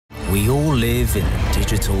We all live in a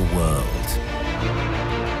digital world.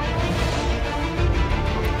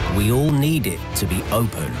 We all need it to be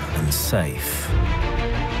open and safe.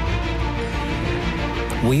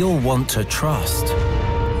 We all want to trust.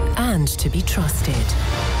 And to be trusted.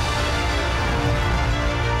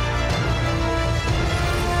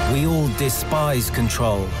 We all despise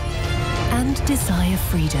control. And desire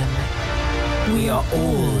freedom. We are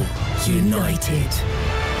all united.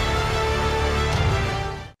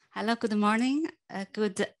 Hello, good morning,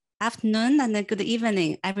 good afternoon, and good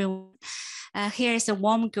evening, everyone. Here is a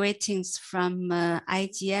warm greetings from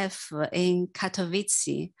IGF in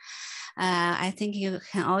Katowice. I think you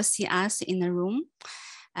can all see us in the room.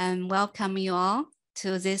 And welcome you all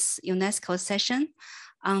to this UNESCO session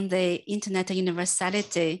on the Internet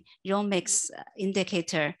Universality ROMIX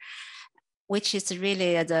indicator, which is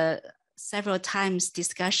really the several times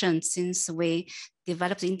discussion since we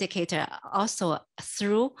developed the indicator also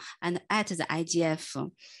through and at the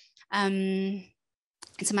IGF.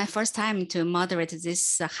 It's my first time to moderate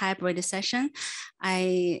this hybrid session.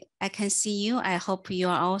 I can see you. I hope you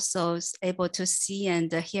are also able to see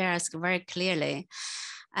and hear us very clearly.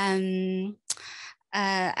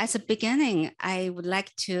 At the beginning, I would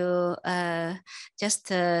like to just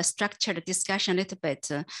structure the discussion a little bit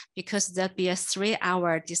because there'll be a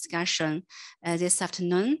 3-hour discussion this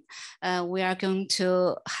afternoon. We are going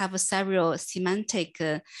to have several semantic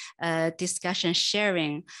discussion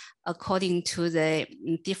sharing according to the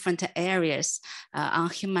different areas. On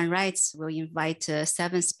human rights, we'll invite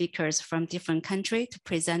 7 speakers from different countries to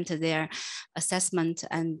present their assessment,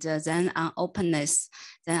 and then on openness,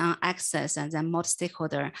 then on access, and then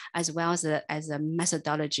multi-stakeholder, as well as a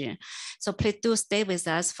methodology. So please do stay with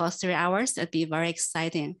us for 3 hours. It'll be very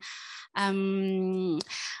exciting.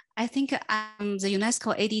 I think I'm the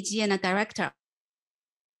UNESCO ADG and a director.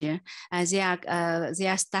 They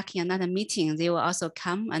are stuck in another meeting. They will also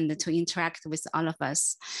come and to interact with all of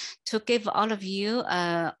us. To give all of you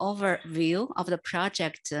an overview of the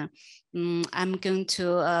project, I'm going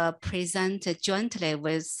to present jointly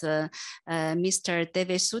with Mr.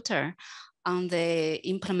 David Suter on the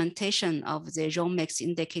implementation of the ROMIX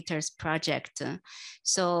indicators project.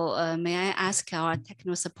 So may I ask our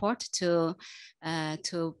technical support to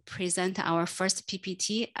present our first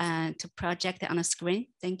PPT to project on the screen?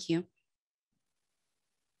 Thank you.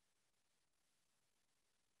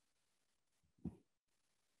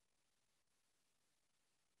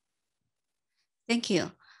 Thank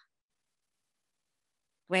you.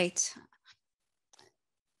 Great.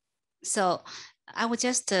 So I will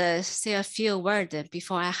just say a few words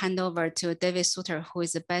before I hand over to David Suter, who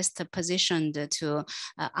is the best positioned to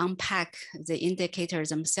unpack the indicators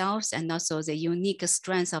themselves and also the unique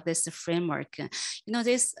strengths of this framework. You know,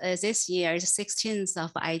 this year, 16th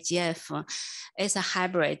of IGF, is a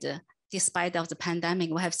hybrid. Despite of the pandemic,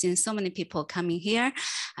 we have seen so many people coming here,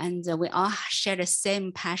 and we all share the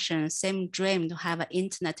same passion, same dream to have an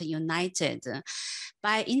internet united.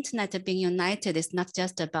 By internet being united, it's not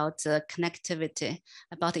just about connectivity,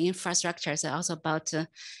 about the infrastructure, it's also about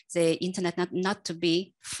the internet not to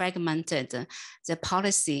be fragmented. The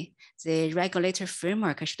policy, the regulatory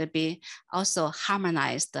framework should be also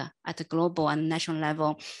harmonized at the global and national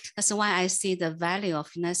level. That's why I see the value of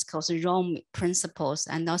UNESCO's Rome principles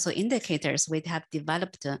and also indicators we have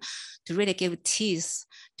developed to really give teeth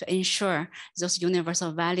to ensure those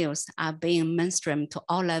universal values are being mainstream to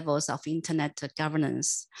all levels of internet governance.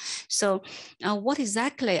 So what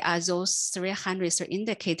exactly are those 300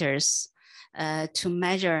 indicators to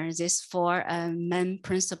measure these 4 main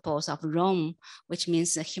principles of Rome, which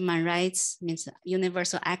means human rights, means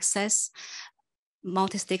universal access,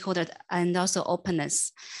 multi-stakeholder, and also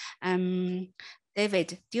openness.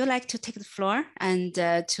 David, do you like to take the floor and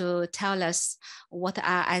to tell us what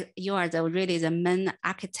you are really the main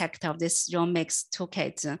architect of this ROMIX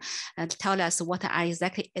toolkit, and tell us what are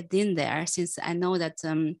exactly in there, since I know that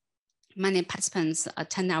many participants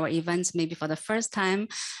attend our events maybe for the first time,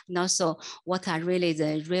 and also what are really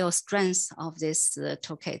the real strengths of this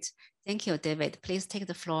toolkit. Thank you, David. Please take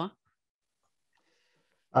the floor.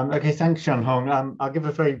 Okay, thanks, Shanhong. I'll give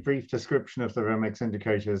a very brief description of the ROMIX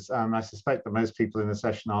indicators. I suspect that most people in the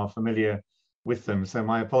session are familiar with them, so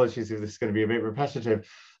my apologies if this is going to be a bit repetitive.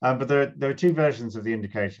 But there are 2 versions of the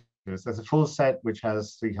indicators. There's a full set, which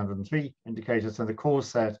has 303 indicators, and the core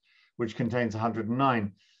set, which contains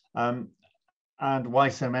 109. And why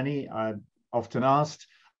so many? I'm often asked.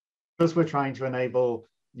 Because we're trying to enable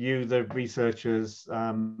you, the researchers,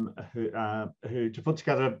 who to put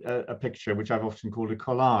together a picture, which I've often called a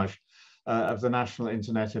collage of the national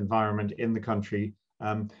internet environment in the country,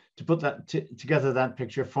 to put that together, that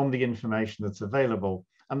picture from the information that's available.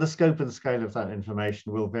 And the scope and scale of that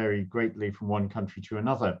information will vary greatly from one country to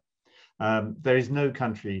another. There is no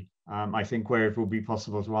country, I think, where it will be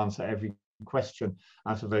possible to answer every question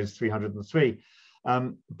out of those 303.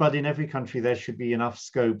 But in every country, there should be enough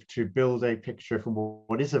scope to build a picture from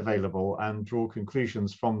what is available and draw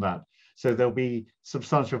conclusions from that. So there'll be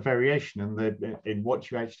substantial variation in what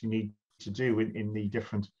you actually need to do in the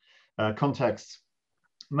different contexts.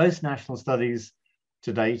 Most national studies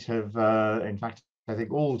to date have, in fact, I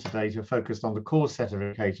think all to date have focused on the core set of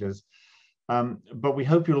indicators. But we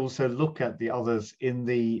hope you'll also look at the others in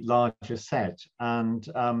the larger set and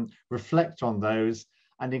reflect on those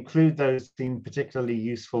and include those deemed particularly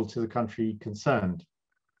useful to the country concerned.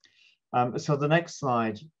 So the next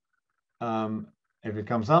slide, if it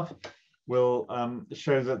comes up, will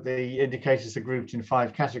show that the indicators are grouped in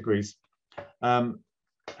 5 categories.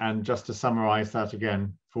 And just to summarize that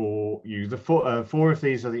again for you, the four of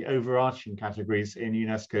these are the overarching categories in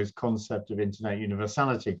UNESCO's concept of internet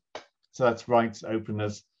universality. So that's rights,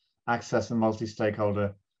 openness, access, and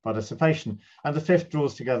multi-stakeholder participation. And the 5th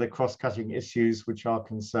draws together cross-cutting issues which are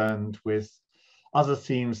concerned with other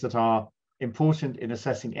themes that are important in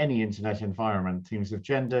assessing any internet environment, themes of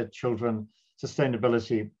gender, children,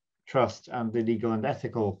 sustainability, trust, and the legal and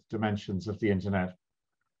ethical dimensions of the internet.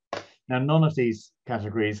 Now, none of these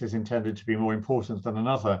categories is intended to be more important than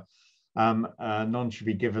another. None should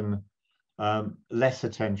be given less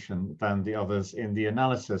attention than the others in the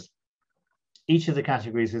analysis. Each of the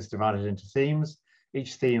categories is divided into themes.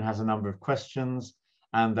 Each theme has a number of questions,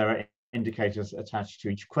 and there are indicators attached to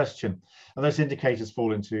each question. And those indicators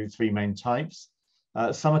fall into 3 main types.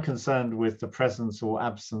 Some are concerned with the presence or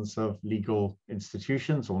absence of legal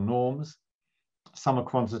institutions or norms. Some are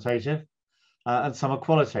quantitative, and some are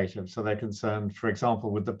qualitative. So they're concerned, for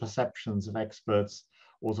example, with the perceptions of experts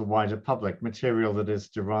or the wider public, material that is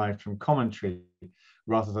derived from commentary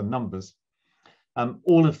rather than numbers.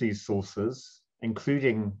 All of these sources,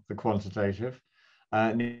 including the quantitative,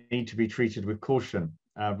 need to be treated with caution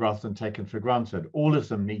rather than taken for granted. All of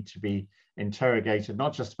them need to be interrogated,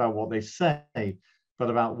 not just about what they say, but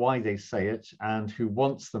about why they say it and who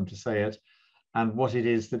wants them to say it and what it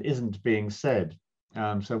is that isn't being said.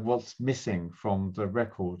 So what's missing from the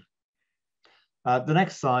record. The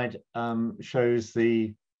next slide shows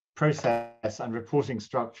the process and reporting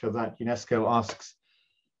structure that UNESCO asks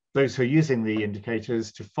those who are using the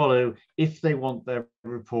indicators to follow if they want their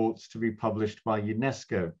reports to be published by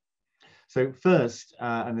UNESCO. So first,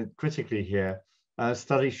 and critically here,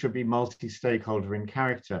 studies should be multi-stakeholder in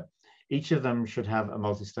character. Each of them should have a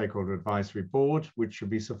multi-stakeholder advisory board, which should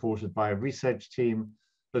be supported by a research team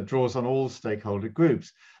that draws on all stakeholder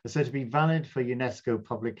groups. So to be valid for UNESCO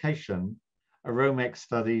publication, a ROMEX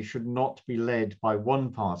study should not be led by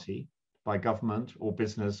one party, by government or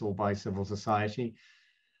business or by civil society,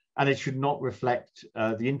 and it should not reflect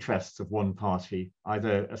the interests of one party,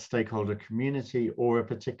 either a stakeholder community or a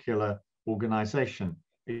particular organization.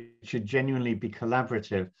 It should genuinely be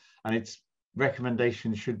collaborative, and its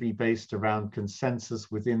recommendations should be based around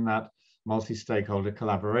consensus within that multi-stakeholder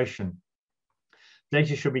collaboration.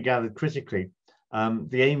 Data should be gathered critically.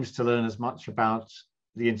 The aim is to learn as much about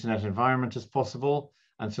the internet environment as possible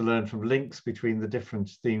and to learn from links between the different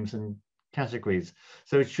themes and categories.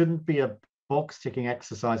 So it shouldn't be a box-ticking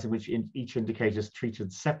exercise in which each indicator is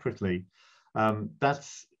treated separately.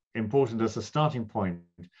 That's important as a starting point,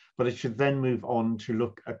 but it should then move on to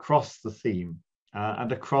look across the theme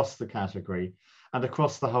and across the category and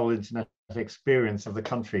across the whole internet experience of the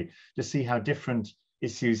country to see how different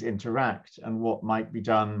issues interact and what might be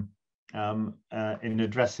done in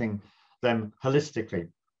addressing them holistically.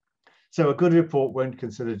 So a good report won't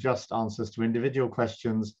consider just answers to individual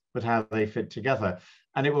questions, but how they fit together.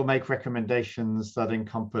 And it will make recommendations that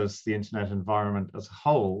encompass the internet environment as a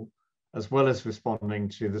whole, as well as responding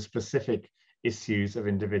to the specific issues of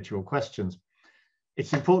individual questions.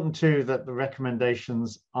 It's important too that the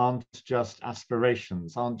recommendations aren't just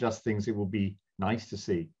aspirations, aren't just things it will be nice to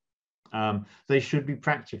see. They should be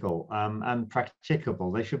practical and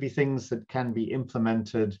practicable. They should be things that can be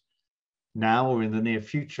implemented now or in the near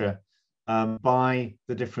future by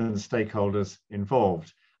the different stakeholders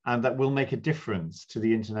involved, and that will make a difference to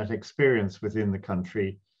the internet experience within the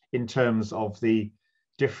country in terms of the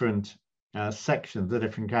different sections, the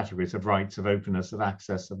different categories of rights, of openness, of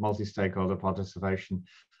access, of multi-stakeholder participation,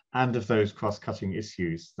 and of those cross-cutting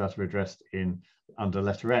issues that are addressed under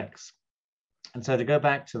letter X. And so to go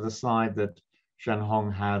back to the slide that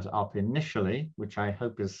Zhenhong had up initially, which I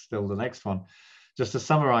hope is still the next one, just to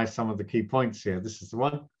summarize some of the key points here, this is the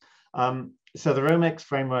one. So the ROMEX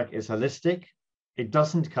framework is holistic. It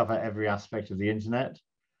doesn't cover every aspect of the internet,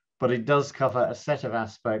 but it does cover a set of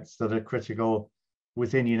aspects that are critical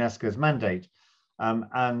within UNESCO's mandate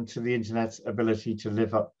and to the internet's ability to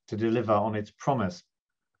deliver on its promise.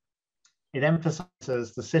 It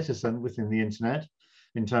emphasizes the citizen within the internet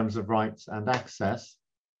in terms of rights and access,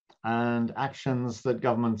 and actions that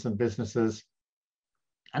governments and businesses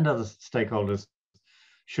and other stakeholders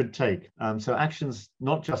should take. So actions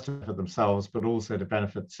not just to benefit themselves, but also to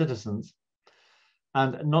benefit citizens,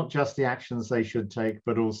 and not just the actions they should take,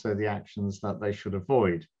 but also the actions that they should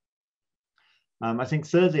avoid. I think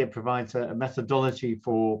thirdly, it provides a methodology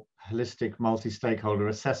for holistic multi-stakeholder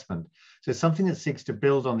assessment. So something that seeks to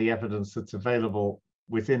build on the evidence that's available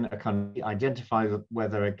within a country, identify where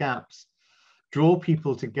there are gaps, draw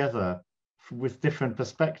people together with different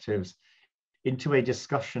perspectives into a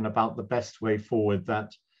discussion about the best way forward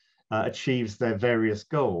that achieves their various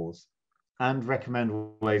goals, and recommend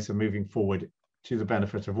ways of moving forward to the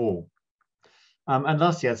benefit of all. And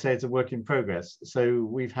lastly, I'd say it's a work in progress. So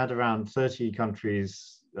we've had around 30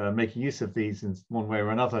 countries making use of these in one way or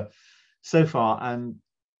another so far, and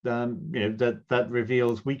that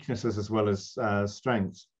reveals weaknesses as well as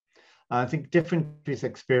strengths. I think different countries'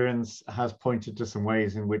 experience has pointed to some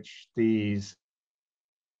ways in which these,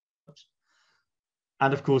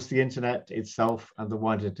 and of course the internet itself and the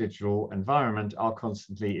wider digital environment are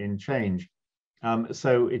constantly in change.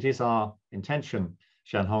 So it is our intention,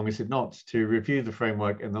 Shanhong, is it not, to review the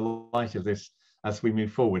framework in the light of this as we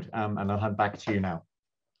move forward? And I'll hand back to you now.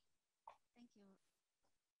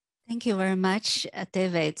 Thank you very much,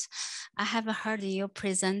 David. I have heard you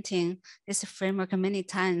presenting this framework many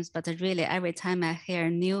times, but really every time I hear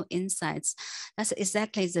new insights. That's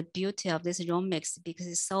exactly the beauty of this ROMIX, because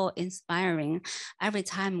it's so inspiring. Every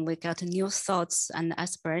time we get new thoughts and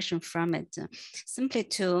aspiration from it. Simply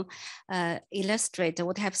to illustrate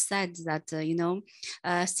what I have said, that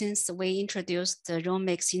since we introduced the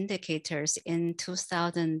ROMIX indicators in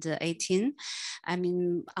 2018, I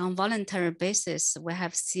mean, on voluntary basis, we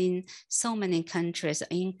have seen so many countries,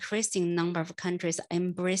 increasing number of countries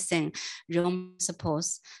embracing ROM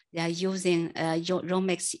principles. They are using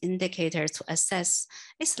ROMIX indicators to assess.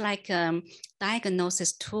 It's like a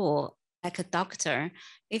diagnosis tool, like a doctor.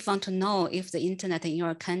 If you want to know if the internet in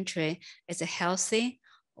your country is healthy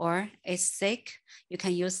or is sick, you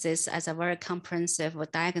can use this as a very comprehensive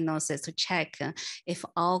diagnosis to check if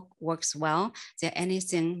all works well, is there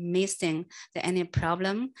anything missing, is there any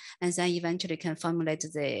problem, and then eventually can formulate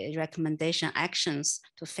the recommendation actions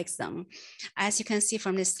to fix them. As you can see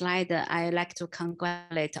from this slide, I like to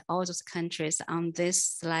congratulate all those countries on this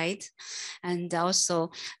slide, and also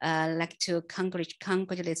like to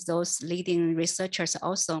congratulate those leading researchers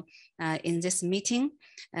also in this meeting.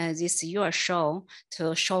 This is your show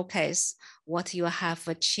to showcase what you have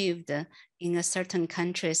achieved in a certain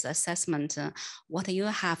country's assessment, what you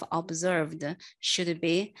have observed should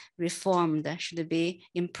be reformed, should be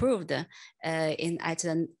improved at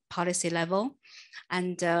the policy level,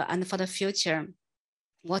 and for the future,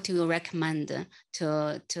 what you recommend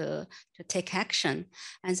to take action.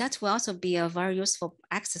 And that will also be a very useful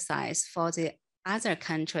exercise for the other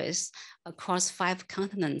countries across 5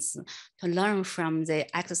 continents to learn from the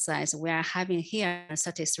exercise we are having here in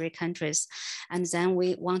 33 countries. And then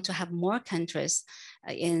we want to have more countries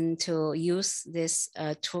to use this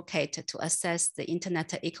toolkit to assess the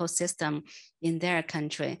internet ecosystem in their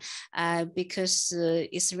country, because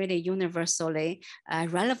it's really universally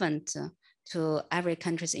relevant to every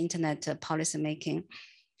country's internet policy making.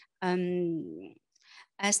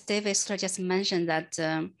 As David just mentioned, that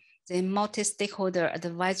the multi-stakeholder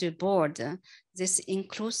advisory board, this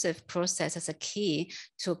inclusive process is a key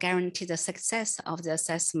to guarantee the success of the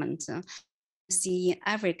assessment. See in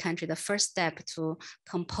every country, the first step to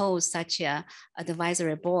compose such an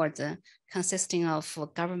advisory board consisting of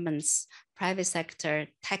governments, private sector,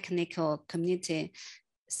 technical community,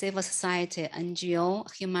 civil society, NGO,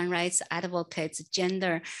 human rights advocates,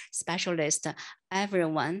 gender specialists,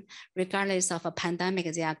 everyone, regardless of a pandemic,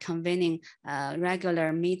 they are convening a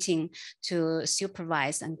regular meeting to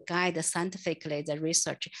supervise and guide scientifically the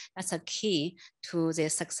research. That's a key to the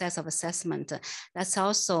success of assessment. That's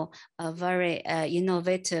also a very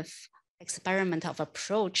innovative experiment of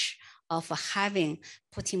approach of having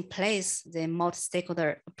put in place the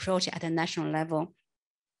multi-stakeholder approach at a national level.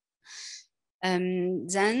 Then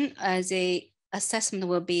the assessment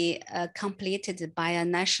will be completed by a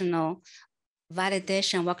national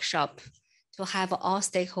validation workshop to have all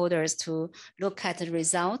stakeholders to look at the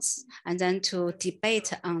results and then to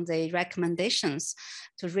debate on the recommendations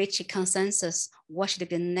to reach a consensus. What should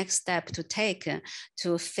be the next step to take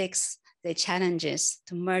to fix the challenges,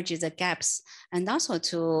 to merge the gaps, and also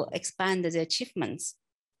to expand the achievements.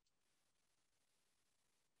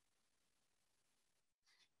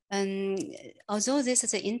 Although this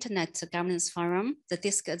is an internet governance forum,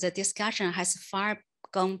 the discussion has far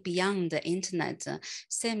gone beyond the internet.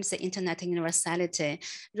 Same as the internet universality.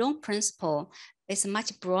 Rome principle is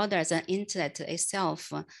much broader than internet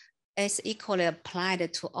itself. It's equally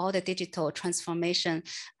applied to all the digital transformation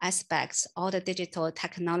aspects, all the digital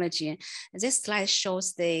technology. This slide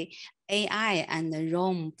shows the AI and the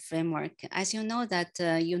Rome framework. As you know that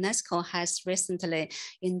UNESCO has recently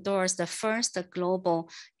endorsed the first global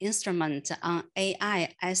instrument on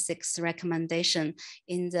AI ethics recommendation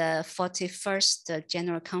in the 41st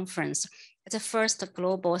General Conference. It's the first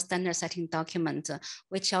global standard setting document,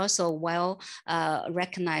 which also well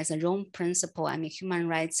recognize the Rome principle, human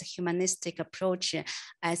rights, humanistic approach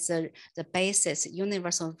as the basis,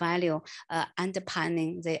 universal value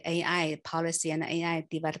underpinning the AI policy and AI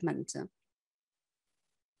development.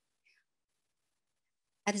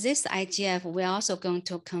 At this IGF, we're also going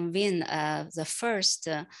to convene the first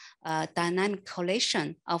dynamic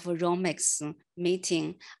coalition of Romex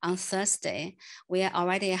meeting on Thursday. We are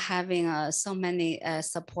already having so many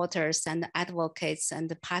supporters and advocates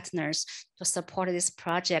and partners to support this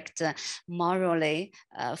project morally,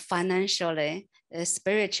 financially,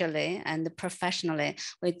 spiritually, and professionally.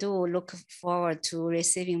 We do look forward to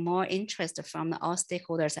receiving more interest from all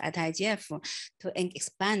stakeholders at IGF to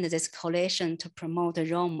expand this coalition to promote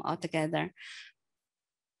Rome altogether.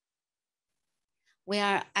 We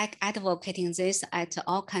are advocating this at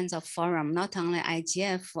all kinds of forums, not only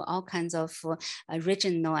IGF, all kinds of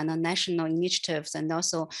regional and national initiatives. And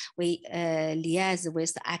also we liaise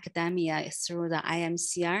with academia through the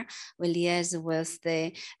IMCR. We liaise with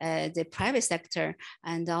the private sector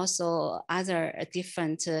and also other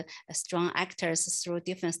different strong actors through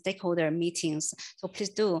different stakeholder meetings. So please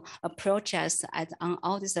do approach us on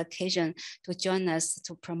all these occasions to join us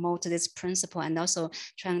to promote this principle and also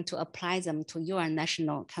trying to apply them to your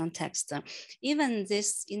national context. Even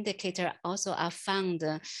this indicator also are found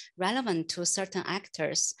relevant to certain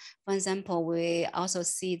actors. For example, we also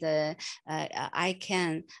see the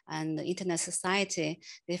ICANN and the Internet Society,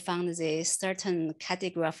 they found the certain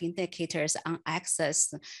category of indicators on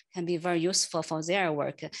access can be very useful for their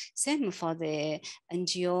work. Same for the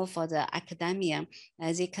NGO, for the academia,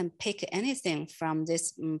 they can pick anything from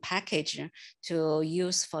this package to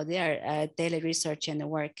use for their daily research and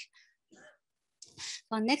work.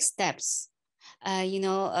 For next steps, we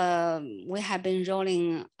have been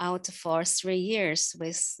rolling out for 3 years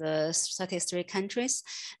with 33 countries.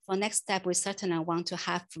 For next step, we certainly want to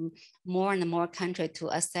have more and more countries to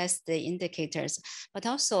assess the indicators, but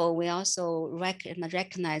also we also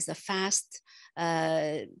recognize the fast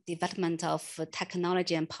development of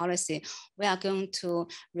technology and policy. We are going to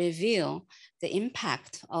review the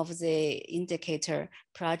impact of the indicator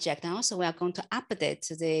project. And also we are going to update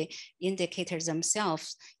the indicators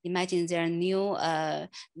themselves. Imagine there are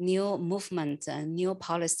new movement, new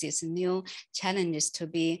policies, new challenges to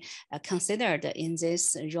be considered in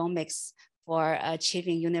this Romex for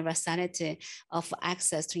achieving universality of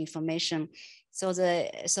access to information.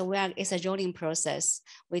 It's a rolling process.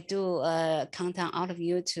 We do count on all of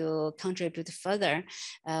you to contribute further.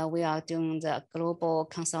 We are doing the global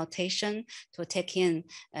consultation to take in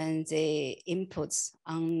and the inputs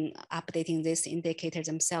on updating these indicators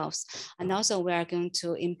themselves. And also we are going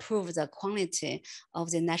to improve the quality of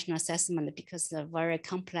the national assessment because it's a very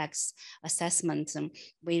complex assessment.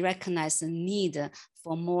 We recognize the need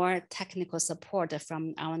for more technical support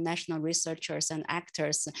from our national researchers and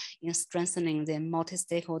actors in strengthening the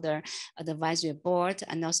multi-stakeholder advisory board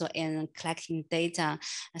and also in collecting data,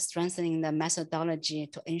 strengthening the methodology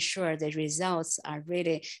to ensure the results are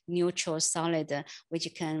really neutral, solid, which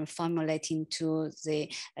can formulate into the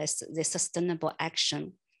sustainable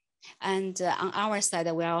action. And on our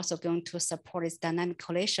side, we are also going to support this dynamic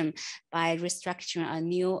coalition by restructuring a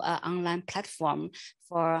new online platform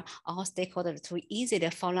for all stakeholders to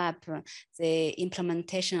easily follow up the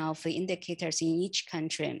implementation of the indicators in each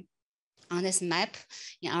country. On this map,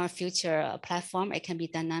 in our future platform, it can be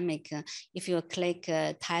dynamic. If you click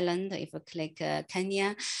Thailand, if you click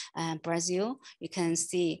Kenya, Brazil, you can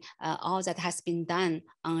see all that has been done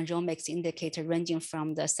on Romex indicator, ranging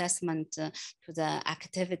from the assessment to the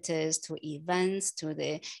activities, to events, to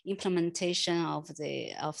the implementation of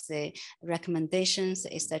the recommendations,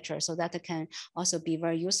 etc. So that can also be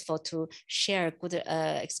very useful to share good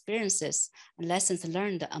experiences and lessons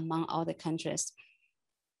learned among all the countries.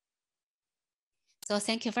 So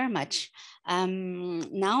thank you very much.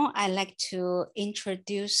 Now I'd like to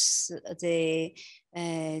introduce the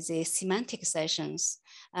the semantic sessions.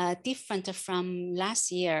 Different from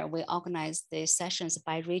last year, we organized the sessions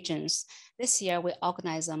by regions. This year, we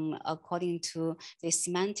organize them according to the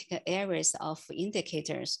semantic areas of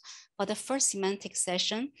indicators. For the first semantic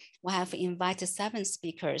session, we have invited 7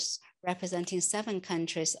 speakers representing 7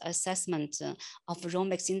 countries' assessment of role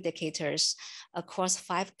mix indicators across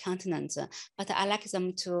 5 continents. But I like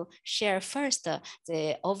them to share first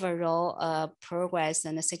the overall progress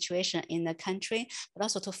and the situation in the country, but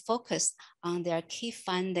also to focus on their key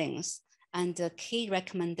findings and the key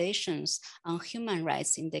recommendations on human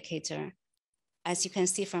rights indicator. As you can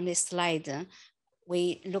see from this slide,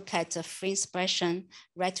 we look at free expression,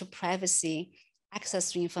 right to privacy,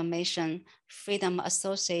 access to information, freedom of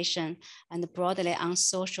association, and broadly on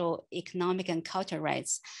social, economic, and cultural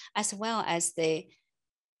rights, as well as the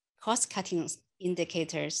cross-cutting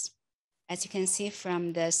indicators. As you can see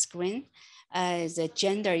from the screen, the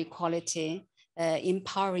gender equality,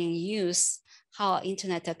 empowering youth, how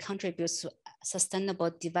internet contributes to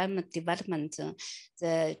sustainable development,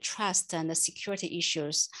 the trust and the security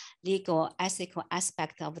issues, legal, ethical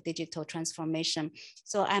aspect of digital transformation.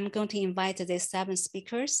 So I'm going to invite the 7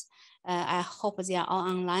 speakers. I hope they are all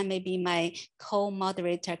online. Maybe my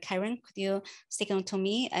co-moderator, Karen, could you signal to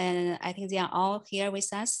me? And I think they are all here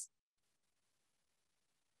with us.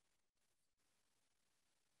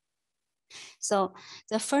 So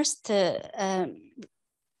the first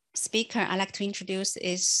speaker I'd like to introduce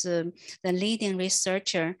is the leading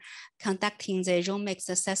researcher conducting the role mix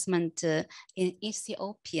assessment in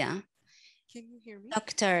Ethiopia. Can you hear me?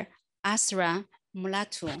 Dr. Asra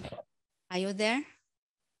Mulatu. Are you there?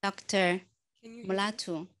 Dr.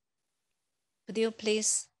 Mulatu, could you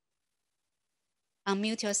please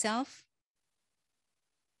unmute yourself?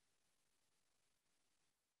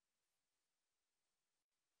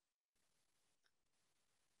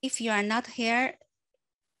 If you are not here,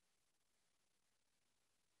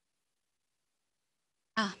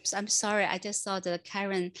 I'm sorry, I just saw the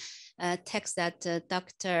Karen text that the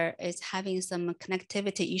doctor is having some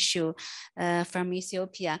connectivity issue from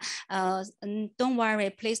Ethiopia. Don't worry,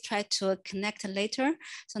 please try to connect later.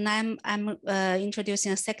 So now I'm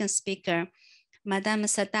introducing a second speaker, Madame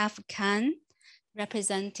Sadaf Khan,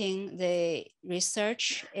 representing the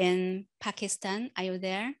research in Pakistan. Are you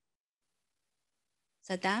there?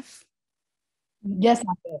 Sadaf? Yes,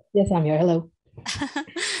 I'm here. Yes, I'm here. Hello.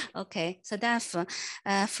 Okay, Sadaf,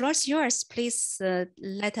 floor is yours. Please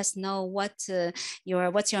let us know what's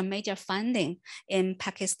your major finding in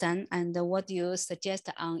Pakistan and what do you suggest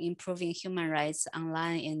on improving human rights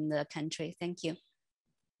online in the country. Thank you.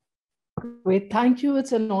 Great, thank you.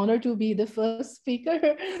 It's an honor to be the first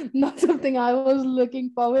speaker. Not something I was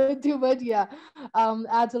looking forward to, but yeah,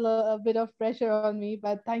 adds a bit of pressure on me.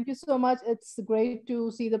 But thank you so much. It's great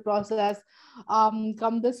to see the process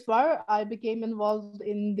come this far. I became involved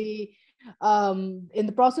in the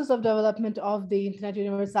process of development of the Internet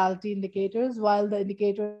Universality indicators while the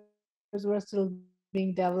indicators were still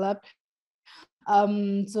being developed.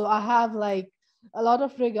 So I have like a lot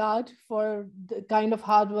of regard for the kind of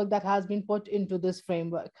hard work that has been put into this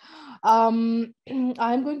framework. I'm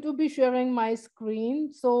going to be sharing my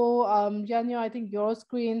screen. So Janya, I think your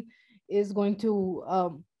screen is going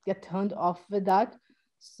to get turned off with that.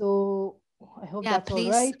 So I hope that's all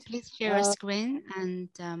right. Please share a screen, and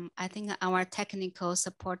I think our technical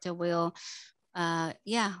support will,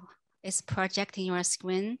 it's projecting your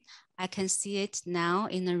screen. I can see it now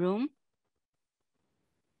in the room.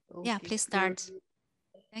 Okay, yeah, please start.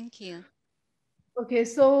 Thank you. Okay,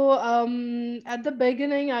 so at the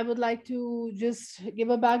beginning, I would like to just give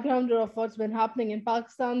a background of what's been happening in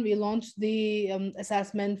Pakistan. We launched the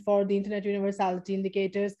assessment for the Internet Universality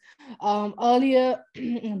indicators earlier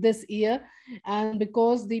this year. And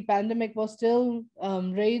because the pandemic was still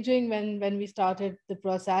raging when we started the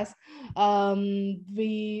process,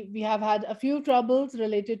 we have had a few troubles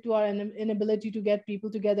related to our inability to get people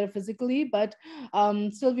together physically, but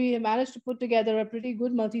still we managed to put together a pretty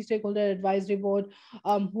good multi-stakeholder advisory board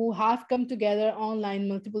who have come together online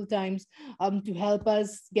multiple times to help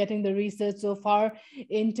us getting the research so far.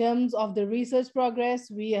 In terms of the research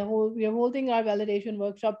progress, we are holding our validation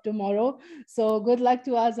workshop tomorrow, so good luck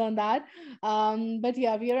to us on that. But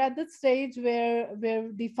yeah, we are at the stage where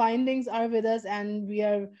the findings are with us, and we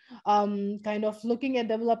are kind of looking at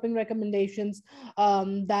developing recommendations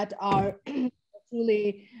that are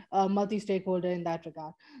truly multi-stakeholder in that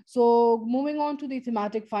regard. So moving on to the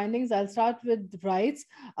thematic findings, I'll start with rights.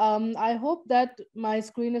 I hope that my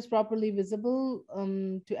screen is properly visible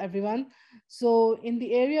to everyone. So in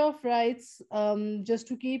the area of rights, just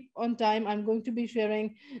to keep on time, I'm going to be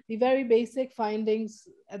sharing the very basic findings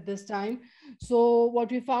at this time. So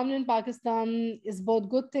what we found in Pakistan is both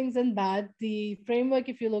good things and bad. The framework,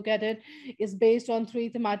 if you look at it, is based on three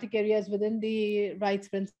thematic areas within the rights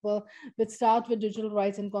principle, which start with digital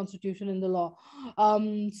rights and constitution in the law.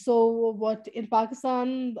 So what in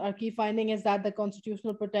Pakistan, our key finding is that the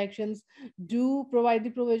constitutional protections do provide the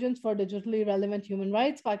provisions for digitally relevant human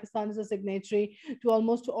rights. Pakistan is a signatory to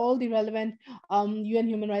almost all the relevant UN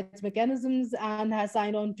human rights mechanisms and has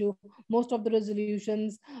signed on to most of the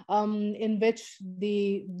resolutions in which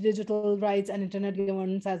the digital rights and internet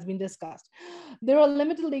governance has been discussed. There are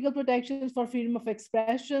limited legal protections for freedom of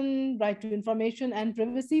expression, right to information, and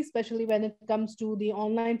privacy, especially when it comes to the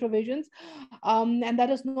online provisions. And that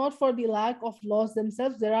is not for the lack of laws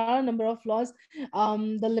themselves. There are a number of laws.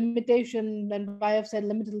 The limitation, and why I've said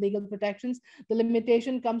limited legal protections, the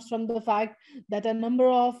limitation comes from the fact that a number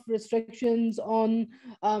of restrictions on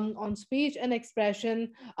speech and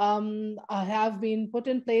expression have been put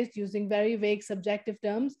in place using very vague subjective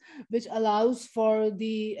terms, which allows for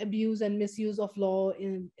the abuse and misuse of law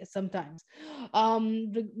in sometimes.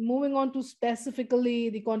 Moving on to specifically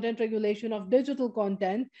the content regulation of digital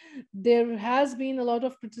content, there has been a lot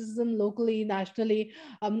of criticism locally, nationally,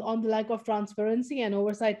 on the lack of transparency and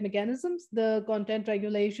oversight mechanisms. The content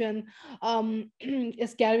regulation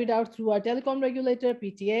is carried out through our telecom regulator,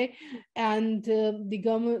 PTA, and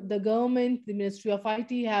the government, the Ministry of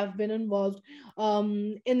IT have been involved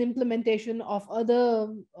in implementation of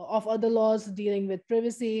other laws dealing with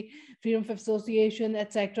privacy, freedom of association,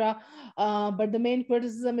 etc. But the main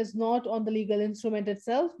criticism is not on the legal instrument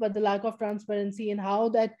itself, but the lack of transparency in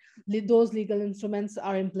how those legal instruments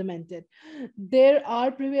are implemented. There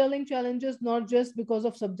are prevailing challenges, not just because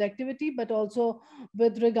of subjectivity, but also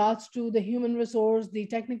with regards to the human resource, the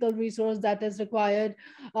technical resource that is required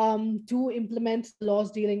to implement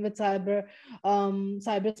laws dealing with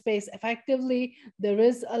cyberspace effectively. There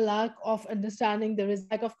is a lack of understanding, there is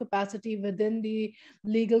lack of capacity within the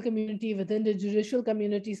legal community, within the judicial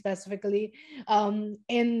community specifically,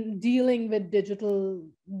 in dealing with digital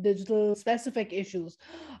specific issues.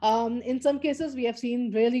 In some cases, we have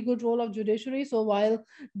seen really good role of judiciary. So while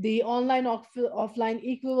the offline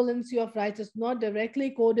equivalency of rights is not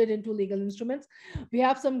directly coded into legal instruments, we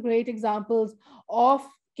have some great examples of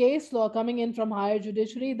case law coming in from higher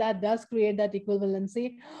judiciary that does create that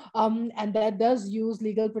equivalency, and that does use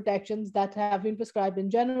legal protections that have been prescribed in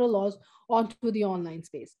general laws onto the online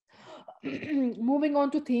space. Moving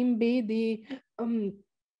on to theme B, the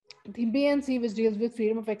BNC, which deals with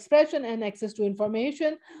freedom of expression and access to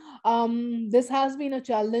information. This has been a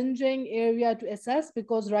challenging area to assess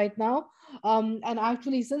because right now, and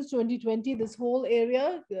actually since 2020, this whole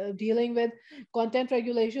area dealing with content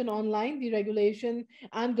regulation online, the regulation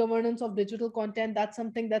and governance of digital content, that's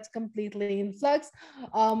something that's completely in flux.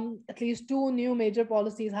 At least two new major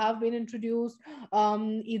policies have been introduced,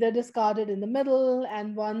 either discarded in the middle,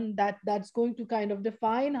 and one that's going to kind of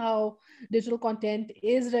define how digital content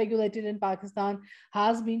is regulated in Pakistan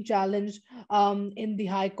has been challenged in the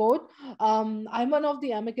High Court. I'm one of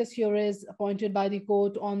the amicus curiae appointed by the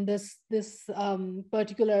court on this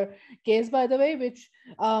particular case, by the way, which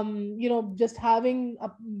just having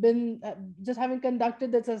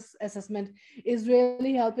conducted this assessment is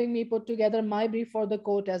really helping me put together my brief for the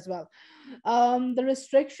court as well. The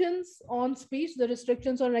restrictions on speech, the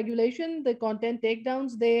restrictions on regulation, the content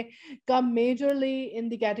takedowns, they come majorly in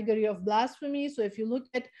the category of blasphemy. So if you look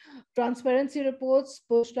at transparency reports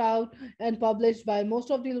pushed out and published by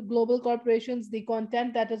most of the global corporations, the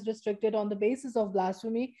content that is restricted on the basis of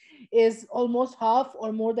blasphemy is almost half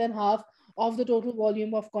or more than half of the total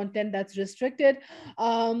volume of content that's restricted.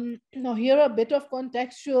 Now here a bit of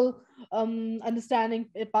contextual understanding.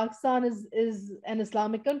 Pakistan is an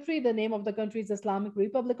Islamic country. The name of the country is Islamic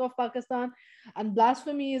Republic of Pakistan, and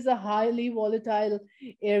blasphemy is a highly volatile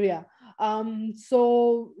area.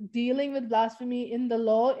 So dealing with blasphemy in the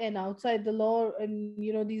law and outside the law, and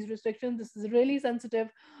these restrictions, this is a really sensitive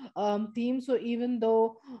theme. So even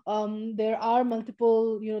though there are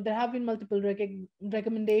multiple, there have been multiple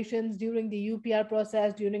recommendations during the UPR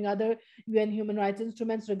process, during other UN human rights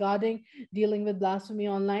instruments regarding dealing with blasphemy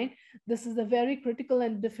online, this is a very critical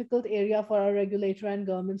and difficult area for our regulator and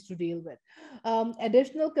governments to deal with.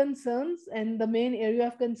 Additional concerns, and the main area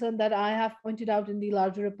of concern that I have pointed out in the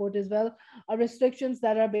larger report as well, are restrictions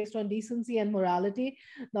that are based on decency and morality.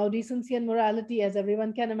 Now, decency and morality, as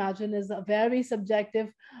everyone can imagine, is a very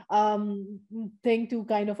subjective thing to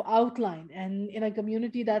kind of outline. And in a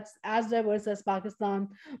community that's as diverse as Pakistan,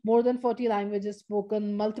 more than 40 languages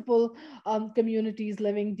spoken, multiple communities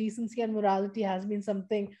living, decency and morality has been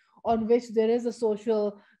something on which there is a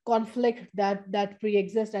social conflict that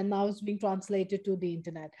pre-exists and now is being translated to the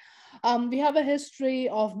internet. We have a history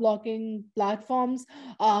of blocking platforms.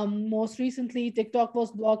 Most recently, TikTok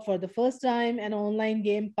was blocked for the first time. An online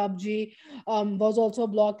game, PUBG, was also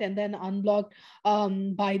blocked and then unblocked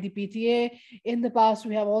by the PTA. In the past,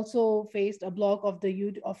 we have also faced a block of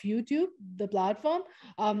of YouTube, the platform,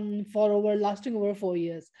 lasting over 4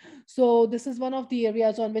 years. So this is one of the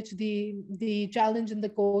areas on which the challenge in the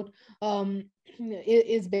court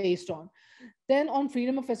is based on. Then on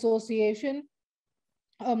freedom of association,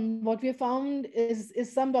 what we have found is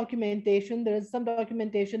some documentation. There is some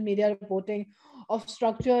documentation, media reporting of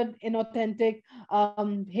structured, inauthentic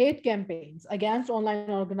hate campaigns against online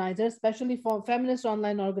organizers, especially for feminist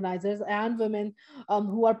online organizers and women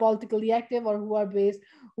who are politically active or who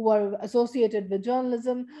are associated with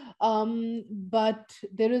journalism. But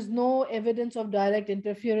there is no evidence of direct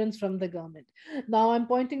interference from the government. Now, I'm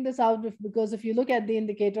pointing this out because if you look at the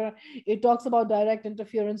indicator, it talks about direct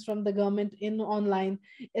interference from the government in online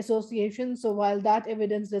association. So while that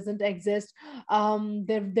evidence doesn't exist,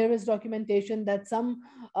 there is documentation that some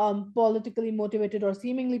politically motivated or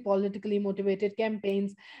seemingly politically motivated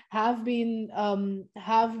campaigns have been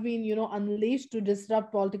unleashed to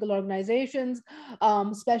disrupt political organizations,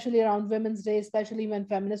 especially around Women's Day, especially when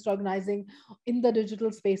feminist organizing in the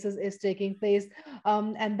digital spaces is taking place,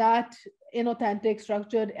 and that inauthentic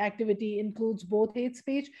structured activity includes both hate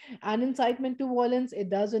speech and incitement to violence. It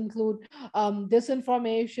does include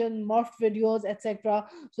disinformation, morphed videos, etc.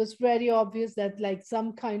 So it's very obvious that like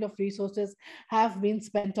some kind of resources have been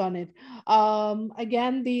spent on it.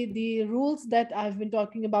 Again, the rules that I've been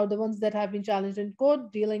talking about, the ones that have been challenged in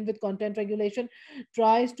court dealing with content regulation,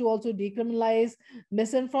 tries to also decriminalize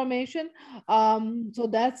misinformation. So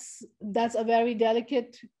that's a very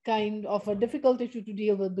delicate kind of a difficult issue to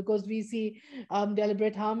deal with, because we see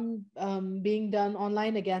deliberate harm being done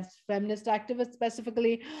online against feminist activists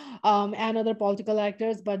specifically, and other political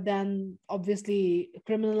actors. But then obviously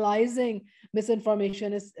criminalizing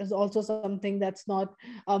misinformation is also something that's not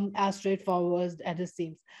as straightforward as it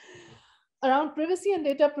seems. Around privacy and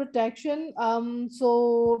data protection,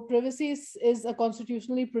 so privacy is a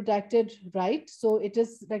constitutionally protected right, so it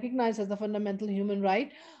is recognized as a fundamental human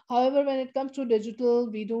right. However, when it comes to digital,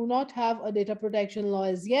 we do not have a data protection law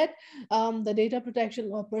as yet. The data protection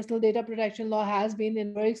law, personal data protection law, has been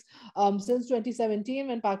in works since 2017,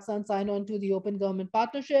 when Pakistan signed on to the Open Government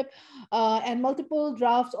Partnership, and multiple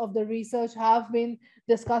drafts of the research have been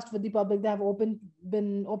discussed with the public. They have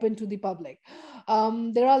been open to the public.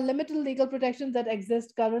 There are limited legal protections that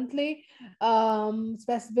exist currently,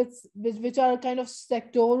 which are kind of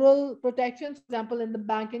sectoral protections. For example, in the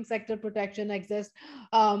banking sector, protection exists.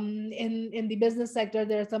 In the business sector,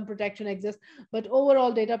 there are some protection exists, but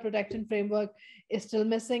overall data protection framework is still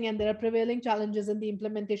missing, and there are prevailing challenges in the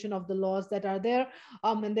implementation of the laws that are there.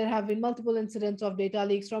 And there have been multiple incidents of data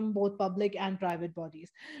leaks from both public and private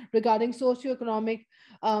bodies. Regarding socioeconomic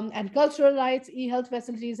and cultural rights, e-health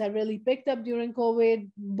facilities have really picked up during COVID.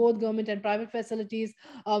 Both government and private facilities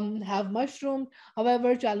have mushroomed.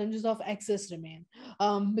 However, challenges of access remain,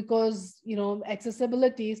 because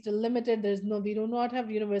accessibility is still limited. We do not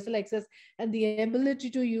have universal access, and the ability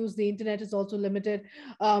to use the internet is also limited.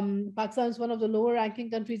 Pakistan is one of the lower ranking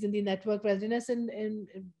countries in the network readiness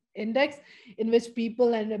index, in which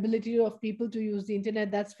people and ability of people to use the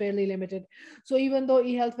internet, that's fairly limited. So even though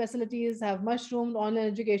e-health facilities have mushroomed, online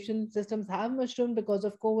education systems have mushroomed because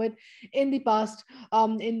of COVID in the past,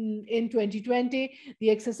 in 2020,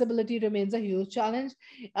 the accessibility remains a huge challenge.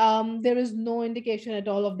 There is no indication at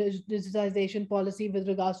all of digitization policy with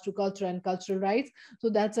regards to culture and cultural rights. So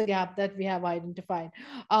that's a gap that we have identified.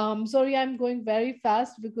 Sorry, I'm going very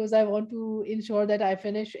fast because I want to ensure that I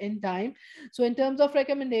finish in time. So in terms of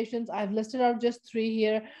recommendations, I've listed out just 3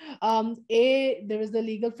 here. There is the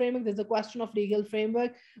legal framework. There's a question of legal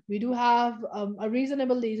framework. We do have a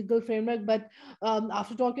reasonable legal framework, but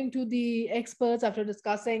after talking to the experts, after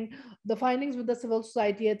discussing the findings with the civil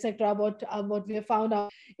society, etc., what we have found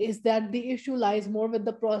out is that the issue lies more with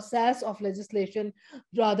the process of legislation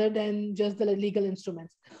rather than just the legal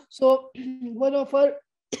instruments. So one of our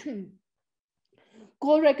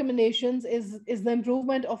core recommendations is the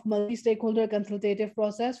improvement of multi-stakeholder consultative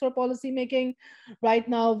process for policy making. Right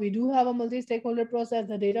now, we do have a multi-stakeholder process.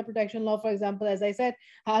 The data protection law, for example, as I said,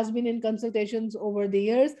 has been in consultations over the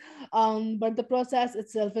years, but the process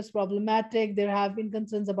itself is problematic. There have been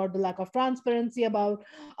concerns about the lack of transparency, about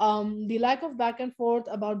the lack of back and forth,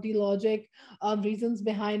 about the logic, reasons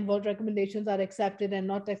behind what recommendations are accepted and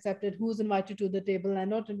not accepted, who's invited to the table and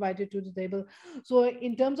not invited to the table. So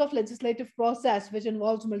in terms of legislative process, which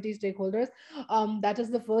involves multi-stakeholders. That is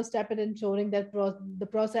the first step in ensuring that the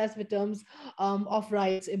process with terms of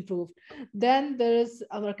rights improved. Then there is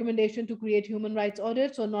a recommendation to create human rights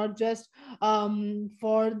audits, so not just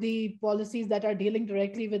for the policies that are dealing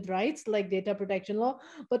directly with rights like data protection law,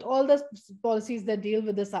 but all the policies that deal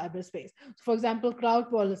with the cyberspace. So for example, crowd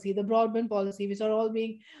policy, the broadband policy, which are all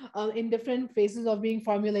being in different phases of being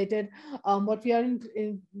formulated. What we are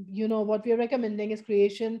what we are recommending is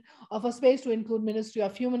creation of a space to include Ministry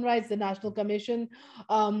of Human Rights, the National Commission,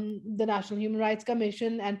 the National Human Rights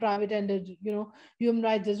Commission, and private and human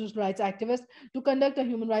rights, digital rights activists to conduct a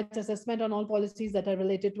human rights assessment on all policies that are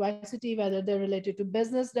related to ICT, whether they're related to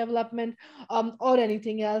business development or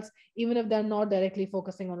anything else, even if they're not directly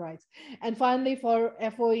focusing on rights. And finally, for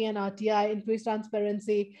FOE and RTI, increased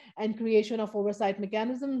transparency and creation of oversight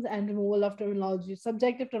mechanisms and removal of terminology,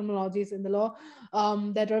 subjective terminologies in the law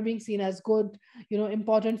that are being seen as good,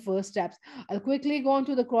 important first steps. I'll quickly go on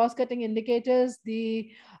to the cross-cutting indicators.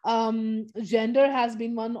 The gender has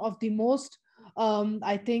been one of the most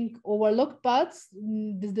I think overlooked parts.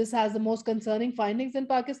 This has the most concerning findings in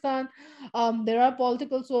Pakistan. There are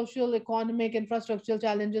political, social, economic, infrastructural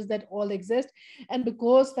challenges that all exist, and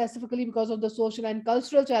specifically because of the social and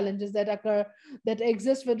cultural challenges that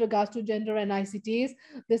exist with regards to gender and ICTs,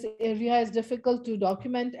 this area is difficult to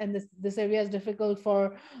document, and this area is difficult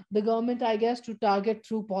for the government, I guess, to target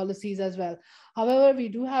through policies as well. However, we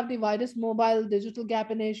do have the widest mobile digital gap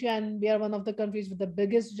in Asia, and we are one of the countries with the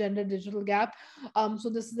biggest gender digital gap. So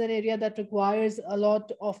this is an area that requires a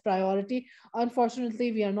lot of priority.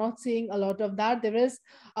 Unfortunately, we are not seeing a lot of that. There is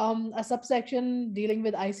a subsection dealing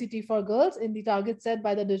with ICT for girls in the target set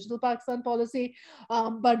by the Digital Pakistan policy,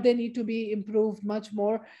 but they need to be improved much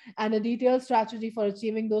more. And a detailed strategy for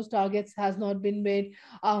achieving those targets has not been made.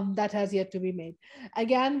 That has yet to be made.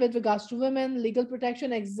 Again, with regards to women, legal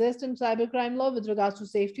protection exists in cybercrime law with regards to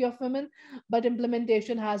safety of women, but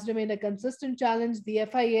implementation has remained a consistent challenge. The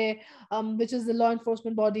FIA, which is the law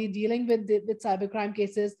enforcement body dealing with cybercrime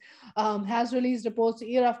cases, has released reports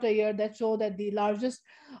year after year that show that the largest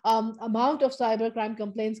amount of cybercrime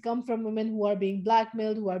complaints come from women who are being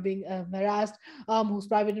blackmailed, who are being harassed, whose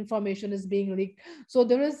private information is being leaked. So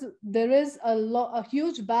there is a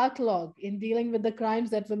huge backlog in dealing with the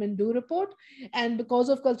crimes that women do report, and because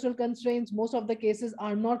of cultural constraints, most of the cases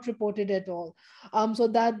are not reported at all. So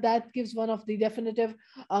that gives one of the definitive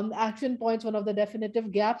action points, one of the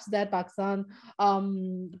definitive gaps that Pakistan,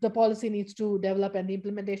 the policy needs to develop, and the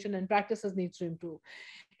implementation and practices needs to improve.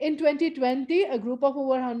 In 2020, a group of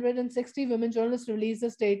over 160 women journalists released a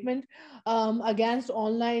statement against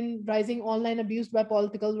rising online abuse by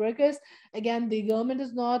political workers. Again, the government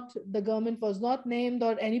was not named,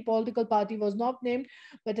 or any political party was not named,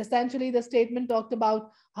 but essentially the statement talked about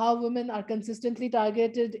how women are consistently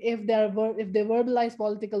targeted if they verbalize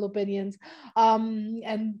political opinions.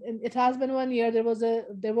 And it has been 1 year. There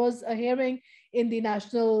was a hearing in the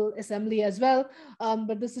National Assembly as well,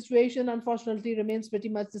 but the situation unfortunately remains pretty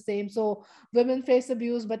much the same. So women face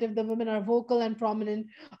abuse, but if the women are vocal and prominent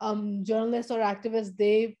journalists or activists,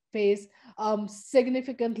 they face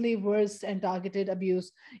significantly worse and targeted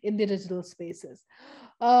abuse in the digital spaces.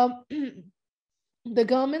 The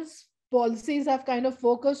government's policies have kind of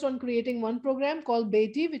focused on creating one program called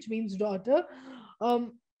Beti, which means daughter,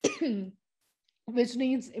 which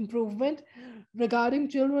needs improvement. Regarding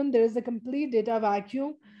children, there is a complete data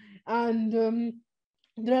vacuum, and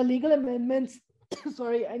there are legal amendments.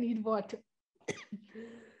 Sorry, I need water.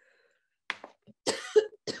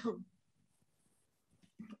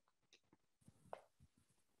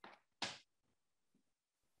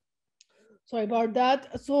 Sorry about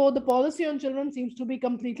that. So the policy on children seems to be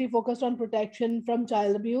completely focused on protection from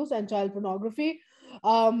child abuse and child pornography,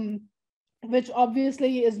 which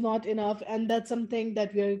obviously is not enough, and that's something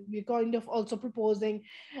that we're kind of also proposing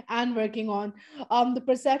and working on. The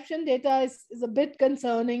perception data is a bit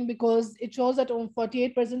concerning because it shows that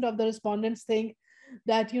 48% of the respondents think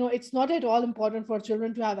that it's not at all important for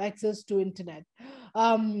children to have access to internet,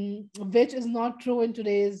 which is not true in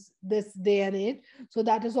this day and age. So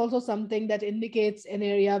that is also something that indicates an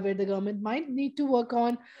area where the government might need to work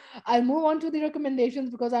on. I'll move on to the recommendations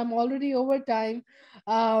because I'm already over time.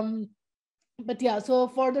 But yeah, so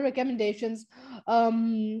for the recommendations,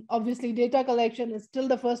 Obviously, data collection is still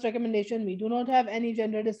the first recommendation. We do not have any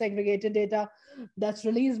gender disaggregated data that's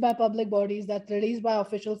released by public bodies, that's released by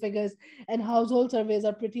official figures, and household surveys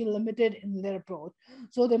are pretty limited in their approach.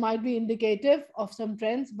 So they might be indicative of some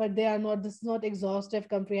trends, but they are not, this is not exhaustive,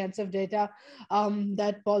 comprehensive data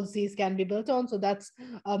that policies can be built on. So that's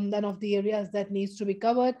one of the areas that needs to be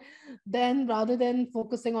covered. Then rather than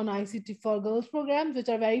focusing on ICT for girls programs, which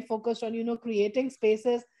are very focused on, creating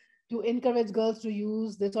spaces to encourage girls to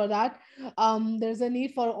use this or that. There's a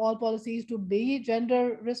need for all policies to be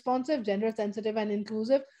gender responsive, gender sensitive, and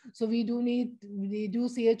inclusive. So we do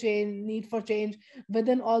see a need for change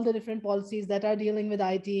within all the different policies that are dealing with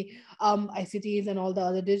IT, ICTs, and all the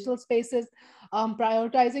other digital spaces.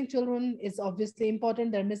 Prioritizing children is obviously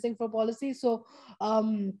important. They're missing for policy. So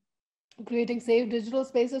creating safe digital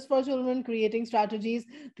spaces for children, creating strategies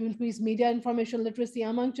to increase media information literacy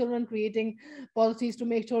among children, creating policies to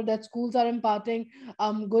make sure that schools are imparting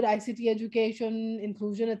good ICT education,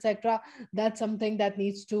 inclusion, etc. That's something that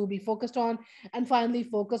needs to be focused on. And finally,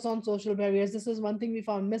 focus on social barriers. This is one thing we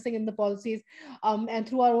found missing in the policies. And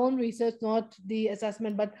through our own research, not the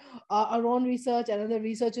assessment, but our own research and other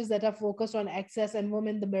researches that are focused on access and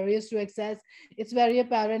women, the barriers to access, it's very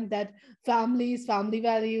apparent that families, family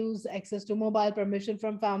values, access to mobile, permission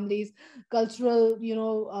from families, cultural,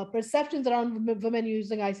 perceptions around women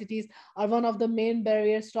using ICTs are one of the main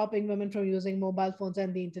barriers stopping women from using mobile phones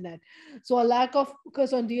and the internet. So a lack of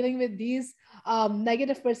focus on dealing with these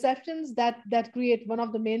negative perceptions that create one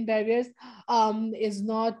of the main barriers is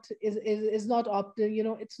not it's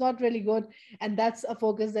not really good, and that's a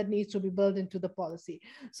focus that needs to be built into the policy.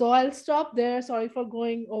 So I'll stop there. Sorry for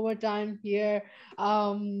going over time here.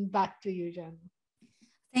 Back to you, Jen.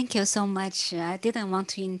 Thank you so much. I didn't want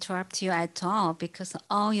to interrupt you at all because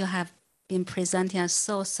all you have been presenting are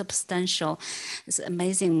so substantial. It's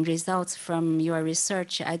amazing results from your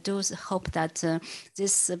research. I do hope that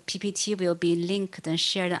this PPT will be linked and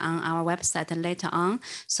shared on our website later on,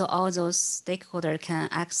 so all those stakeholders can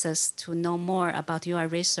access to know more about your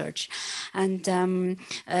research. And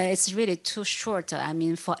it's really too short, I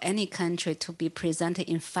mean, for any country to be presented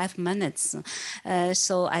in 5 minutes.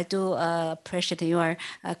 So I do appreciate your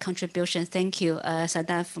contribution. Thank you,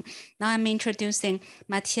 Sadaf. Now I'm introducing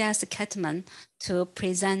Matthias Kettmann to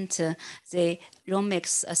present the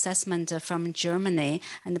ROMICS assessment from Germany,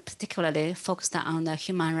 and particularly focused on the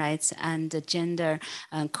human rights and gender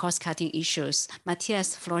cross-cutting issues.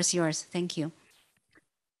 Matthias, floor is yours. Thank you.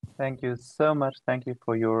 Thank you so much. Thank you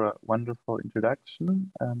for your wonderful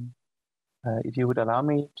introduction. If you would allow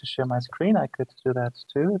me to share my screen, I could do that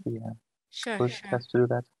too. Sure. Has to do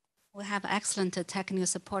that. We have excellent technical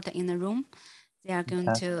support in the room. They are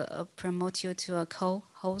going to promote you to a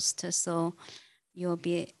co-host, so you'll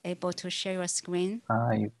be able to share your screen.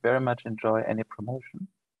 I very much enjoy any promotion.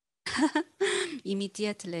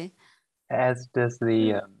 Immediately. As does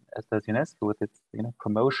the as does UNESCO with its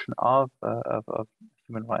promotion of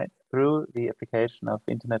human rights through the application of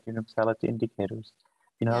Internet Universality indicators.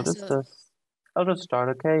 I'll just start,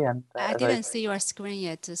 okay? And I didn't see your screen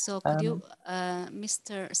yet, so could you,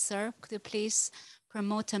 Mr. Sir, could you please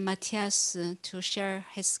promote Matthias to share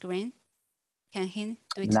his screen? Can he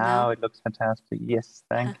do it now? Now it looks fantastic. Yes,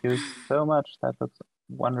 thank you so much. That looks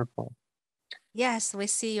wonderful. Yes, we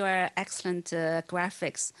see your excellent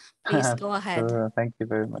graphics. Please go ahead. Sure. Thank you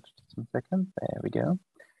very much. Just 1 second. There we go.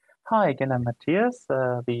 Hi again, I'm Matthias.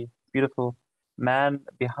 The beautiful man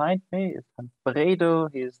behind me is Hans Bredow.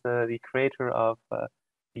 He's the creator of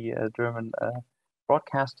the German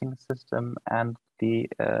broadcasting system and the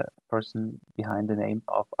person behind the name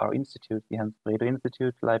of our institute, the Hans Bredow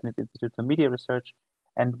Institute, Leibniz Institute for Media Research.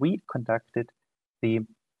 And we conducted the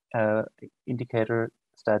indicator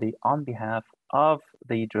study on behalf of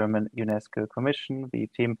the German UNESCO Commission, the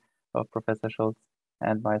team of Professor Schulz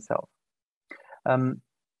and myself.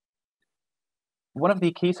 One of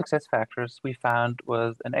the key success factors we found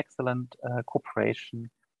was an excellent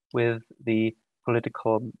cooperation with the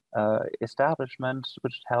political establishment,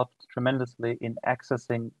 which helped tremendously in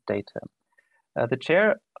accessing data. The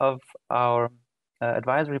chair of our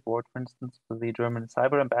advisory board, for instance, was the German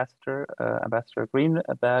cyber ambassador, Ambassador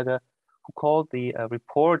Greenberger, who called the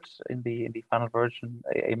report in the final version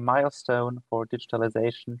a milestone for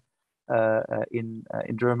digitalization in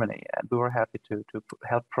Germany, and we were happy to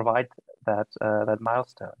help provide that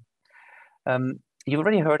milestone. You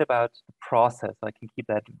already heard about the process. I can keep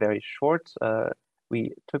that very short.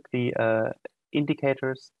 We took the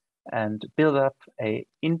indicators and build up a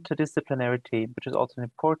interdisciplinary team, which is also an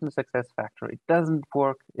important success factor. It doesn't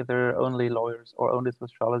work if there are only lawyers or only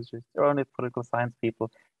sociologists or only political science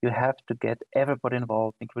people. You have to get everybody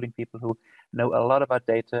involved, including people who know a lot about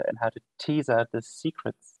data and how to tease out the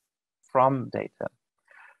secrets from data.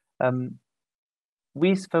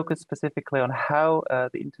 We focus specifically on how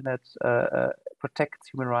the internet protects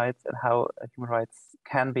human rights and how human rights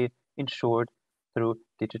can be ensured through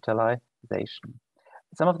digitalization.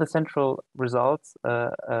 Some of the central results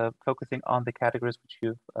focusing on the categories which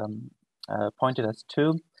you've pointed us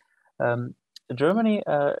to. Germany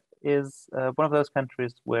is one of those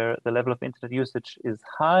countries where the level of internet usage is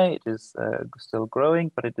high. It is still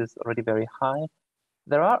growing, but it is already very high.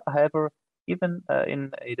 There are, however, even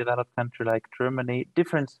in a developed country like Germany,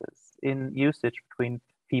 differences in usage between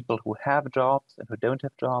people who have jobs and who don't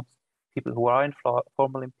have jobs, people who are in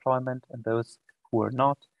formal employment and those who are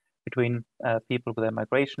not, between people with a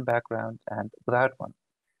migration background and without one.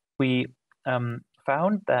 We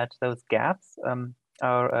found that those gaps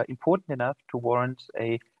are important enough to warrant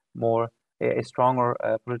a stronger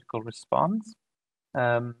political response.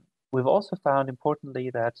 We've also found,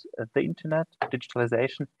 importantly, that the internet,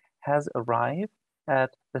 digitalization, has arrived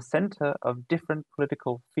at the center of different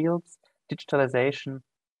political fields. Digitalization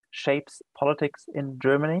shapes politics in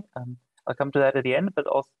Germany. I'll come to that at the end, but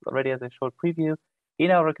also already as a short preview,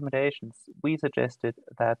 in our recommendations, we suggested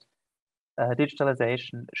that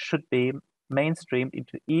digitalization should be mainstreamed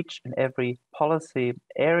into each and every policy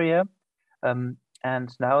area. And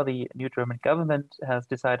now the new German government has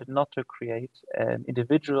decided not to create an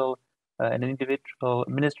individual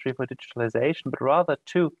ministry for digitalization, but rather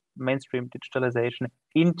to mainstream digitalization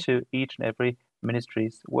into each and every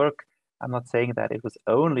ministry's work. I'm not saying that it was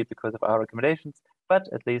only because of our recommendations, but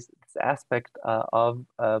at least this aspect of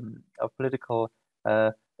political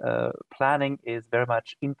planning is very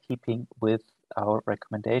much in keeping with our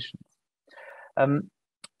recommendations.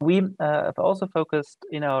 We have also focused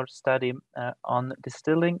in our study on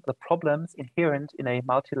distilling the problems inherent in a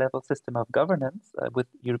multi-level system of governance with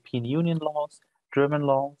European Union laws, German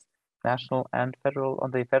laws, national and federal,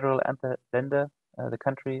 on the federal and the Länder, the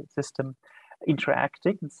country system,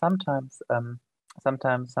 interacting and sometimes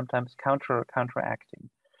counteracting.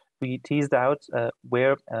 We teased out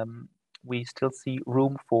where we still see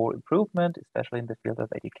room for improvement, especially in the field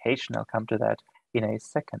of education. I'll come to that in a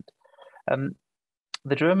second.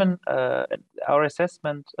 The German, our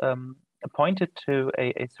assessment pointed to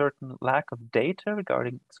a certain lack of data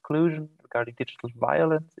regarding exclusion, regarding digital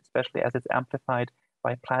violence, especially as it's amplified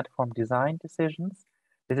by platform design decisions.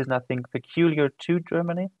 This is nothing peculiar to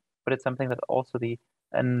Germany, but it's something that also a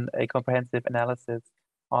comprehensive analysis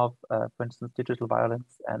of, for instance, digital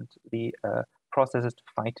violence and the processes to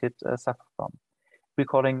fight it suffer from. We're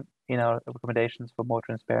calling in our recommendations for more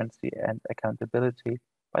transparency and accountability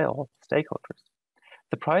by all stakeholders.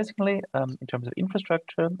 Surprisingly, in terms of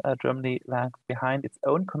infrastructure, Germany lags behind its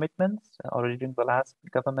own commitments. Already during the last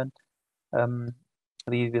government,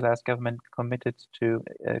 the last government committed to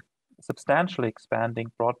substantially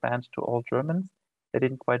expanding broadband to all Germans. They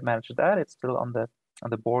didn't quite manage that. It's still on the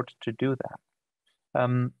board to do that.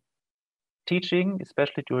 Teaching,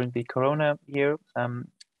 especially during the Corona year,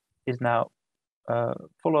 is now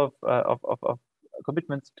full of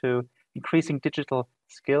commitments to increasing digital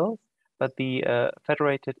skills. But the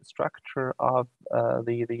federated structure of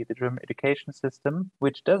the German education system,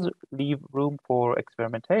 which does leave room for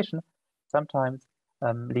experimentation, sometimes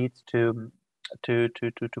leads to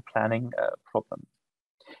planning problems.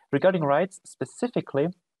 Regarding rights specifically,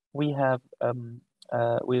 we've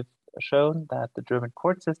shown that the German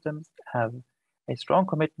court systems have a strong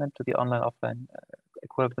commitment to the online-offline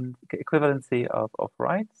equivalency of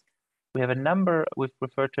rights. We've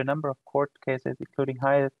referred to a number of court cases, including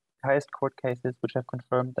highest court cases, which have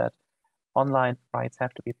confirmed that online rights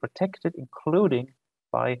have to be protected, including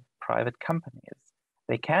by private companies.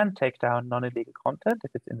 They can take down non-illegal content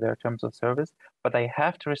if it's in their terms of service, but they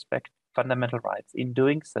have to respect fundamental rights in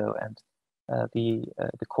doing so, and the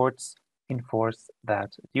courts enforce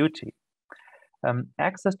that duty.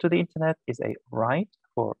 Access to the internet is a right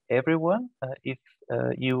for everyone. If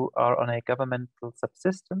you are on a governmental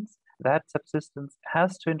subsistence, that subsistence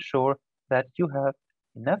has to ensure that you have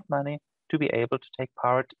enough money to be able to take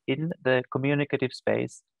part in the communicative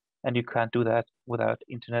space, and you can't do that without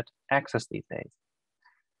internet access these days.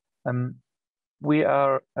 We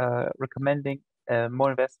are recommending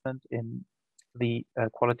more investment in the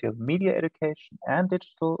quality of media education and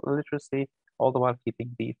digital literacy, all the while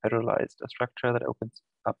keeping the federalized structure that opens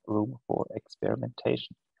up room for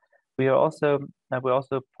experimentation. We also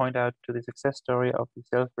point out to the success story of the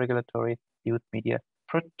self-regulatory youth media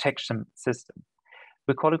protection system.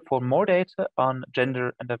 We're calling for more data on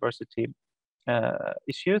gender and diversity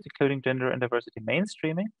issues, including gender and diversity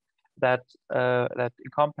mainstreaming. that that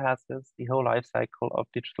encompasses the whole life cycle of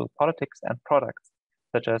digital politics and products,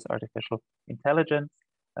 such as artificial intelligence.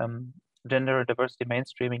 Gender diversity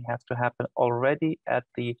mainstreaming has to happen already at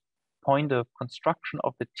the point of construction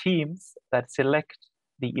of the teams that select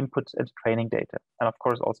the input and training data, and of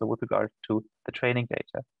course also with regard to the training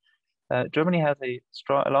data. Germany has a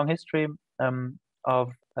long history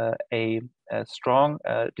of a strong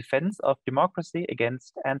defense of democracy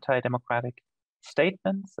against anti-democratic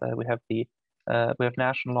statements. We have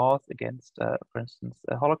national laws against, for instance,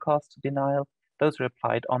 Holocaust denial. Those are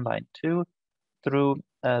applied online too, through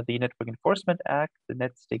the Network Enforcement Act, the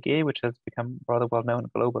NetzDG, which has become rather well known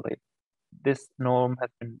globally. This norm has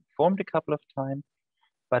been formed a couple of times,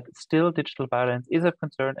 but still digital violence is of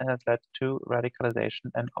concern and has led to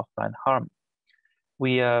radicalization and offline harm.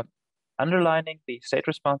 We are underlining the state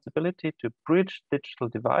responsibility to bridge digital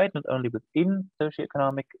divide, not only within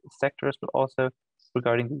socioeconomic sectors, but also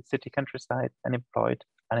regarding the city countryside and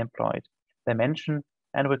unemployed dimension.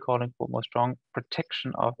 And we're calling for more strong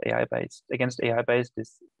protection of against AI-based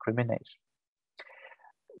discrimination.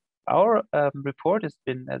 Our report has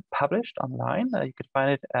been published online. You can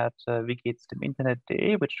find it at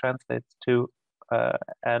wiegeht'sdem-internet.de, which translates to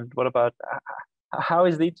and what about how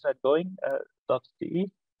is the internet going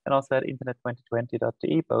 .de, and also at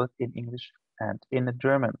internet2020.de, both in English and in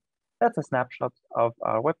German. That's a snapshot of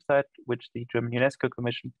our website, which the German UNESCO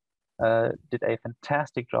Commission did a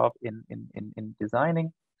fantastic job in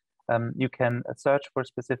designing. You can search for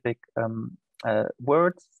specific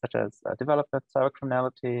words such as development,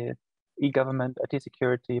 cybercriminality, e-government, IT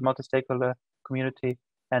security, multi-stakeholder community,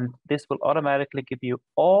 and this will automatically give you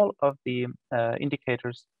all of the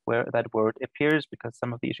indicators where that word appears, because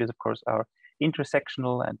some of the issues, of course, are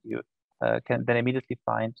intersectional, and you can then immediately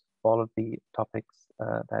find all of the topics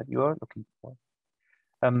that you are looking for.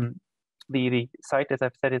 The site, as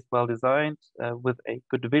I've said, is well designed with a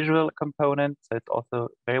good visual component, so it's also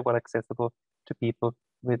very well accessible to people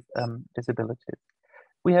with disabilities.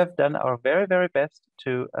 We have done our very, very best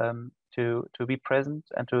to be present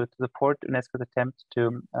and to support UNESCO's attempt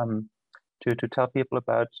to tell people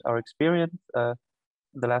about our experience.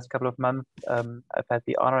 The last couple of months, I've had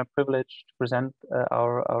the honor and privilege to present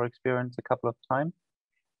our experience a couple of times,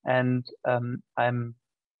 and I'm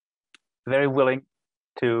very willing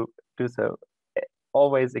to do so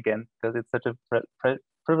always again, because it's such a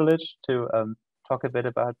privilege to talk a bit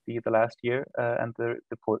about the last year and the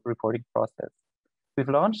reporting process. We've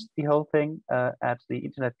launched the whole thing at the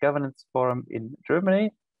Internet Governance Forum in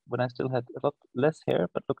Germany, when I still had a lot less hair,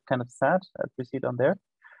 but looked kind of sad, as we see down there.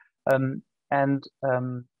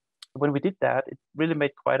 When we did that, it really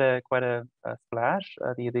made quite a splash.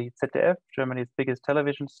 The ZDF, Germany's biggest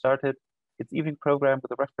television, started its evening program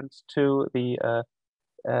with a reference to the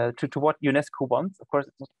to what UNESCO wants. Of course,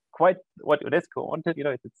 it's not quite what UNESCO wanted. You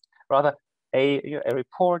know, it's rather a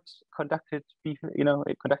report conducted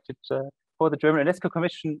for the German UNESCO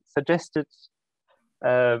Commission, suggested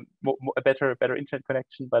a better internet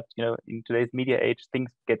connection. But in today's media age,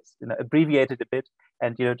 things get abbreviated a bit,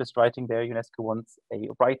 and just writing there, UNESCO wants a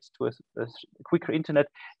right to a quicker internet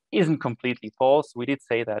isn't completely false. We did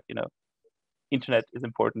say that internet is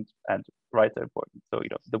important and rights are important. So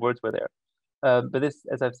the words were there. But this,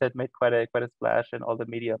 as I've said, made quite a splash, and all the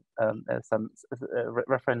media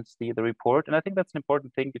reference the report. And I think that's an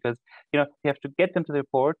important thing, because you have to get them to the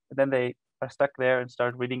report, and then they are stuck there and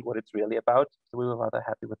start reading what it's really about. So we were rather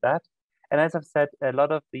happy with that. And as I've said, a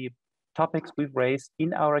lot of the topics we've raised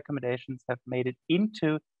in our recommendations have made it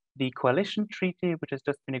into the coalition treaty, which has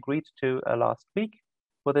just been agreed to last week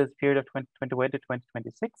for this period of 2021 to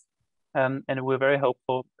 2026. And we're very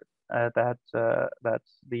hopeful that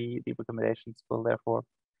the recommendations will therefore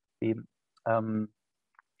be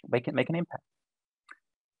make an impact.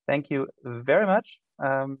 Thank you very much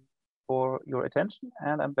for your attention,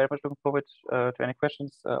 and I'm very much looking forward to any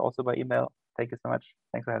questions also by email. Thank you so much.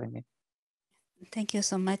 Thanks for having me. Thank you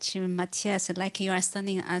so much, Matthias. Like you are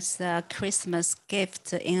sending us a Christmas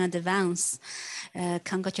gift in advance.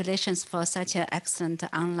 Congratulations for such an excellent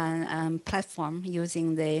online platform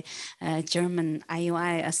using the German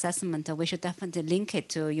IUI assessment. We should definitely link it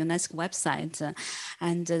to UNESCO website,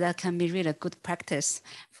 and that can be really good practice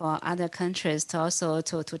for other countries to also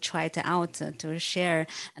to try it out, to share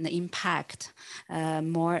and impact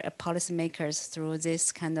more policymakers through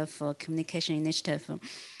this kind of communication initiative.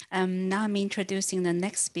 Now I'm introducing the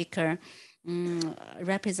next speaker,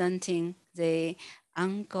 representing the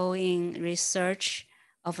ongoing research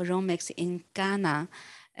of Romex in Ghana,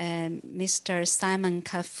 Mr. Simon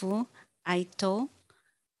Kafu Aito.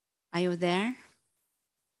 Are you there?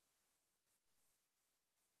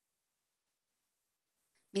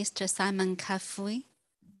 Mr. Simon Kafui,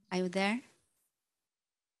 are you there?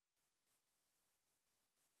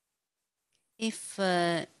 If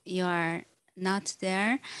you are not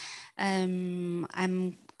there, I'm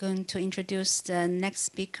going to introduce the next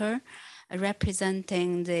speaker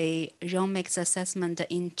representing the Romex assessment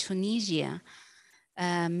in Tunisia,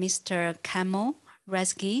 Mr. Kamel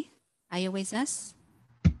Rezgi. Are you with us?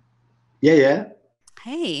 Yeah.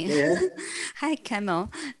 Hey. Yeah. Hi,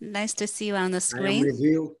 Kamel. Nice to see you on the screen. I am with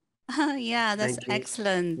you. Yeah, that's Thank you.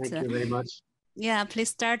 excellent. Thank you very much. Yeah, please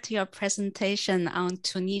start your presentation on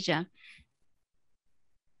Tunisia.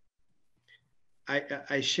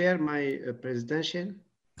 I share my presentation.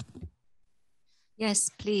 Yes,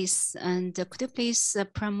 please. And could you please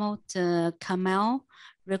promote Kamel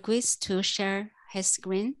Request to share his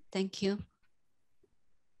screen? Thank you.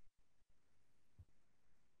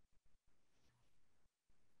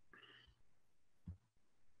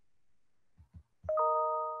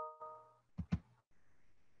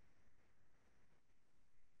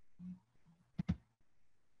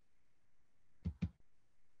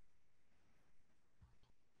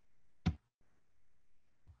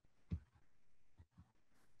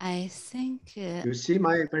 I think you see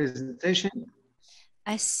my presentation?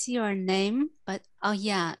 I see your name, but oh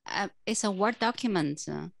yeah, it's a Word document.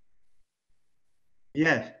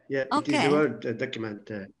 Yeah, Okay. it is a Word document.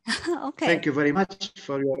 Okay. Thank you very much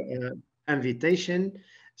for your invitation.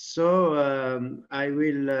 So I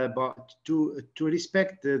will, but to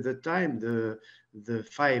respect the time, the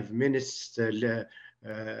 5 minutes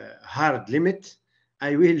hard limit,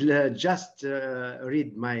 I will just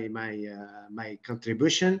read my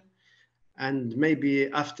contribution, and maybe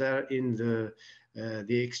after in the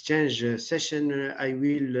exchange session, I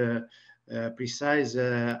will precise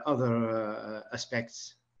other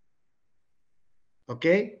aspects.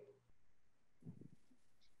 Okay?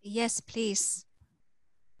 Yes, please.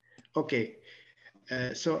 Okay.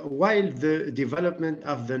 So while the development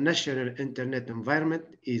of the national internet environment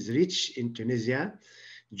is rich in Tunisia,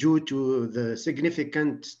 due to the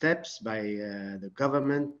significant steps by the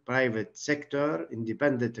government, private sector,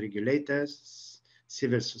 independent regulators,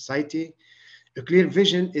 civil society, a clear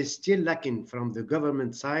vision is still lacking from the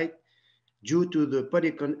government side due to the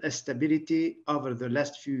political instability over the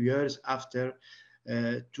last few years after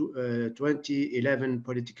 2011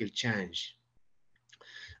 political change.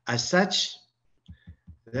 As such,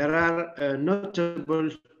 there are notable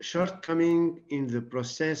shortcomings in the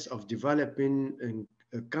process of developing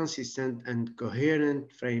a consistent and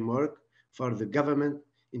coherent framework for the government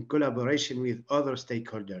in collaboration with other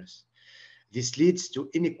stakeholders. This leads to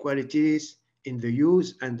inequalities in the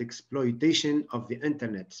use and exploitation of the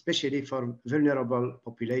internet, especially for vulnerable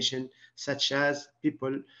populations such as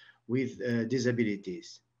people with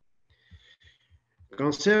disabilities.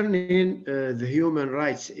 Concerning the human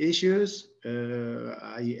rights issues,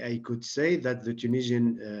 I could say that the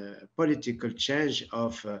Tunisian political change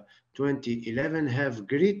of 2011 have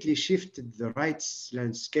greatly shifted the rights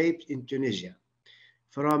landscape in Tunisia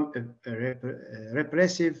from a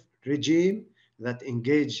repressive regime that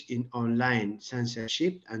engaged in online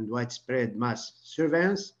censorship and widespread mass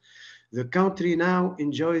surveillance. The country now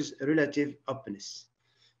enjoys relative openness.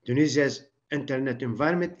 Tunisia's internet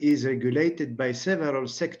environment is regulated by several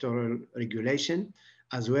sectoral regulations,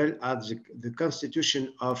 as well as the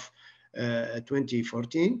Constitution of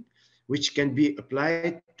 2014, which can be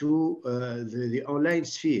applied to the online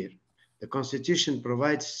sphere. The Constitution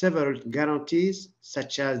provides several guarantees,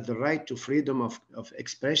 such as the right to freedom of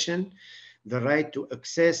expression, the right to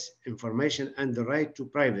access information, and the right to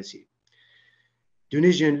privacy.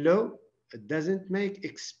 Tunisian law doesn't make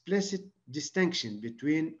explicit distinction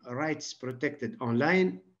between rights protected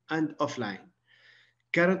online and offline.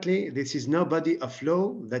 Currently, this is no body of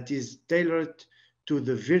law that is tailored to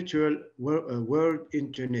the virtual world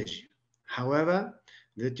in Tunisia. However,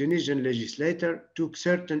 the Tunisian legislator took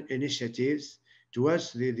certain initiatives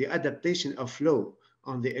towards the adaptation of law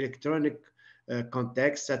on the electronic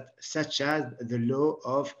context, such as the law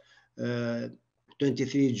of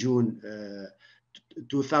 23 June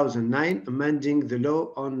 2009, amending the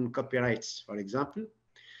law on copyrights, for example.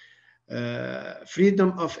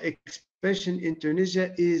 Freedom of expression in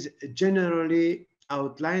Tunisia is generally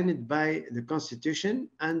outlined by the Constitution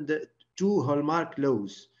and two hallmark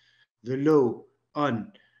laws: the law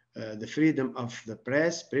on the freedom of the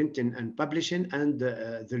press, printing and publishing, and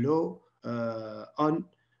the law on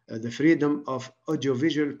the freedom of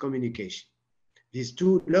audiovisual communication. These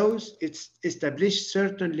two laws establish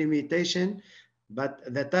certain limitations, but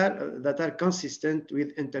that are consistent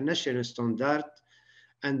with international standard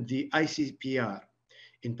and the ICPR.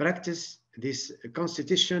 In practice, this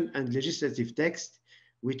constitution and legislative text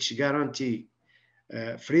which guarantee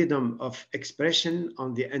freedom of expression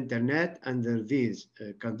on the internet under these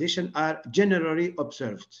conditions are generally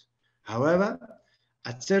observed. However,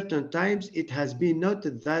 at certain times, it has been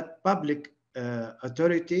noted that public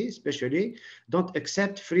authority, especially, don't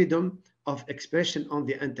accept freedom of expression on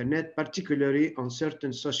the internet, particularly on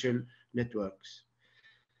certain social networks.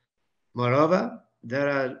 Moreover, there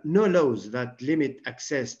are no laws that limit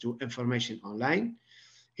access to information online.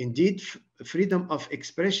 Indeed, freedom of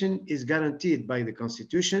expression is guaranteed by the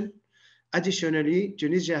Constitution. Additionally,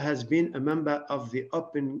 Tunisia has been a member of the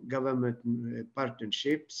Open Government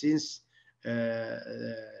Partnership since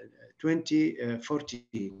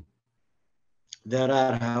 2014. There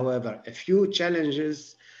are, however, a few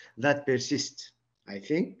challenges that persist, I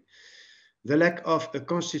think. The lack of a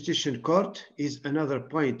constitutional court is another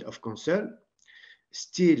point of concern.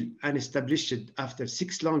 Still unestablished after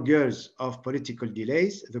 6 long years of political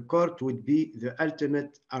delays, the court would be the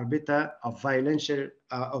ultimate arbiter of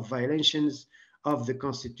violations of the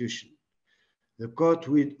Constitution. The court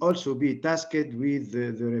will also be tasked with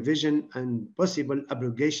the revision and possible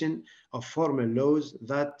abrogation of former laws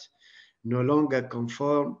that no longer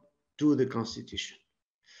conform to the Constitution.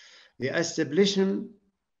 The establishment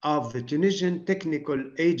of the Tunisian Technical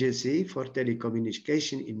Agency for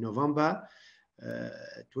Telecommunication in November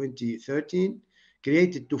 2013,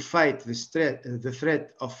 created to fight the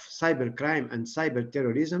threat of cybercrime and cyber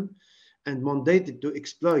terrorism, and mandated to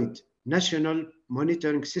exploit national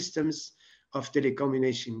monitoring systems of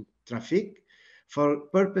telecommunication traffic for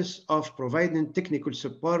purpose of providing technical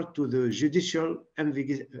support to the judicial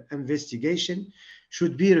investigation,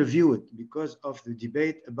 should be reviewed because of the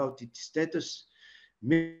debate about its status,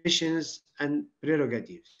 missions, and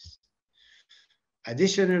prerogatives.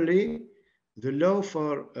 Additionally, the law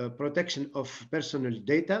for protection of personal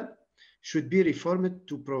data should be reformed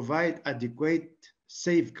to provide adequate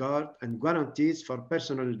safeguard and guarantees for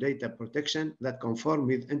personal data protection that conform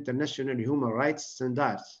with international human rights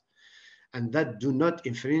standards and that do not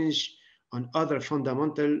infringe on other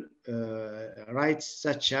fundamental rights,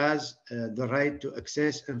 such as the right to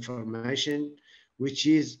access information, which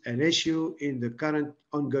is an issue in the current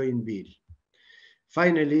ongoing bill.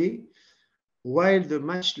 Finally, while the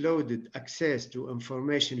much lauded access to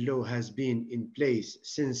information law has been in place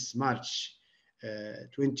since March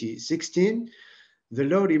 2016, the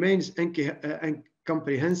law remains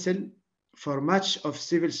incomprehensible for much of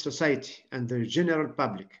civil society and the general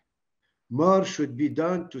public. More should be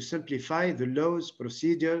done to simplify the law's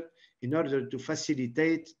procedure in order to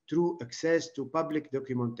facilitate true access to public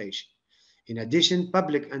documentation. In addition,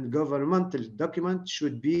 public and governmental documents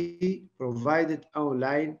should be provided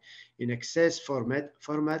online in access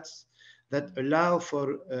formats that allow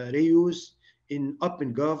for reuse in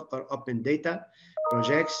OpenGov or Open Data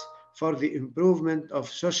projects for the improvement of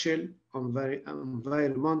social,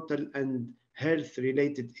 environmental, and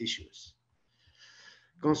health-related issues.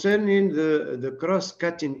 Concerning the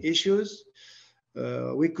cross-cutting issues,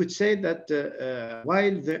 we could say that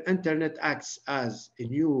while the internet acts as a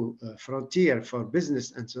new frontier for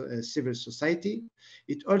business and civil society,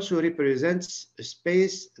 it also represents a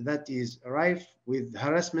space that is rife with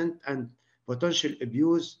harassment and potential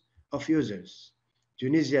abuse of users.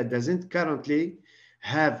 Tunisia doesn't currently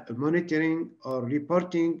have a monitoring or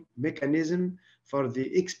reporting mechanism for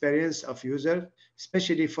the experience of users,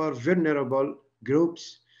 especially for vulnerable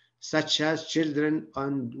groups such as children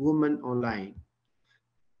and women online.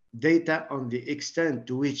 Data on the extent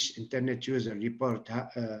to which internet users report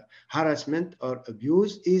harassment or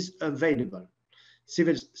abuse is available.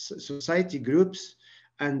 Civil society groups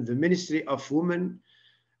and the Ministry of Women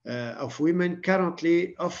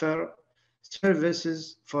currently offer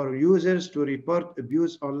services for users to report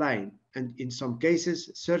abuse online, and in some cases,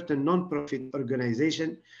 certain non-profit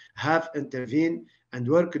organizations have intervened and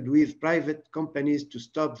worked with private companies to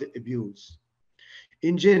stop the abuse.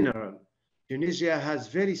 In general, Tunisia has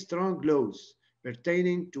very strong laws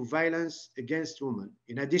pertaining to violence against women.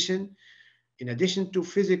 In addition to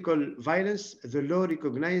physical violence, the law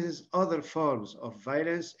recognizes other forms of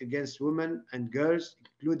violence against women and girls,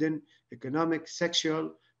 including economic,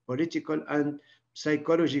 sexual, political, and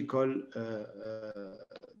psychological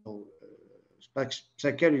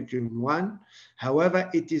one. However,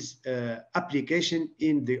 its application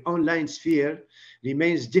in the online sphere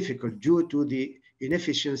remains difficult due to the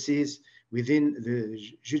inefficiencies within the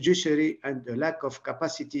judiciary and a lack of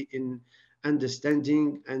capacity in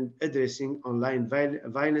understanding and addressing online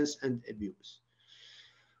violence and abuse.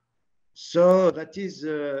 So that is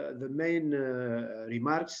the main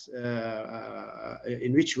remarks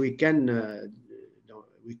in which we can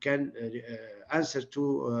answer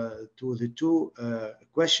to the two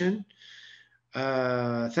questions.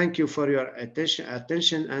 Thank you for your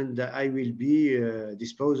attention, and I will be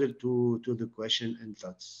disposal to the question and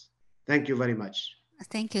thoughts. Thank you very much.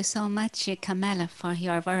 Thank you so much, Kamel, for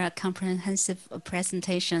your very comprehensive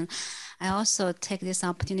presentation. I also take this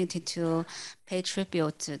opportunity to pay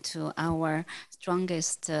tribute to our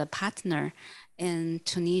strongest partner in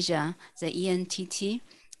Tunisia, the ENTT,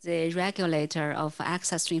 the regulator of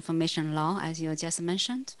access to information law, as you just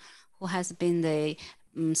mentioned, who has been the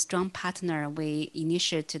strong partner. We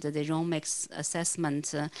initiated the ROMEX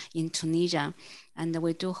assessment in Tunisia, and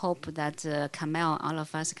we do hope that Kamel, all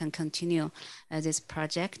of us can continue this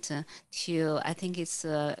project to, I think it's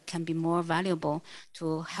can be more valuable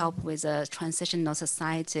to help with a transitional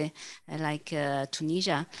society like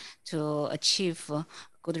Tunisia to achieve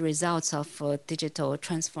good results of digital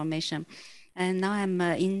transformation. And now I'm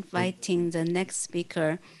inviting the next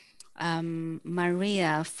speaker,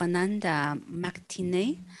 Maria Fernanda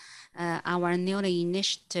Martinez, our newly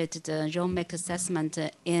initiated ROMEX assessment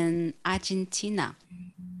in Argentina.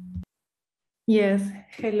 Yes,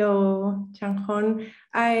 hello, Changhon.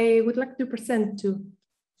 I would like to present to.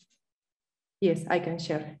 Yes, I can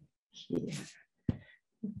share here.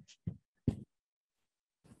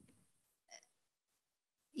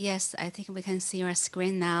 Yes, I think we can see your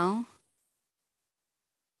screen now.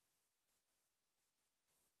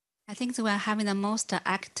 I think we are having the most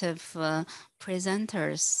active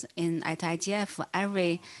presenters at IGF.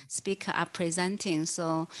 Every speaker are presenting,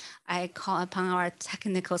 so I call upon our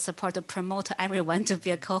technical support to promote everyone to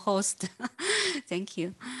be a co-host. Thank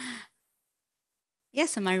you.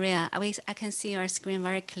 Yes, Maria, I can see your screen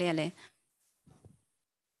very clearly.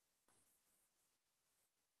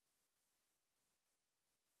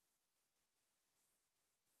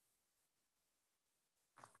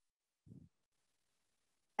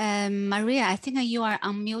 Maria, I think you are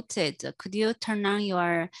unmuted. Could you turn on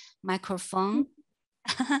your microphone?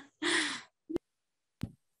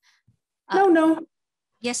 No.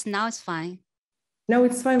 Yes, now it's fine. No,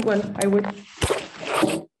 it's fine. Well, I would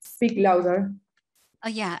speak louder. Oh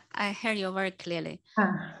yeah, I hear you very clearly.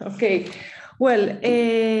 Okay. Well,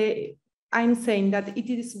 I'm saying that it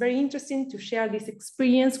is very interesting to share this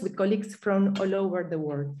experience with colleagues from all over the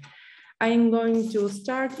world. I'm going to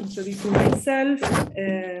start introducing myself.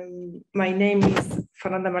 My name is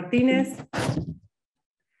Fernanda Martinez.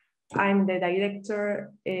 I'm the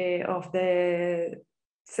director of the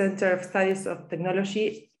Center of Studies of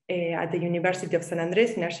Technology at the University of San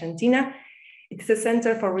Andres in Argentina. It's a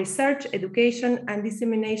center for research, education, and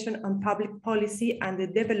dissemination on public policy and the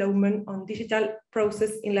development on digital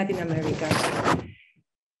process in Latin America.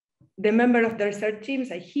 The member of the research teams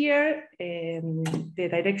are here. The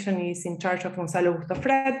direction is in charge of Gonzalo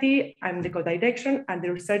Bustofrati. I'm the co-direction, and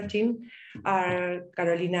the research team are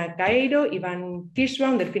Carolina Caeiro, Ivan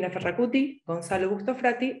Kirschbaum, Delfina Ferracuti, Gonzalo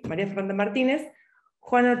Bustofrati, Maria Fernanda Martinez,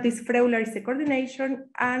 Juan Ortiz Freuler is the coordination,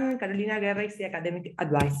 and Carolina Guerra is the academic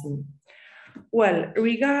advising. Well,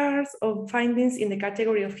 regards of findings in the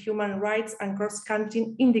category of human rights and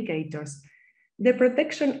cross-cutting indicators. The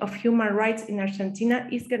protection of human rights in Argentina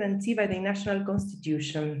is guaranteed by the national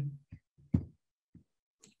constitution.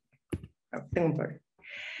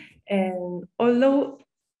 And although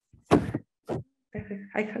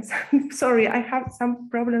I have some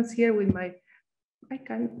problems here with my,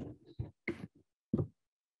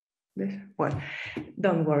 well,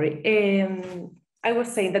 don't worry. I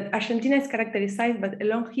was saying that Argentina is characterized by a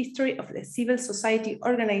long history of the civil society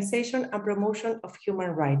organization and promotion of human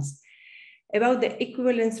rights. About the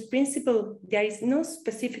equivalence principle, there is no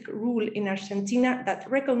specific rule in Argentina that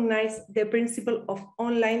recognizes the principle of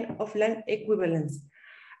online-offline equivalence.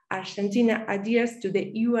 Argentina adheres to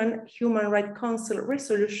the UN Human Rights Council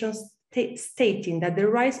resolutions stating that the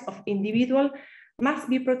rights of individuals must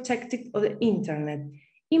be protected on the internet.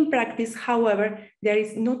 In practice, however, there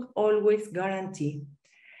is not always guarantee.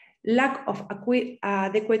 Lack of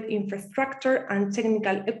adequate infrastructure and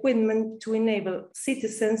technical equipment to enable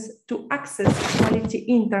citizens to access quality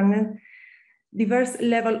internet, diverse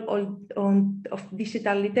level of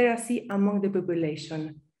digital literacy among the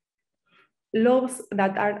population. Laws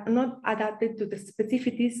that are not adapted to the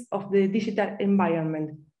specificities of the digital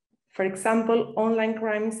environment. For example, online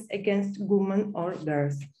crimes against women or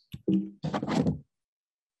girls.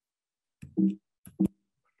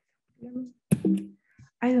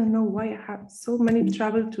 I don't know why I have so many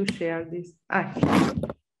trouble to share this.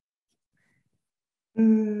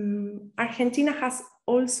 Argentina has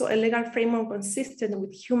also a legal framework consistent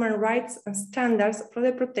with human rights and standards for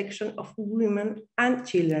the protection of women and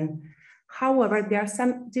children. However, there are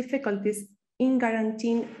some difficulties in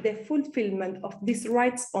guaranteeing the fulfillment of these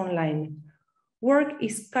rights online. Work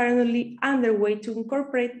is currently underway to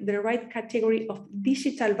incorporate the right category of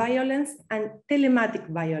digital violence and telematic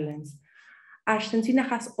violence. Argentina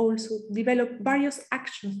has also developed various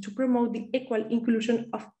actions to promote the equal inclusion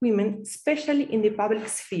of women, especially in the public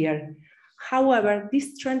sphere. However,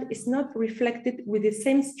 this trend is not reflected with the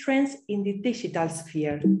same strength in the digital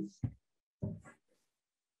sphere.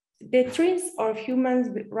 The trends of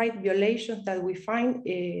human rights violations that we find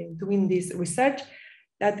doing this research,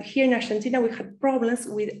 that here in Argentina we had problems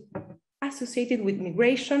associated with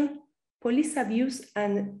migration, police abuse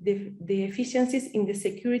and the deficiencies in the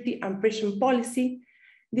security and prison policy,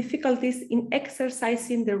 difficulties in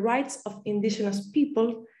exercising the rights of indigenous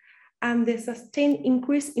people, and the sustained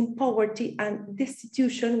increase in poverty and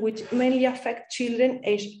destitution, which mainly affect children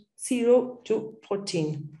aged 0 to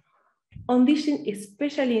 14. On this,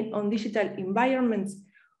 especially on digital environments,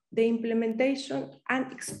 the implementation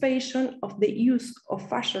and expansion of the use of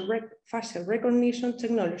facial recognition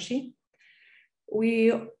technology.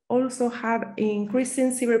 We also have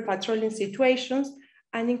increasing cyber patrolling situations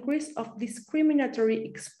and increase of discriminatory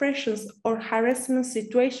expressions or harassment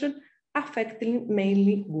situations affecting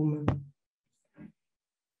mainly women.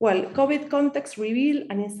 Well, COVID context reveal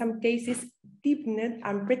and in some cases deepened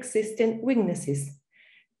and pre-existing weaknesses.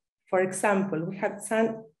 For example, we have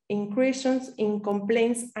some increases in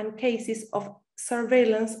complaints and cases of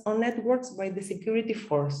surveillance on networks by the security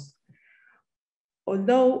force.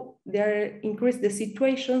 Although there increased the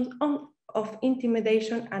situations of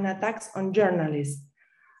intimidation and attacks on journalists,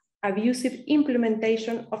 abusive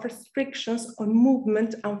implementation of restrictions on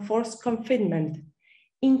movement and forced confinement,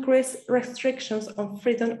 increased restrictions on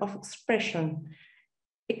freedom of expression,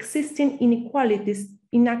 existing inequalities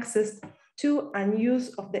in access to and use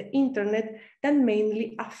of the internet that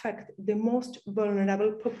mainly affect the most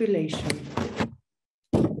vulnerable population.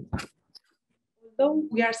 Although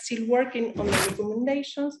we are still working on the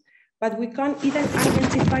recommendations, but we can even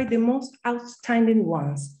identify the most outstanding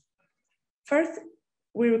ones. First,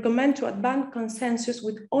 we recommend to advance consensus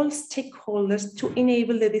with all stakeholders to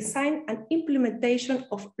enable the design and implementation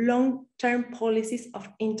of long-term policies of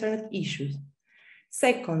internet issues.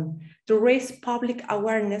 Second, to raise public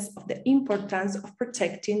awareness of the importance of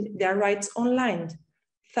protecting their rights online.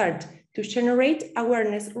 Third, to generate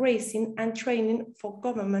awareness raising and training for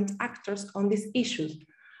government actors on these issues.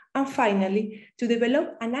 And finally, to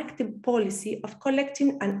develop an active policy of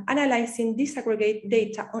collecting and analyzing disaggregated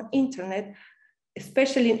data on internet,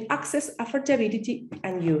 especially in access, affordability,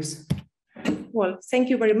 and use. Well, thank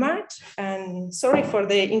you very much, and sorry for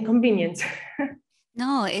the inconvenience.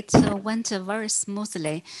 No, it went very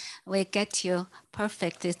smoothly. We get you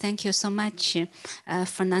perfectly. Thank you so much,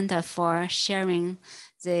 Fernanda, for sharing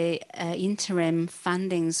the interim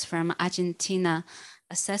findings from Argentina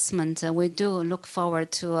assessment. We do look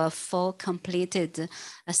forward to a full completed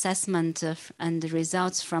assessment and the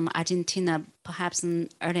results from Argentina, perhaps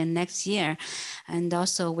early next year. And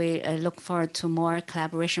also we look forward to more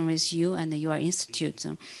collaboration with you and your institute.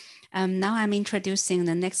 Now I'm introducing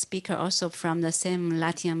the next speaker also from the same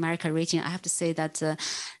Latin America region. I have to say that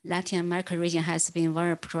Latin America region has been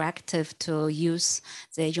very proactive to use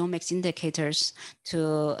the Yomex indicators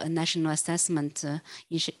to a national assessment.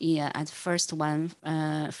 At first one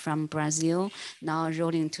from Brazil, now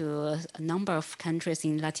rolling to a number of countries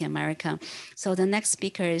in Latin America. So the next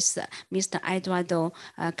speaker is Mr. Eduardo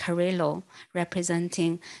Carrillo,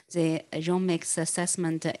 representing the Yomex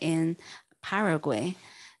assessment in Paraguay.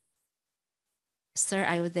 Sir,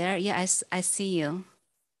 are you there? Yeah, I see you.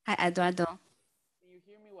 Hi, Eduardo. Can you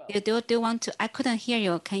hear me well? You do want to? I couldn't hear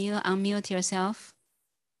you. Can you unmute yourself?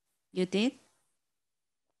 You did?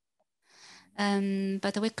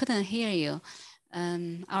 But we couldn't hear you.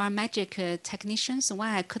 Our magic technicians,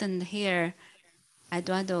 why I couldn't hear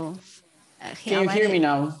Eduardo? Can you hear me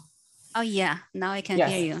now? Oh yeah, now I can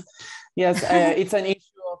hear you. Yes, it's an issue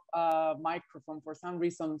of microphone. For some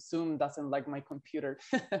reason, Zoom doesn't like my computer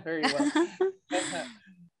very well.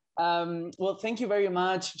 Well, thank you very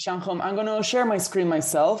much, Shanghong. I'm going to share my screen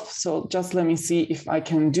myself. So just let me see if I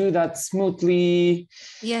can do that smoothly.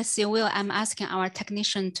 Yes, you will. I'm asking our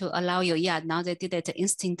technician to allow you. Yeah, now they did it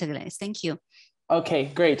instantly. Thank you.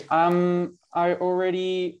 Okay, great. I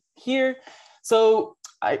already here. So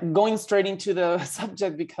going straight into the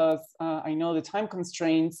subject because I know the time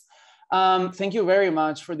constraints. Thank you very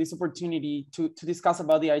much for this opportunity to discuss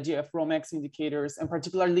about the idea of ROMEX indicators, and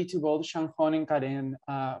particularly to both Shanghong and Karen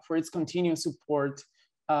for its continued support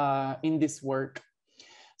in this work.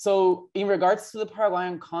 So in regards to the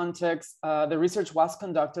Paraguayan context, the research was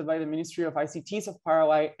conducted by the Ministry of ICTs of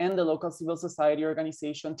Paraguay and the local civil society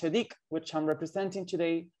organization TEDIC, which I'm representing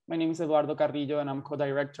today. My name is Eduardo Carrillo and I'm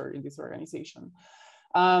co-director in this organization.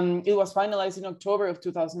 It was finalized in October of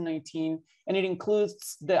 2019, and it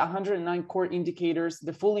includes the 109 core indicators,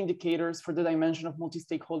 the full indicators for the dimension of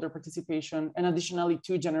multi-stakeholder participation, and additionally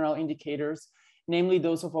 2 general indicators, namely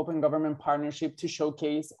those of open government partnership to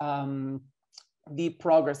showcase the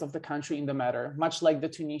progress of the country in the matter, much like the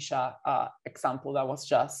Tunisia example that was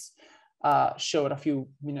just showed a few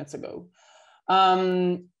minutes ago.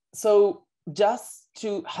 So just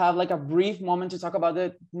to have like a brief moment to talk about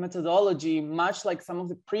the methodology, much like some of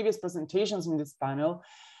the previous presentations in this panel,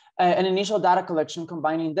 an initial data collection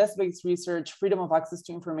combining desk-based research, freedom of access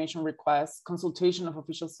to information requests, consultation of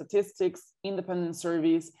official statistics, independent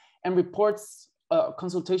surveys, and reports,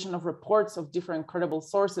 consultation of reports of different credible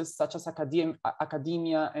sources such as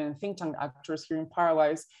academia and think tank actors here in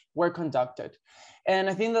Paraguay were conducted. And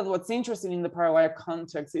I think that what's interesting in the Paraguayan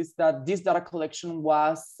context is that this data collection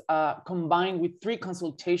was combined with 3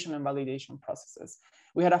 consultation and validation processes.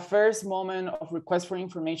 We had a first moment of request for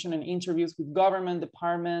information and interviews with government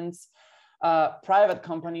departments, private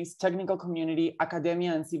companies, technical community,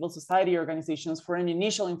 academia, and civil society organizations for an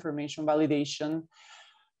initial information validation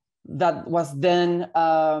that was then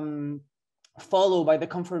followed by the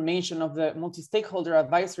confirmation of the multi-stakeholder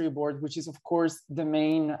advisory board, which is of course the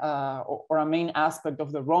main or a main aspect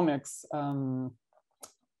of the ROMEX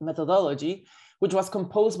methodology, which was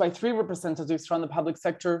composed by 3 representatives from the public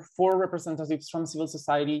sector, 4 representatives from civil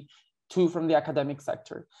society, 2 from the academic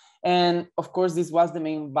sector. And of course, this was the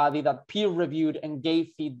main body that peer reviewed and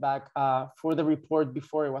gave feedback for the report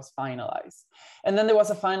before it was finalized. And then there was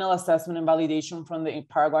a final assessment and validation from the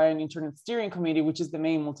Paraguayan Internet Steering Committee, which is the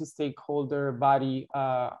main multi-stakeholder body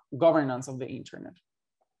governance of the internet.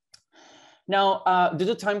 Now, due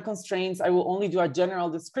to time constraints, I will only do a general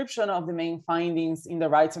description of the main findings in the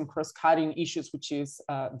rights and cross-cutting issues, which is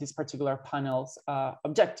this particular panel's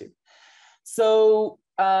objective. So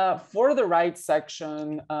for the rights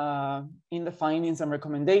section in the findings and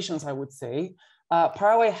recommendations, I would say,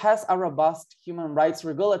 Paraguay has a robust human rights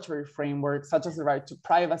regulatory framework, such as the right to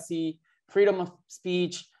privacy, freedom of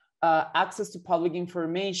speech, access to public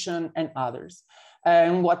information, and others.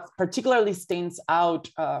 And what particularly stands out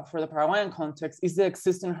for the Paraguayan context is the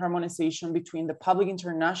existing harmonization between the public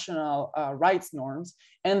international rights norms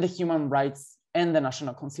and the human rights and the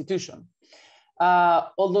national constitution.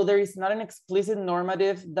 Although there is not an explicit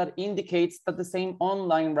normative that indicates that the same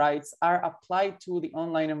online rights are applied to the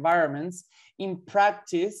online environments, in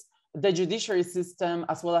practice, the judiciary system,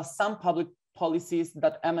 as well as some public policies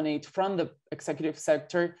that emanate from the executive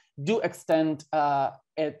sector, do extend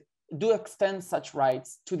such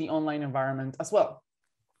rights to the online environment as well.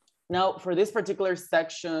 Now, for this particular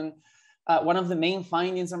section, one of the main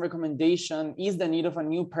findings and recommendation is the need of a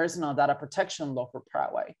new personal data protection law for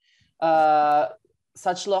Paraguay.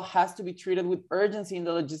 Such law has to be treated with urgency in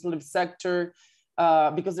the legislative sector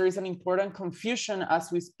because there is an important confusion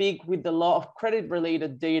as we speak with the law of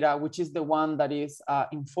credit-related data, which is the one that is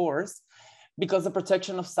in force, because the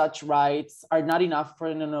protection of such rights are not enough for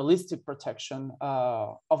an holistic protection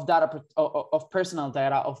of personal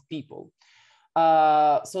data of people.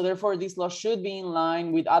 So therefore, this law should be in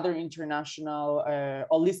line with other international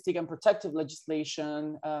holistic and protective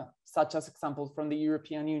legislation, such as examples from the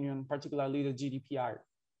European Union, particularly the GDPR.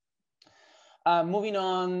 Moving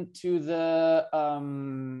on to the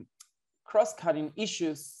cross-cutting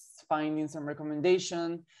issues, findings, and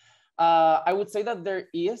recommendation. I would say that there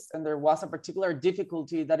is, and there was a particular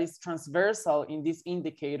difficulty that is transversal in this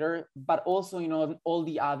indicator, but also in all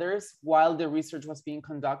the others while the research was being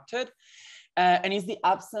conducted. And it's the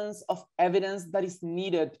absence of evidence that is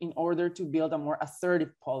needed in order to build a more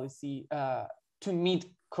assertive policy to meet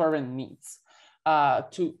current needs,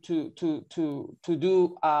 to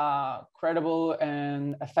do credible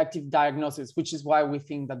and effective diagnosis, which is why we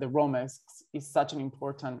think that the ROMEX is such an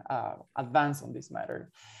important advance on this matter.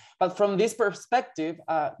 But from this perspective,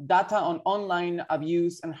 data on online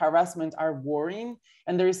abuse and harassment are worrying,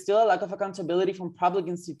 and there is still a lack of accountability from public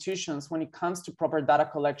institutions when it comes to proper data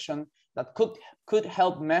collection that could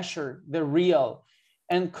help measure the real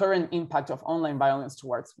and current impact of online violence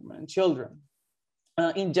towards women and children.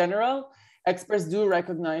 In general, experts do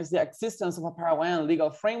recognize the existence of a Paraguayan legal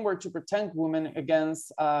framework to protect women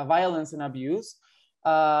against violence and abuse.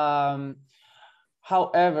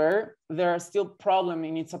 However, there are still problems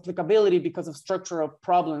in its applicability because of structural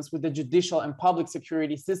problems with the judicial and public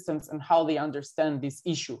security systems and how they understand this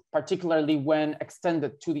issue, particularly when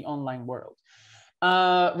extended to the online world.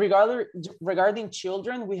 Regarding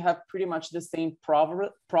children, we have pretty much the same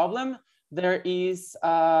problem. There is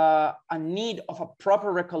a need of a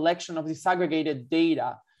proper recollection of disaggregated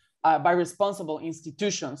data by responsible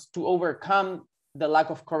institutions to overcome the lack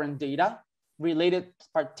of current data related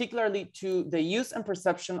particularly to the use and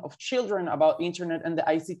perception of children about internet and the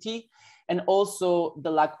ICT, and also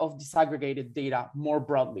the lack of disaggregated data more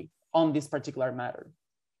broadly on this particular matter.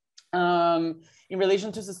 In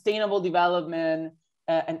relation to sustainable development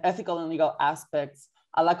and ethical and legal aspects,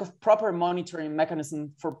 a lack of proper monitoring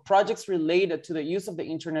mechanism for projects related to the use of the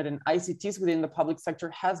internet and ICTs within the public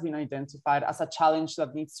sector has been identified as a challenge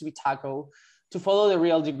that needs to be tackled to follow the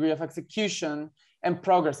real degree of execution and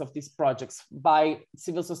progress of these projects by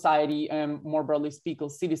civil society and, more broadly speaking,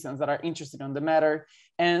 citizens that are interested in the matter,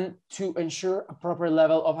 and to ensure a proper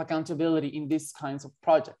level of accountability in these kinds of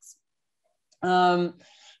projects.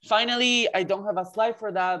 Finally, I don't have a slide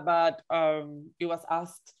for that, but it was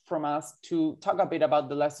asked from us to talk a bit about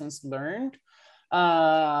the lessons learned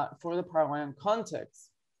for the Paraguayan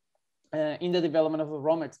context in the development of the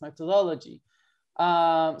ROMEX methodology.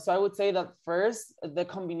 So I would say that first, the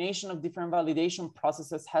combination of different validation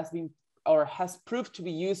processes has proved to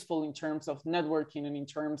be useful in terms of networking and in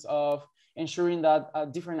terms of ensuring that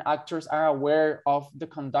different actors are aware of the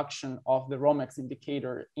conduction of the ROMEX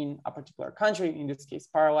indicator in a particular country, in this case,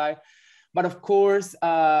 Paraguay. But of course,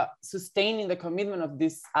 sustaining the commitment of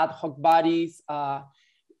these ad hoc bodies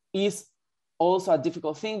is also a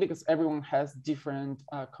difficult thing because everyone has different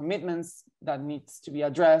commitments that needs to be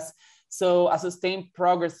addressed. So a sustained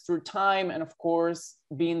progress through time, and of course,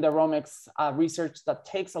 being the ROMEX research that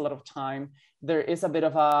takes a lot of time, there is a bit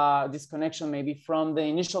of a disconnection maybe from the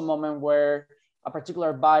initial moment where a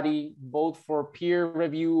particular body, both for peer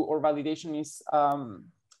review or validation, is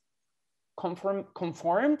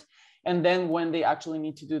conformed, and then when they actually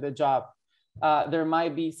need to do the job. There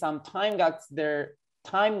might be some time gaps there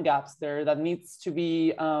that needs to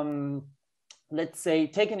be, let's say,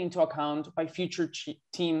 taken into account by future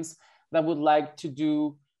teams that would like to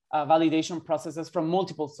do validation processes from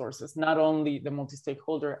multiple sources, not only the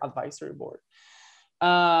multi-stakeholder advisory board.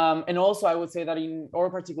 And also, I would say that in our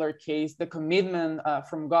particular case, the commitment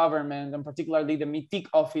from government, and particularly the MITIC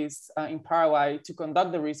office in Paraguay, to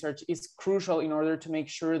conduct the research is crucial in order to make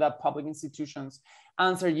sure that public institutions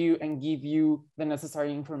answer you and give you the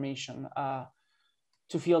necessary information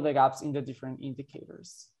to fill the gaps in the different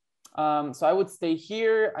indicators. So I would stay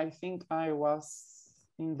here. I think I was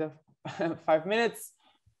in the 5 minutes.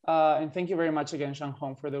 And thank you very much again,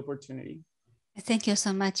 Shanghong, for the opportunity. Thank you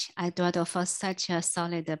so much, Eduardo, for such a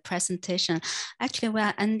solid presentation. Actually, we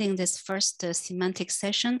are ending this first semantic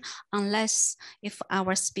session, unless if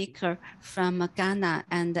our speaker from Ghana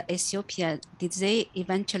and Ethiopia, did they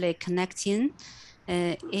eventually connect in?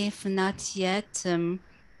 If not yet,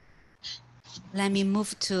 let me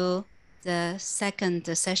move to the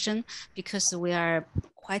second session because we are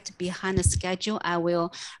quite behind the schedule. I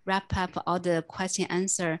will wrap up all the question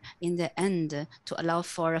answer in the end to allow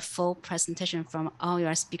for a full presentation from all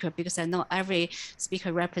your speakers, because I know every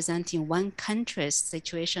speaker representing one country's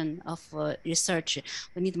situation of research.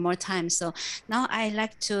 We need more time. So now I'd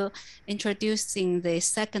like to introduce in the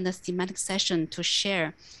second thematic session to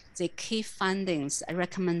share the key findings and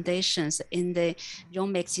recommendations in the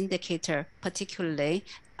ROMEX indicator, particularly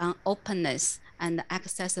on openness and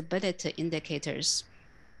accessibility indicators.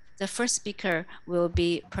 The first speaker will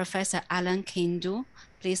be Professor Alan Kindu.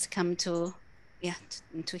 Please come to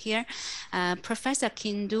here. Professor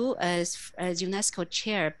Kindu is UNESCO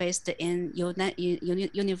chair based in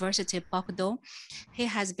University of Bordeaux. He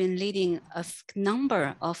has been leading a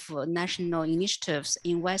number of national initiatives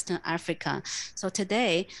in Western Africa. So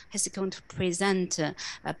today he's going to present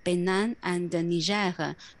Benin and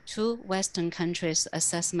Niger, two Western countries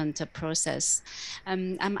assessment process.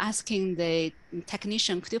 I'm asking the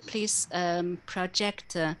technician, could you please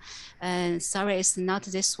project, sorry, it's not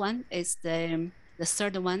this one, it's the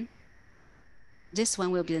third one. This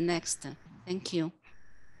one will be the next. Thank you.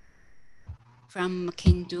 From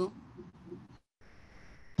Kindu.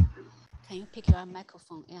 Can you pick your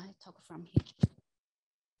microphone? Yeah, I talk from here.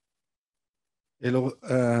 Hello,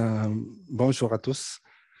 bonjour à tous.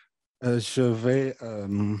 Je vais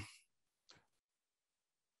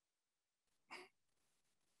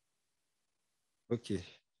OK.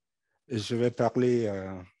 Je vais parler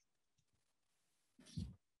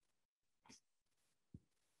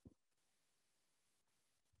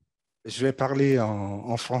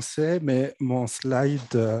en français, mais mon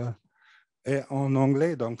slide est en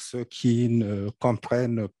anglais, donc ceux qui ne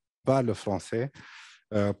comprennent pas le français,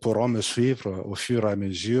 pourront me suivre au fur et à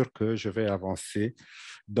mesure que je vais avancer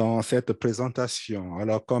dans cette présentation.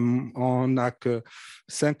 Alors, comme on n'a que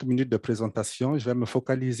 5 minutes de présentation, je vais me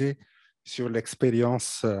focaliser sur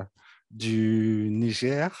l'expérience du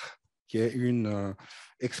Niger, qui est une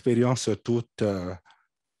expérience toute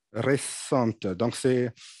récente. Donc,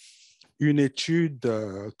 c'est une étude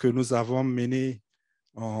que nous avons menée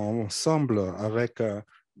ensemble avec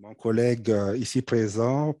mon collègue ici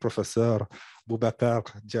présent, professeur Boubacar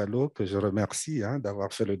Diallo, que je remercie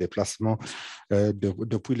d'avoir fait le déplacement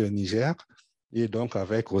depuis le Niger, et donc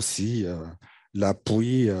avec aussi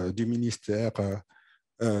l'appui du ministère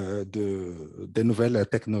des nouvelles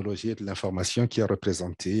technologies et de l'information qui est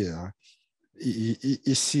représenté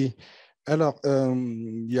ici. Alors,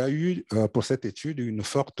 il y a eu pour cette étude une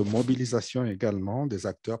forte mobilisation également des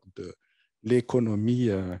acteurs de l'économie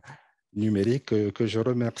numérique que je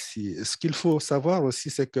remercie. Ce qu'il faut savoir aussi,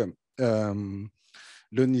 c'est que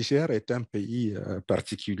le Niger est un pays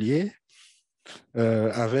particulier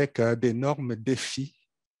avec d'énormes défis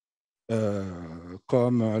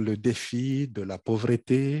comme le défi de la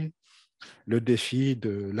pauvreté, le défi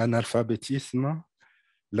de l'analphabétisme,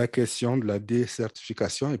 la question de la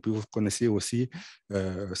désertification, et puis vous connaissez aussi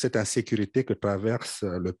cette insécurité que traverse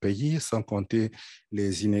le pays, sans compter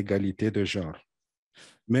les inégalités de genre.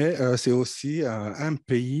 Mais c'est aussi un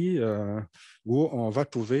pays où on va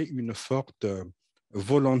trouver une forte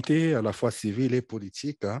volonté à la fois civile et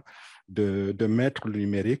politique de mettre le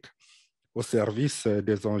numérique au service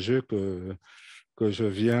des enjeux que je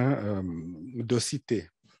viens de citer.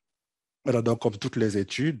 Alors, donc, comme toutes les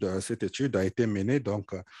études, cette étude a été menée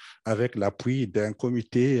donc, avec l'appui d'un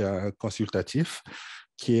comité consultatif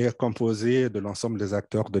qui est composé de l'ensemble des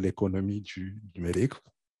acteurs de l'économie du numérique.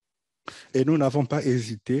 Et nous n'avons pas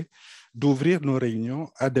hésité d'ouvrir nos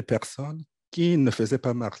réunions à des personnes qui ne faisaient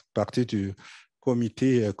pas partie du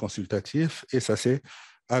comité consultatif, et ça s'est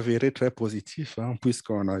avéré très positif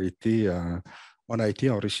puisqu'on a été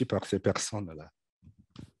enrichi par ces personnes-là.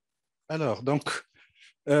 Alors, donc,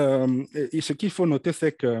 et ce qu'il faut noter,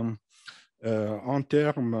 c'est que en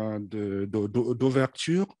termes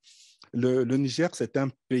d'ouverture, le Niger, c'est un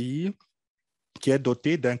pays qui est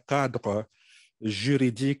doté d'un cadre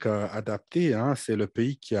juridique adapté. C'est un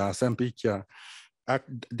pays qui a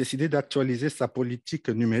décidé d'actualiser sa politique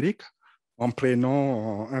numérique en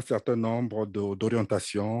prenant un certain nombre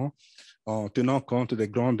d'orientations, en tenant compte des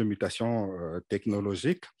grandes mutations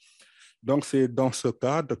technologiques. Donc, c'est dans ce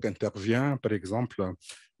cadre qu'intervient, par exemple,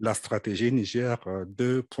 la stratégie Niger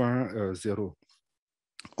 2.0.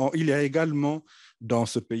 Il y a également dans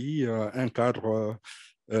ce pays un cadre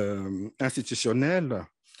institutionnel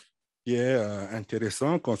qui est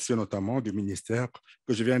intéressant, constitué notamment du ministère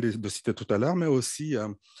que je viens de citer tout à l'heure, mais aussi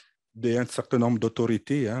d'un certain nombre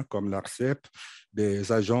d'autorités comme l'ARCEP,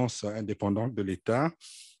 des agences indépendantes de l'État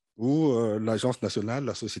ou l'Agence nationale de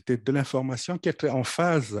la société de l'information qui est très en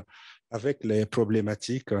phase avec les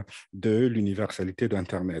problématiques de l'universalité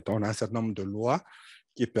d'Internet. On a un certain nombre de lois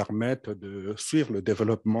qui permettent de suivre le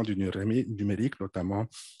développement du numérique, notamment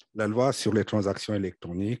la loi sur les transactions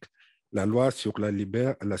électroniques, la loi sur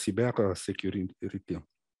la cybersécurité.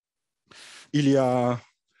 Il y a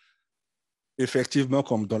effectivement,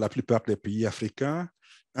 comme dans la plupart des pays africains,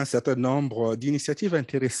 un certain nombre d'initiatives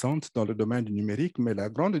intéressantes dans le domaine du numérique, mais la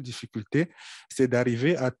grande difficulté, c'est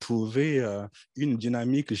d'arriver à trouver une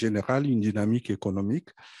dynamique générale, une dynamique économique.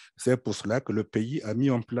 C'est pour cela que le pays a mis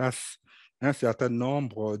en place un certain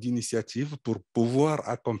nombre d'initiatives pour pouvoir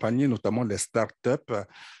accompagner notamment les startups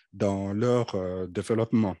dans leur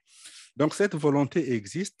développement. Donc, cette volonté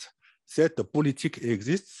existe, cette politique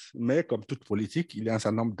existe, mais comme toute politique, il y a un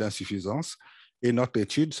certain nombre d'insuffisances. Et notre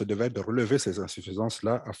étude se devait de relever ces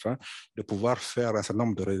insuffisances-là afin de pouvoir faire un certain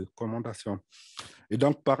nombre de recommandations. Et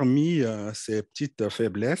donc, parmi ces petites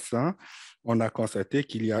faiblesses, on a constaté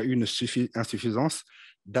qu'il y a une insuffisance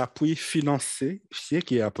d'appui financier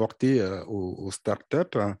qui est apporté aux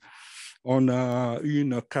startups. On a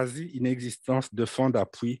une quasi-inexistence de fonds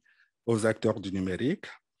d'appui aux acteurs du numérique.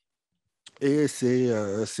 Et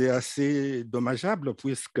c'est assez dommageable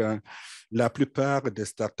puisque la plupart des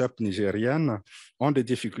startups nigériennes ont des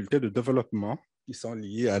difficultés de développement qui sont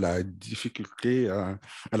liées à la difficulté, à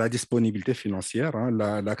la disponibilité financière.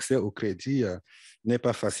 L'accès au crédit n'est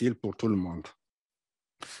pas facile pour tout le monde.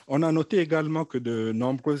 On a noté également que de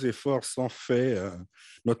nombreux efforts sont faits,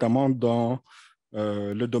 notamment dans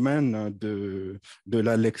le domaine de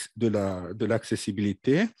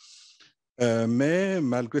l'accessibilité. Mais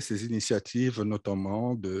malgré ces initiatives,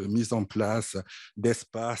 notamment de mise en place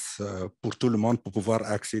d'espaces pour tout le monde pour pouvoir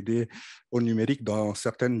accéder au numérique dans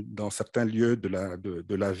certains lieux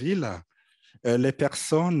de la ville, Les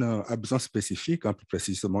personnes à besoins spécifiques, plus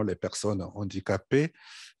précisément les personnes handicapées,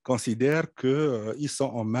 considèrent qu'ils sont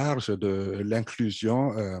en marge de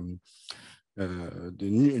l'inclusion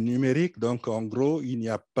numérique. Donc, en gros, il n'y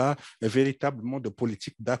a pas véritablement de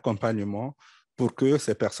politique d'accompagnement pour que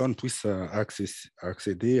ces personnes puissent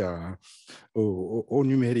accéder au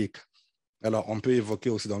numérique. Alors, on peut évoquer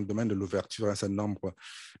aussi dans le domaine de l'ouverture un certain nombre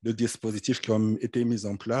de dispositifs qui ont été mis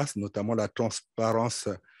en place, notamment la transparence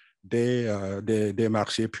des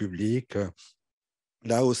marchés publics.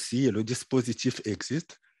 Là aussi, le dispositif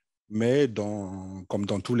existe, mais comme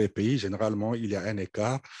dans tous les pays, généralement, il y a un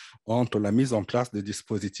écart entre la mise en place des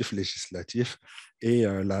dispositifs législatifs et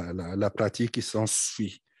la pratique qui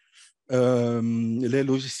s'ensuit. Les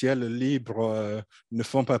logiciels libres ne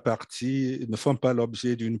font pas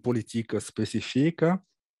l'objet d'une politique spécifique.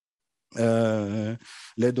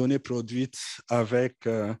 Les données produites avec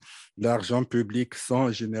l'argent public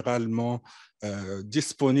sont généralement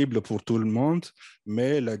disponibles pour tout le monde,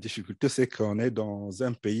 mais la difficulté, c'est qu'on est dans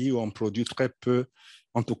un pays où on produit très peu,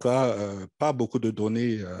 en tout cas, pas beaucoup de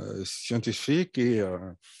données scientifiques, et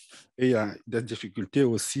il y a des difficultés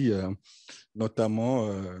aussi,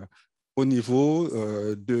 notamment au niveau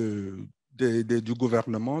du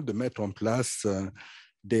gouvernement, de mettre en place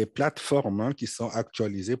des plateformes qui sont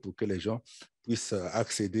actualisées pour que les gens puissent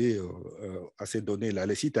accéder à ces données-là.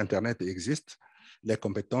 Les sites Internet existent, les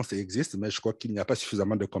compétences existent, mais je crois qu'il n'y a pas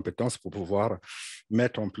suffisamment de compétences pour pouvoir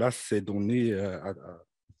mettre en place ces données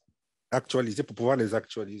actualisées, pour pouvoir les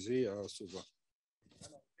actualiser souvent.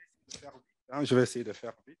 Alors, je vais essayer de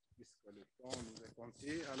faire vite, puisque le temps nous est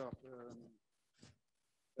compté. Alors,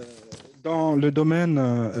 dans le domaine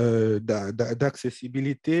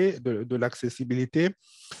d'accessibilité, de l'accessibilité,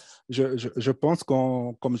 je pense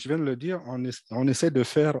comme je viens de le dire, on essaie de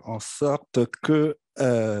faire en sorte que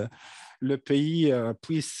le pays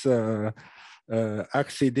puisse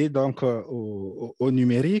accéder donc au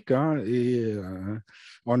numérique, hein, et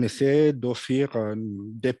on essaie d'offrir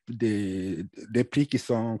des prix qui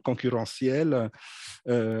sont concurrentiels.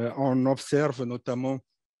 On observe notamment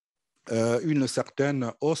une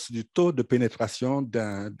certaine hausse du taux de pénétration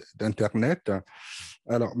d'Internet.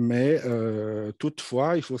 Alors, mais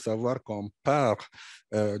toutefois, il faut savoir qu'on part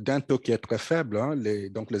d'un taux qui est très faible, hein.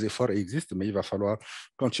 Donc, les efforts existent, mais il va falloir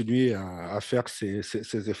continuer à faire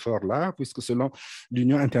ces efforts-là, puisque selon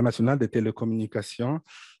l'Union internationale des télécommunications,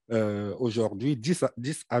 aujourd'hui, 10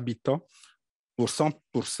 habitants pour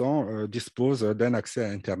 100% disposent d'un accès à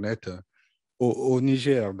Internet au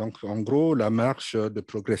Niger. Donc, en gros, la marche de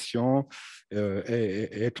progression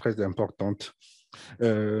est très importante.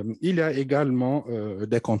 Il y a également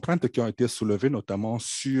des contraintes qui ont été soulevées, notamment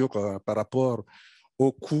par rapport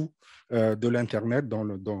au coût de l'Internet dans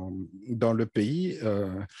le pays.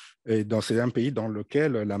 Et c'est un pays dans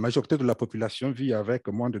lequel la majorité de la population vit avec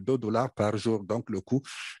moins de $2 par jour. Donc, le coût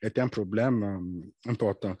est un problème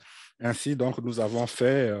important. Ainsi, donc, nous avons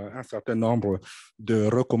fait un certain nombre de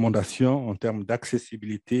recommandations en termes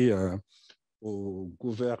d'accessibilité au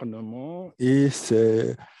gouvernement, et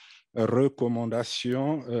ces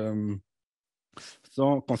recommandations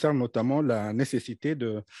concernent notamment la nécessité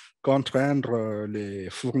de contraindre les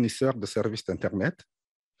fournisseurs de services d'Internet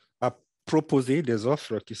à proposer des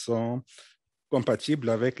offres qui sont compatibles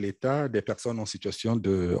avec l'état des personnes en situation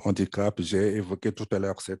de handicap. J'ai évoqué tout à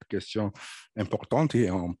l'heure cette question importante, et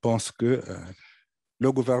on pense que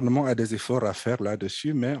le gouvernement a des efforts à faire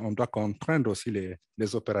là-dessus, mais on doit contraindre aussi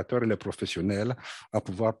les opérateurs et les professionnels à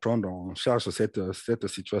pouvoir prendre en charge cette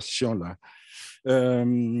situation-là.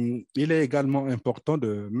 Il est également important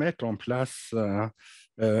de mettre en place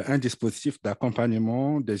un dispositif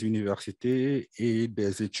d'accompagnement des universités et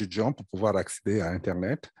des étudiants pour pouvoir accéder à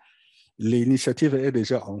Internet. L'initiative est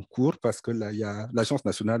déjà en cours, parce que là, il y a l'Agence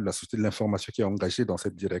nationale de la société de l'information qui est engagée dans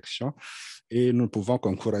cette direction, et nous ne pouvons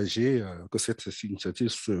qu'encourager que cette initiative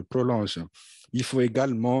se prolonge. Il faut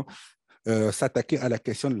également s'attaquer à la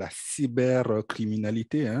question de la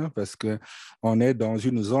cybercriminalité, hein, parce qu'on est dans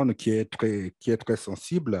une zone qui est très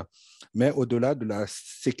sensible, mais au-delà de la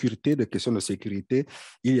sécurité, des questions de sécurité,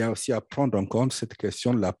 il y a aussi à prendre en compte cette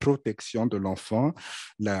question de la protection de l'enfant,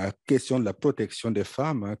 la question de la protection des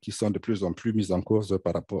femmes, hein, qui sont de plus en plus mises en cause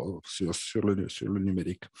par rapport sur le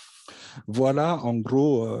numérique. Voilà, en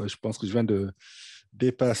gros, je pense que je viens de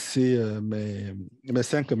dépasser mes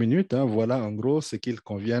 5 minutes. Hein. Voilà en gros ce qu'il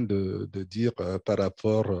convient de dire par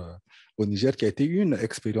rapport au Niger, qui a été une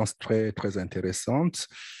expérience très, très intéressante.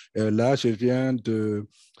 Là, je viens de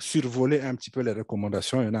survoler un petit peu les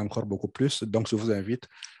recommandations, il y en a encore beaucoup plus. Donc, je vous invite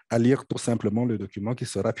à lire tout simplement le document qui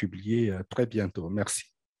sera publié très bientôt. Merci.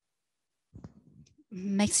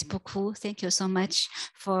 Merci beaucoup. Thank you so much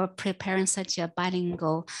for preparing such a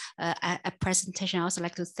bilingual a presentation. I also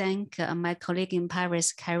like to thank my colleague in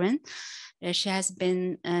Paris, Karen. She has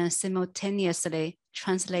been simultaneously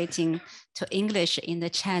translating to English in the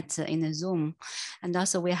chat in the Zoom. And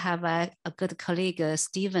also we have a good colleague,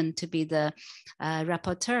 Stephen, to be the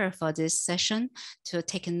rapporteur for this session, to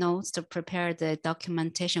take notes, to prepare the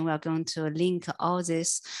documentation. We are going to link all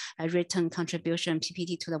this written contribution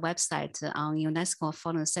PPT to the website on UNESCO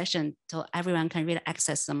following session, so everyone can really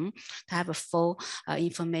access them to have a full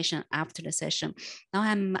information after the session. Now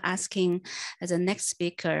I'm asking the next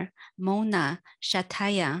speaker, Mona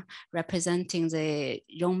Shataya, representing the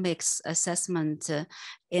Romics assessment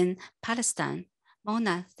in Palestine.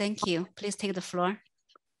 Mona, thank you. Please take the floor.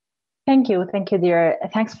 Thank you, dear.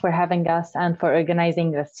 Thanks for having us and for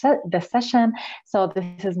organizing the session. So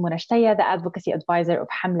this is Mona Shtaya, the advocacy advisor of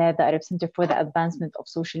Hamla, the Arab Center for the Advancement of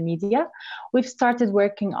Social Media. We've started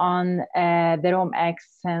working on the RomeX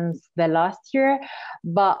since the last year,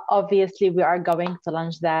 but obviously we are going to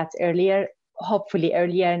launch that earlier, hopefully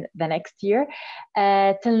earlier the next year.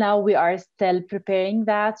 Till now, we are still preparing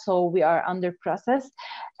that, so we are under process.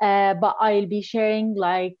 But I'll be sharing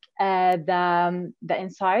like the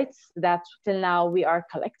insights that till now we are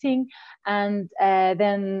collecting. And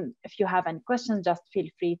then if you have any questions, just feel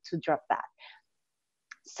free to drop that.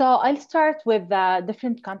 So I'll start with the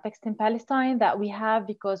different context in Palestine that we have,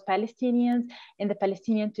 because Palestinians in the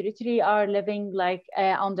Palestinian territory are living like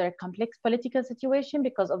under a complex political situation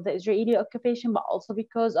because of the Israeli occupation, but also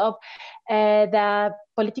because of the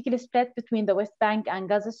political split between the West Bank and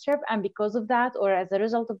Gaza Strip. And because of that, or as a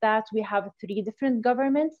result of that, we have 3 different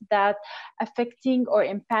governments that affecting or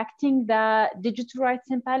impacting the digital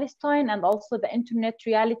rights in Palestine and also the internet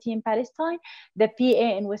reality in Palestine, the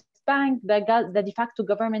PA in West Bank, the de facto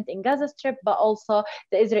government in Gaza Strip, but also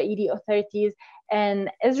the Israeli authorities in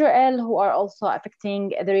Israel, who are also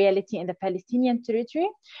affecting the reality in the Palestinian territory.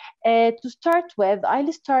 To start with,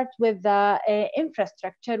 I'll start with the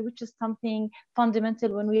infrastructure, which is something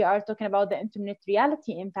fundamental when we are talking about the internet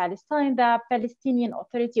reality in Palestine. The Palestinian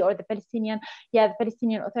Authority or the Palestinian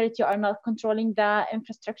Authority are not controlling the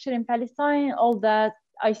infrastructure in Palestine. All the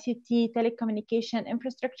ICT telecommunication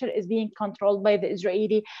infrastructure is being controlled by the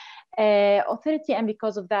Israeli authority, and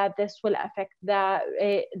because of that, this will affect the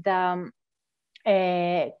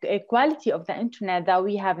quality of the internet that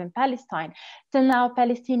we have in Palestine. Till now,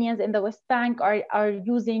 Palestinians in the West Bank are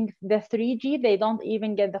using the 3G. They don't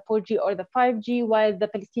even get the 4G or the 5G, while the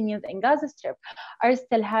Palestinians in Gaza Strip are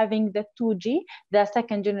still having the 2G, the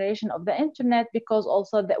second generation of the internet, because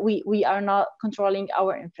also that we are not controlling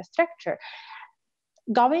our infrastructure.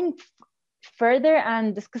 Going further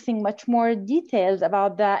and discussing much more details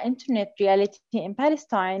about the internet reality in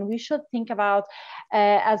Palestine, we should think about,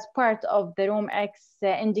 as part of the RomeX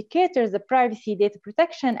indicators, the privacy, data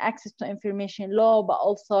protection, access to information law, but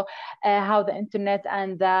also how the internet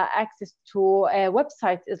and the access to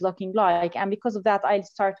websites is looking like. And because of that, I'll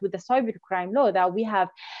start with the cybercrime law that we have.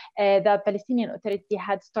 The Palestinian Authority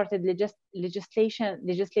had started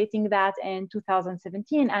legislating that in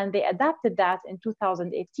 2017, and they adapted that in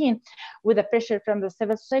 2018 with the pressure from the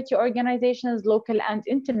civil society organizations, local and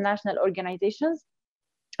international organizations.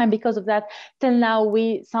 And because of that, till now,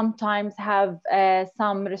 we sometimes have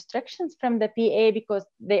some restrictions from the PA because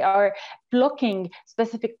they are blocking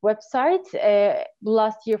specific websites.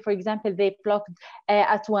 Last year, for example, they blocked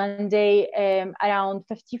at one day around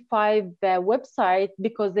 55 websites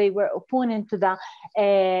because they were opponent to the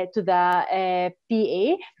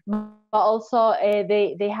PA. But also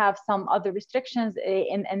they have some other restrictions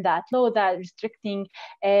in that law that restricting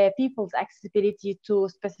people's accessibility to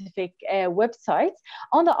specific websites.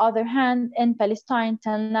 On the other hand, in Palestine,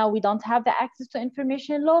 till now, we don't have the access to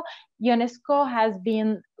information law. UNESCO has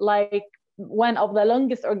been like one of the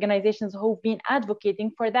longest organizations who've been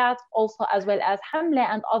advocating for that, also as well as Hamla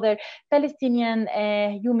and other Palestinian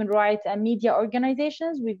human rights and media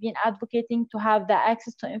organizations. We've been advocating to have the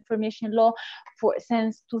access to information law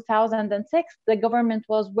since 2006. The government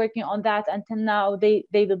was working on that until now. They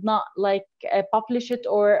did not like publish it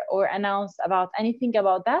or announce about anything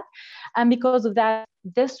about that. And because of that,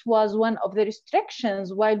 this was one of the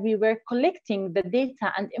restrictions while we were collecting the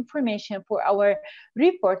data and information for our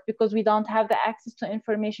report, because we don't have the access to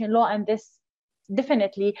information law, and this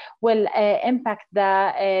definitely will impact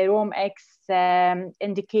the RomeX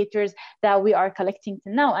indicators that we are collecting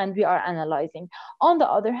till now and we are analyzing. On the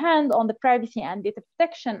other hand, on the privacy and data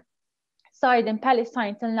protection side in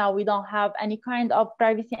Palestine, till now, we don't have any kind of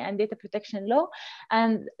privacy and data protection law,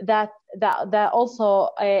 and that also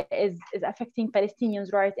is affecting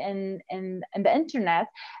Palestinians' rights in the internet.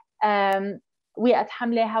 we at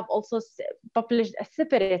Hamle have also published a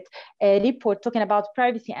separate report talking about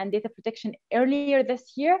privacy and data protection earlier this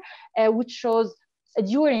year, which shows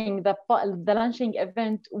during the launching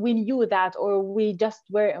event, we knew that, or we just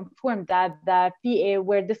were informed that the PA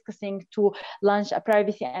were discussing to launch a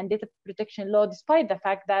privacy and data protection law, despite the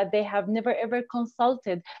fact that they have never ever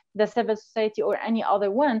consulted the civil society or any other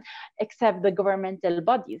one except the governmental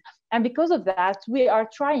bodies. And because of that, we are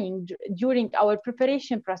trying during our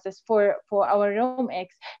preparation process for our ROMX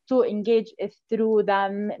to engage through the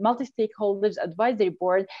multi-stakeholders advisory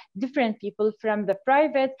board, different people from the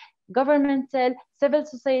private, governmental, civil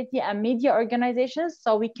society, and media organizations,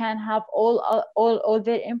 so we can have all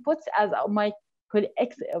their inputs,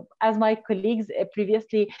 as my colleagues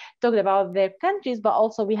previously talked about their countries, but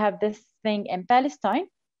also we have this thing in Palestine.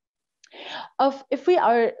 If we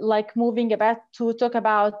are like moving about to talk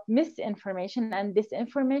about misinformation and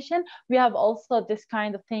disinformation, we have also this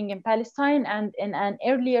kind of thing in Palestine. And in an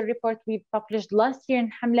earlier report we published last year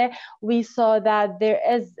in Hamle, we saw that there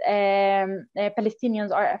is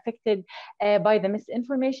Palestinians are affected by the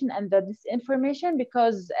misinformation and the disinformation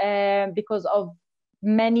because of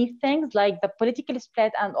many things like the political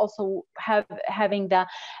split and also having the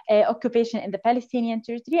occupation in the Palestinian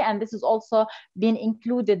territory. And this is also been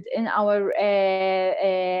included in our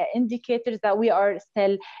indicators that we are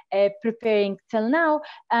still preparing till now.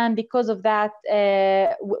 And because of that,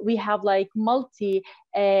 we have like multi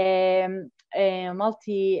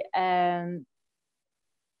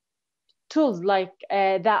tools like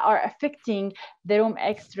that are affecting the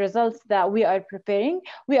ROMX results that we are preparing.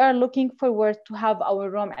 We are looking forward to have our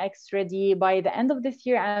ROMX ready by the end of this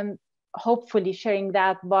year and hopefully sharing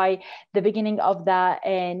that by the beginning of the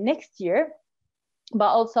next year. But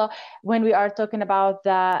also when we are talking about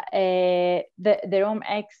the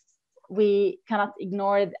ROMX, we cannot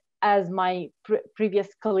ignore, as my previous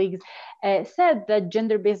colleagues said, the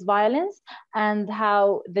gender-based violence and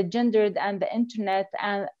how the gendered and the internet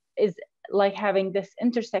and is like having this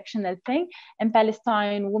intersectional thing. In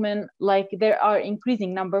Palestine, women, like there are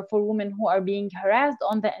increasing number for women who are being harassed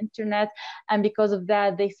on the internet, and because of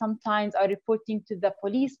that they sometimes are reporting to the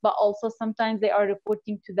police, but also sometimes they are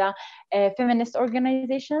reporting to the feminist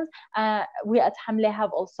organizations. We at Hamle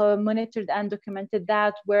have also monitored and documented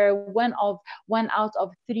that, where one out of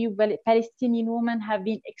 3 Palestinian women have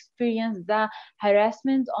been experienced the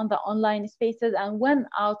harassment on the online spaces, and 1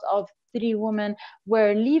 out of 3 women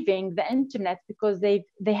were leaving the internet because they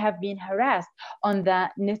have been harassed on the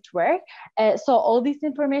network. So all these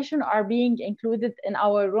information are being included in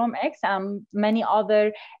our ROMX and many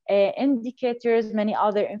other indicators, many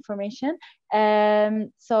other information.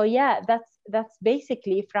 So yeah, that's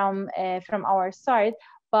basically from our side.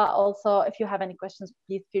 But also, if you have any questions,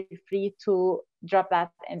 please feel free to drop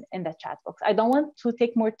that in the chat box. I don't want to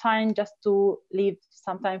take more time, just to leave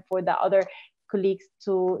some time for the other colleagues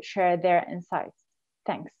to share their insights.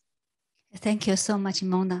 Thanks. Thank you so much,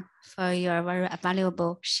 Mona, for your very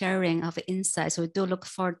valuable sharing of insights. We do look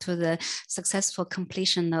forward to the successful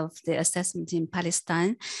completion of the assessment in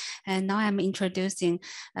Palestine. And now I'm introducing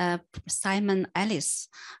Simon Ellis,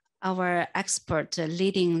 our expert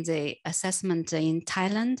leading the assessment in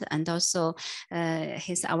Thailand, and also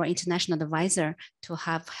he's our international advisor to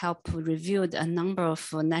have help reviewed a number of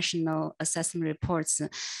national assessment reports.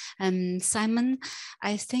 Simon,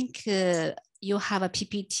 I think you have a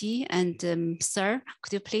PPT, and sir,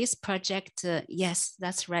 could you please project? Yes,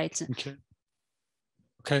 that's right.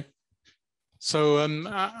 Okay. So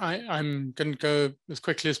I'm going to go as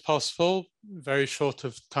quickly as possible, very short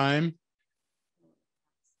of time.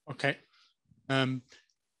 Okay.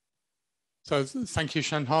 So thank you,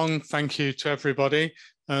 Shan-Hong. Thank you to everybody.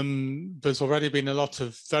 There's already been a lot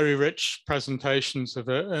of very rich presentations of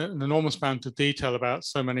an enormous amount of detail about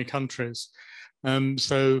so many countries.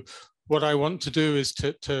 So what I want to do is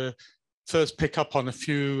to first pick up on a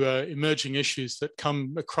few emerging issues that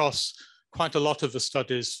come across quite a lot of the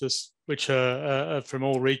studies, which are from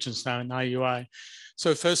all regions now in IUI.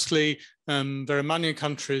 So firstly, there are many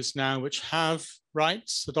countries now which have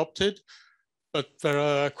rights adopted, but there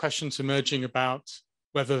are questions emerging about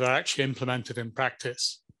whether they're actually implemented in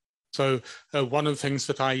practice. So one of the things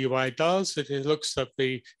that IUI does, it looks at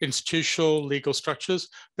the institutional legal structures,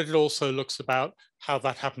 but it also looks about how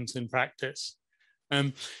that happens in practice.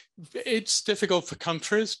 It's difficult for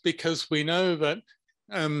countries because we know that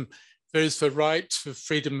there is the right to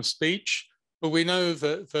freedom of speech, but we know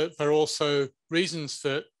that there are also reasons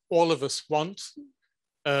that all of us want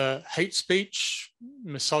hate speech,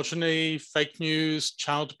 misogyny, fake news,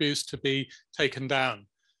 child abuse to be taken down.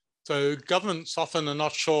 So governments often are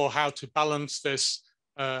not sure how to balance this,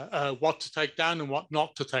 what to take down and what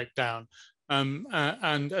not to take down.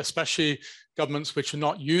 and especially governments which are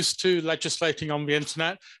not used to legislating on the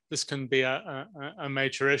internet, this can be a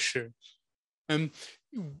major issue.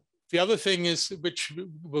 The other thing is, which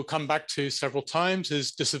we'll come back to several times,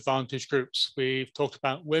 is disadvantaged groups. We've talked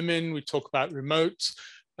about women, we talk about remote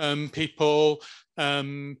people,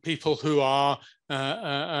 people who are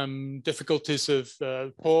difficulties of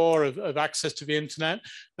poor, of access to the internet.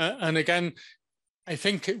 And again, I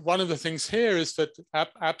think one of the things here is that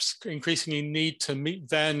apps increasingly need to meet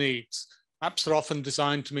their needs. Apps are often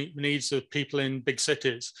designed to meet the needs of people in big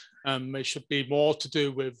cities. They should be more to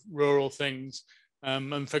do with rural things.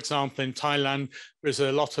 And for example, in Thailand, there's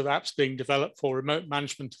a lot of apps being developed for remote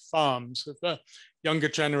management of farms, of the younger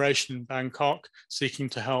generation in Bangkok seeking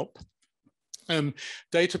to help.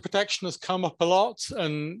 Data protection has come up a lot,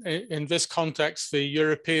 and in this context, the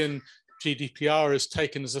European GDPR is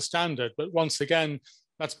taken as a standard, but once again,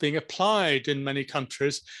 that's being applied in many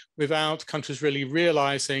countries without countries really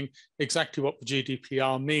realizing exactly what the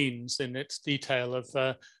GDPR means in its detail of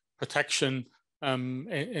protection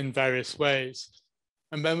in various ways.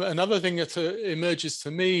 And then another thing that emerges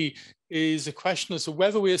to me is a question as to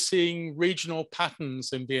whether we are seeing regional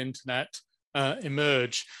patterns in the internet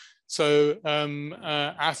emerge. So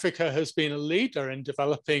Africa has been a leader in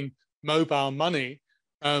developing mobile money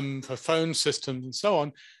for phone systems and so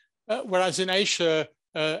on, whereas in Asia,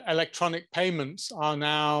 electronic payments are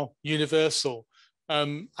now universal.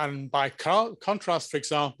 And by contrast, for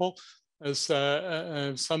example, as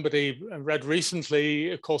somebody read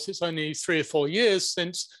recently, of course, it's only 3 or 4 years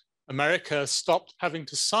since America stopped having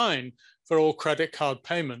to sign for all credit card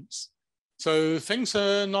payments. So things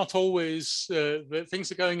are not always,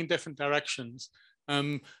 things are going in different directions.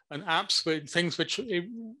 And apps with things which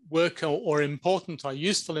work or important are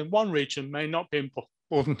useful in one region may not be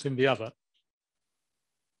important in the other.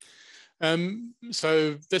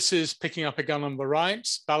 So this is picking up again on the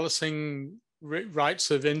rights, balancing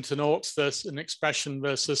rights of internauts versus an expression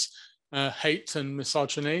versus hate and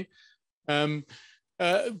misogyny. Where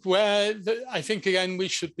I think, again, we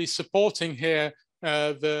should be supporting here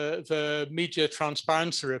the media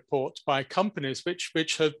transparency report by companies,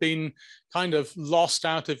 which have been kind of lost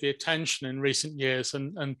out of the attention in recent years,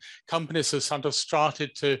 and companies have sort of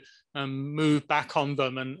started to move back on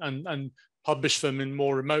them and publish them in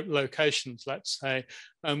more remote locations, let's say.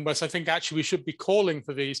 Whereas I think actually we should be calling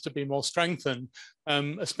for these to be more strengthened,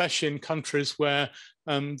 especially in countries where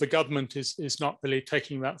the government is not really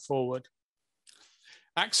taking that forward.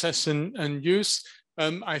 Access and use.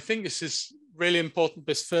 I think this is really important,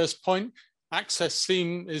 this first point. Access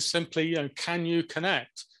is simply, can you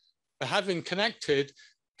connect? But having connected,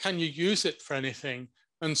 can you use it for anything?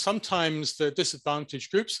 And sometimes the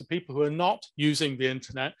disadvantaged groups, the people who are not using the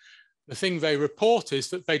internet, the thing they report is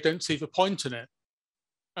that they don't see the point in it.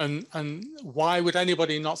 And why would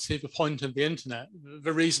anybody not see the point of the internet?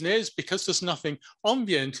 The reason is because there's nothing on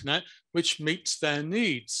the internet which meets their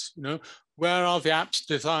needs. Where are the apps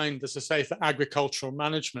designed, as I say, for agricultural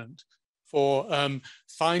management, for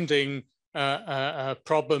finding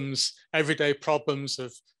problems, everyday problems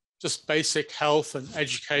of just basic health and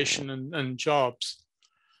education and jobs?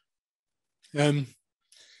 Let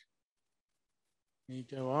me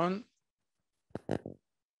go on.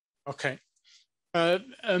 Okay.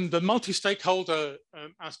 And the multi-stakeholder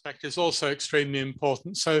aspect is also extremely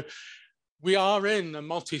important. So we are in a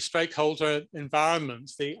multi-stakeholder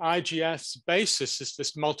environment. The IGF's basis is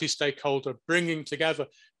this multi-stakeholder bringing together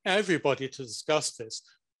everybody to discuss this.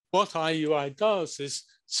 What IUI does is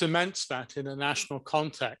cements that in a national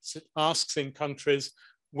context. It asks in countries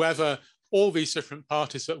whether all these different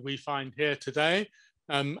parties that we find here today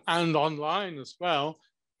and online as well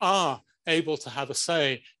are able to have a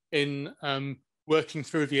say in working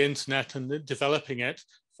through the internet and developing it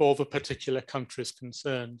for the particular countries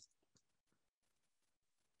concerned.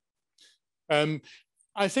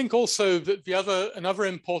 I think also that another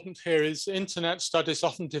important here is internet studies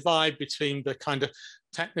often divide between the kind of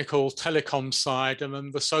technical telecom side and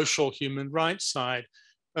then the social human rights side.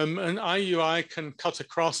 And IUI can cut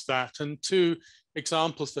across that. And 2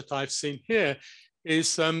 examples that I've seen here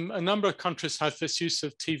is a number of countries have this use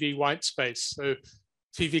of TV white space. So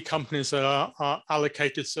TV companies are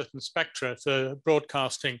allocated certain spectra for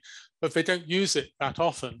broadcasting, but they don't use it that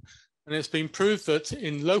often. And it's been proved that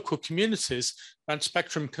in local communities, that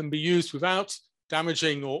spectrum can be used without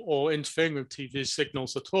damaging or interfering with TV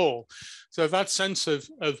signals at all. So that sense of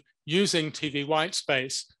using TV white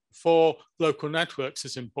space for local networks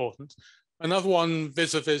is important. Another one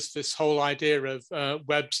vis-a-vis this whole idea of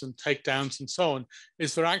webs and takedowns and so on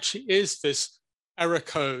is there actually is this error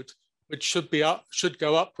code which should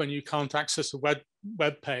go up when you can't access a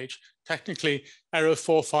web page. technically error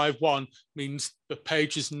 451 means the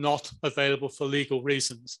page is not available for legal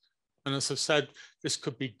reasons. And as I've said, this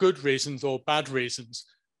could be good reasons or bad reasons,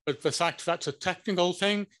 but the fact that's a technical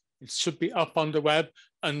thing, it should be up on the web,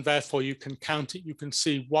 and therefore you can count it, you can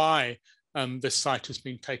see why this site has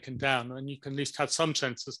been taken down, and you can at least have some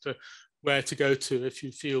sense as to where to go to if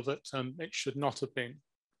you feel that it should not have been.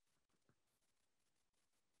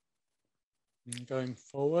 And going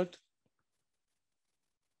forward.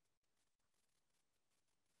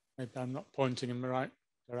 Maybe I'm not pointing in the right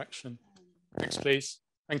direction. Next, please.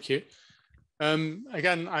 Thank you.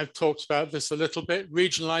 Again, I've talked about this a little bit,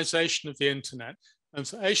 regionalization of the internet. And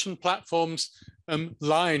for Asian platforms,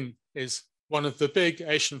 Line is one of the big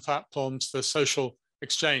Asian platforms for social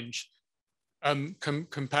exchange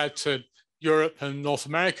compared to Europe and North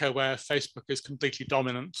America, where Facebook is completely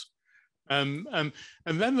dominant. And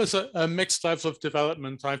then there's a mixed level of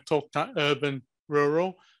development. I've talked about urban,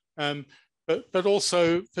 rural, but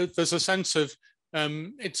also there's a sense of,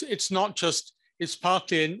 it's not just, it's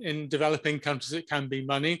partly in developing countries, it can be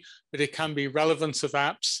money, but it can be relevance of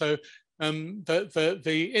apps. So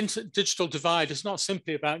the digital divide is not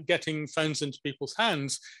simply about getting phones into people's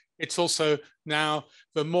hands. It's also now,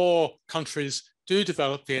 the more countries do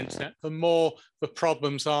develop the internet, the more the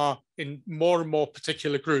problems are in more and more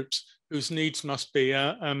particular groups whose needs must be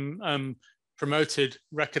promoted,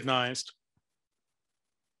 recognized.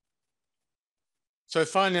 So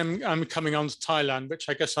finally, I'm coming on to Thailand, which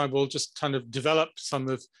I guess I will just kind of develop some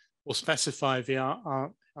of, or specify the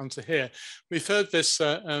answer here. We've heard this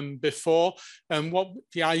before, and what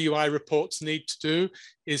the IUI reports need to do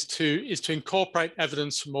is to incorporate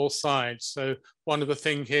evidence from all sides. So one of the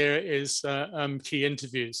things here is key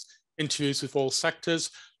interviews with all sectors,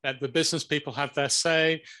 let the business people have their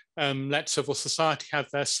say, let civil society have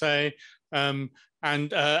their say, and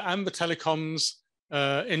the telecoms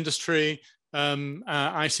industry,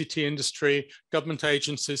 ICT industry, government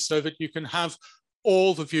agencies, so that you can have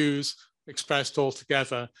all the views expressed all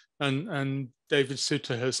together. And David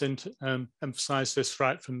Suter has emphasized this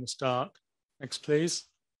right from the start. Next, please.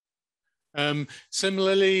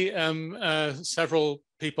 Similarly, several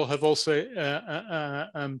people have also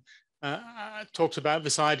talked about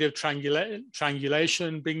this idea of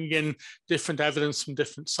triangulation, bringing in different evidence from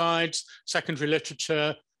different sides, secondary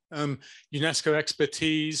literature, UNESCO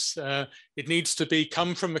expertise. It needs to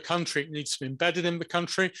come from the country, it needs to be embedded in the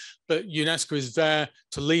country, but UNESCO is there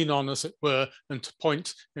to lean on, as it were, and to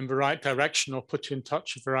point in the right direction or put you in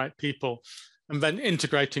touch with the right people, and then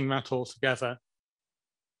integrating that all together.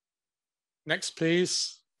 Next,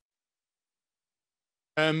 please.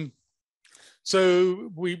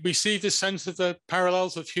 So we see this sense of the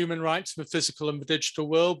parallels of human rights in the physical and the digital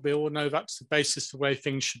world. We all know that's the basis of the way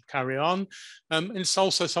things should carry on. It's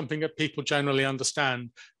also something that people generally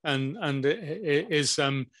understand, and it is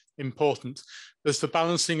important. There's the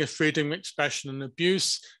balancing of freedom of expression and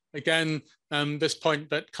abuse. Again, this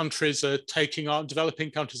point that countries are taking on,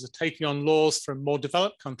 developing countries are taking on laws from more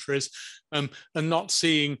developed countries and not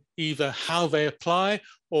seeing either how they apply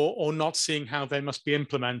or not seeing how they must be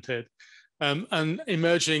implemented. And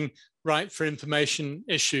emerging right for information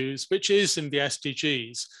issues, which is in the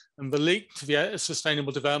SDGs. And the link to the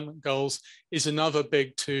Sustainable Development Goals is another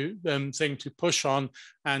big thing to push on,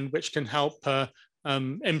 and which can help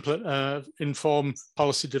inform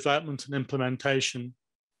policy development and implementation.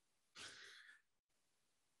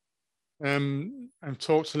 I've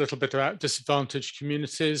talked a little bit about disadvantaged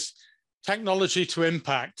communities, technology to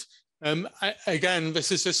impact. Again,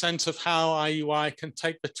 this is a sense of how IUI can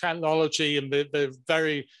take the technology and the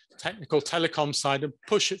very technical telecom side and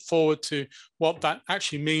push it forward to what that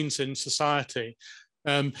actually means in society.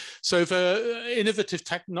 So the innovative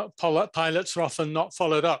pilots are often not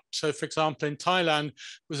followed up. So for example, in Thailand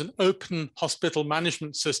was an open hospital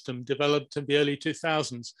management system developed in the early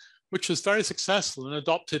 2000s, which was very successful and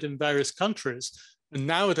adopted in various countries. And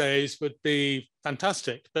nowadays would be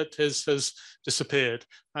fantastic, but has disappeared.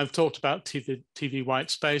 I've talked about TV white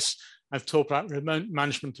space. I've talked about remote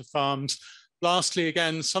management of farms. Lastly,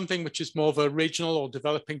 again, something which is more of a regional or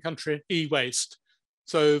developing country, e-waste.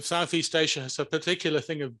 So Southeast Asia has a particular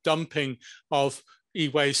thing of dumping of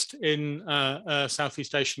e-waste in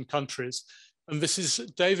Southeast Asian countries. And this is,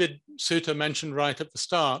 David Suter mentioned right at the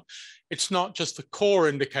start, it's not just the core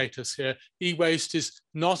indicators here. E-waste is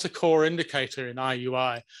not a core indicator in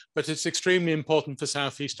IUI, but it's extremely important for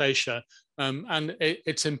Southeast Asia. And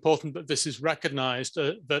it's important that this is recognized,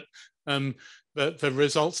 that the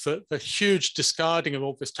results, the huge discarding of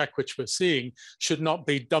all this tech which we're seeing should not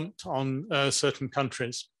be dumped on certain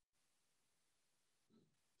countries.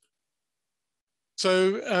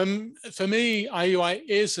 So for me, IUI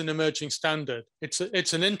is an emerging standard.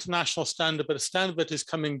 It's an international standard, but a standard that is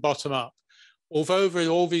coming bottom up. Although over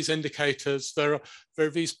all these indicators, there are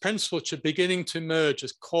these principles which are beginning to emerge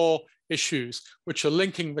as core issues, which are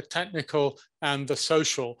linking the technical and the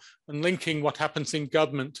social, and linking what happens in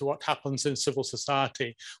government to what happens in civil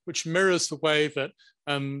society, which mirrors the way that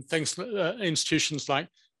institutions like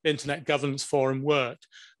the Internet Governance Forum worked.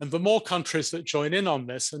 And the more countries that join in on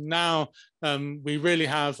this, and now we really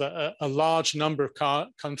have a large number of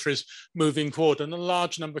countries moving forward and a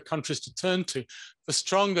large number of countries to turn to, the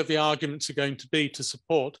stronger the arguments are going to be to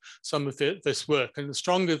support some of this work, and the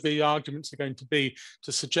stronger the arguments are going to be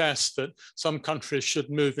to suggest that some countries should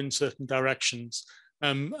move in certain directions.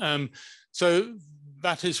 So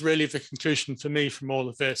that is really the conclusion for me from all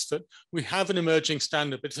of this, that we have an emerging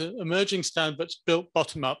standard, but it's an emerging standard that's built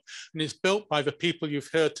bottom up, and it's built by the people you've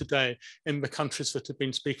heard today in the countries that have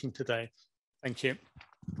been speaking today. Thank you.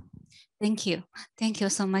 Thank you. Thank you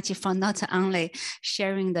so much for not only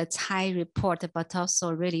sharing the Thai report, but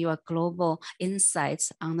also really your global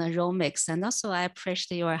insights on the ROMICS. And also I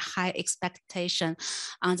appreciate your high expectation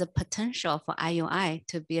on the potential for IUI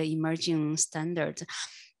to be an emerging standard.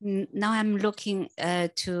 Now I'm looking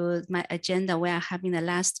to my agenda. We are having the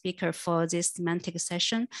last speaker for this semantic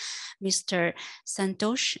session, Mr.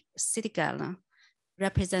 Santosh Sitigal,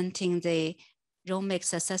 representing the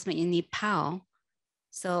ROMICS assessment in Nepal.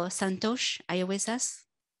 So Santosh, are you with us?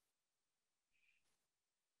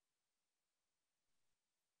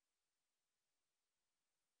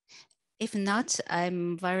 If not,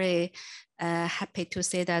 I'm very happy to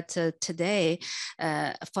say that today,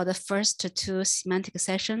 for the first two semantic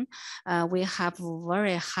sessions, we have a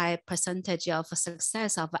very high percentage of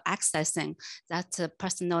success of accessing that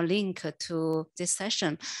personal link to this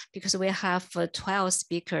session, because we have 12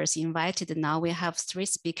 speakers invited. Now we have 3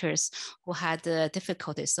 speakers who had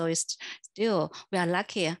difficulty. So it's still, we are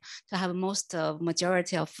lucky to have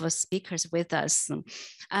majority of speakers with us.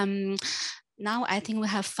 Now I think we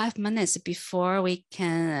have 5 minutes before we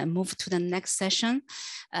can move to the next session.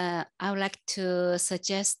 I would like to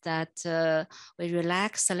suggest that we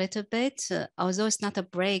relax a little bit, although it's not a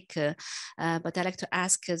break, but I'd like to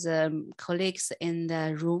ask the colleagues in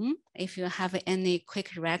the room if you have any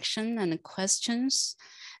quick reaction and questions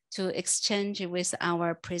to exchange with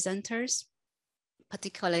our presenters,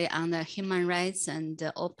 particularly on the human rights and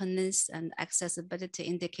openness and accessibility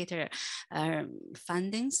indicator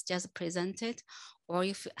findings just presented, or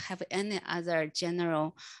if you have any other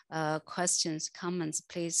general questions, comments,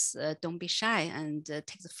 please don't be shy and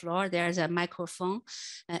take the floor. There's a microphone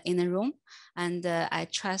in the room, and I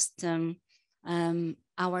trust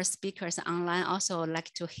our speakers online also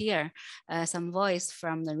like to hear some voice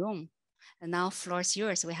from the room. And now floor is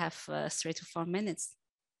yours. We have 3 to 4 minutes.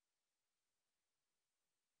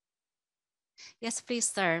 Yes, please,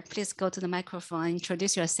 sir. Please go to the microphone and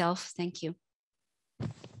introduce yourself. Thank you.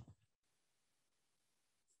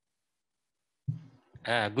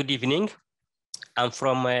 Good evening. I'm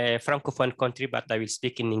from a Francophone country, but I will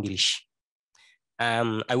speak in English.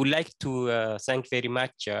 I would like to thank very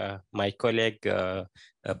much my colleague,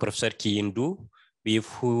 Professor Kiindu, with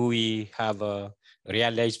who we have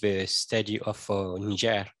realized the study of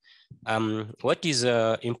Niger. What is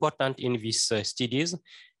important in these studies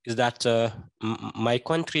is that my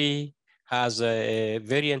country has a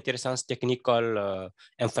very interesting technical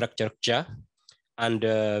infrastructure, and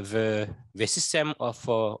the system of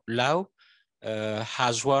law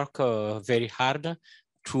has worked very hard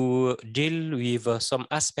to deal with some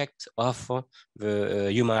aspect of the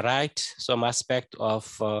human rights, some aspect of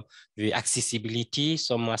the accessibility,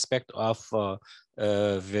 some aspect of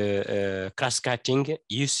the cross-cutting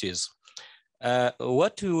uses.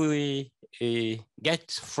 What we get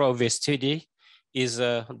from the study is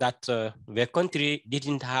that the country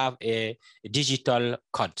didn't have a digital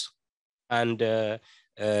code, and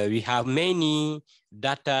we have many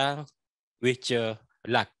data which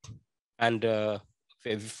lack. And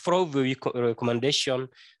from the recommendation,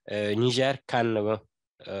 Niger can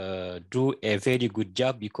do a very good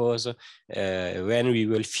job, because when we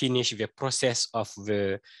will finish the process of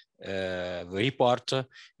the report,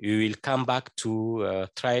 we will come back to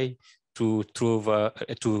try to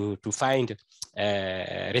find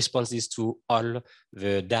responses to all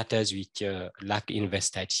the data which lack in the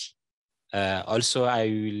study. Also,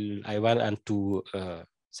 I want to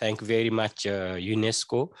thank very much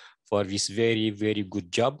UNESCO for this very, very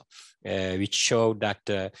good job, which show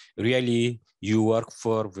that really you work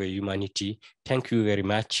for the humanity. Thank you very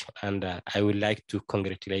much. And I would like to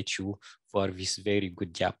congratulate you for this very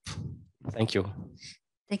good job. Thank you.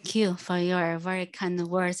 Thank you for your very kind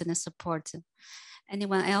words and support.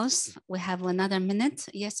 Anyone else? We have another minute.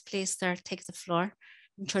 Yes, please, sir, take the floor.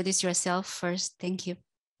 Introduce yourself first. Thank you.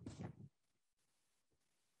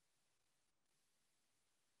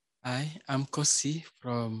 Hi, I'm Kosi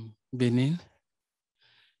from Benin.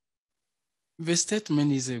 The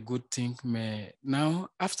statement is a good thing. Now,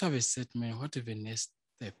 after the statement, what is the next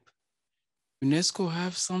step? UNESCO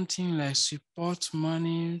have something like support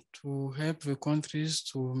money to help the countries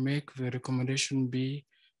to make the recommendation be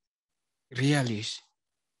realistic.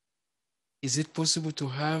 Is it possible to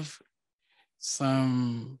have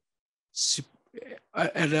some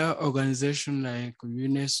other organization like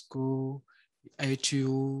UNESCO,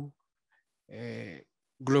 ITU,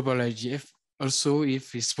 Global IGF, also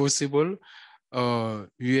if it's possible,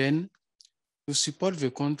 UN, to support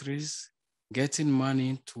the countries getting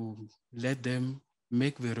money to let them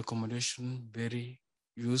make the recommendation very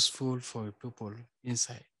useful for people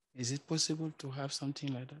inside? Is it possible to have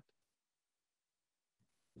something like that?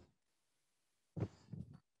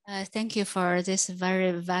 Thank you for this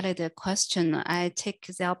very valid question. I take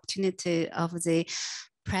the opportunity of the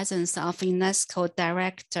presence of UNESCO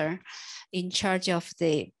director in charge of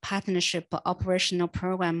the partnership operational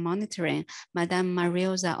program monitoring, Madame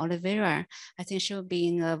Mariosa Oliveira. I think she will be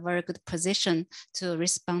in a very good position to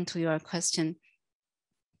respond to your question.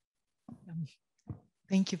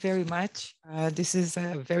 Thank you very much. This is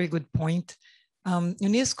a very good point.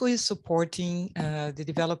 UNESCO is supporting the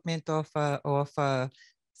development of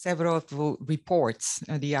several reports,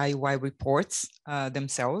 the IUI reports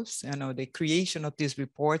themselves, the creation of these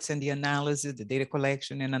reports and the analysis, the data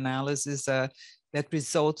collection and analysis that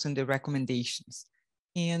results in the recommendations.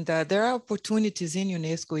 And there are opportunities in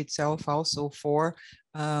UNESCO itself also for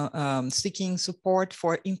seeking support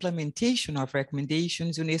for implementation of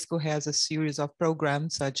recommendations. UNESCO has a series of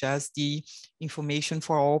programs such as the Information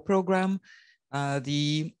for All program,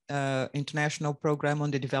 the International Program on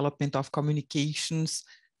the Development of Communications,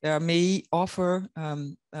 may offer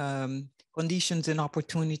conditions and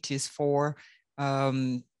opportunities for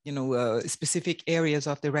specific areas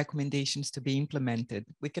of the recommendations to be implemented.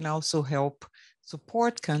 We can also help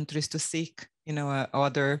support countries to seek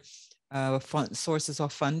other sources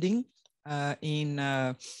of funding in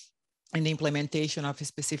the implementation of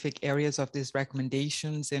specific areas of these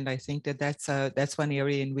recommendations. And I think that that's one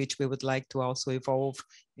area in which we would like to also evolve,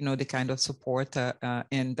 the kind of support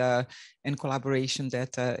and collaboration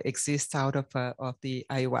that exists out of the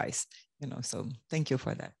IUIs. So thank you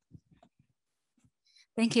for that.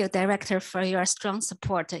 Thank you, Director, for your strong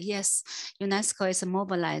support. Yes, UNESCO is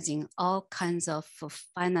mobilizing all kinds of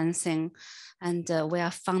financing, and we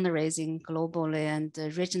are fundraising globally and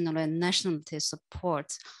regionally and nationally to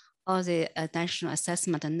support all the national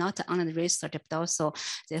assessment, and not only the research, but also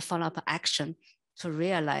the follow-up action to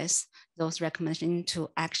realize those recommendations into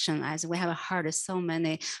action. As we have heard so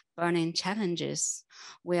many burning challenges,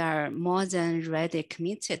 we are more than ready,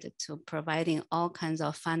 committed to providing all kinds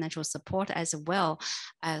of financial support as well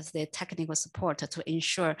as the technical support to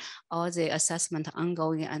ensure all the assessment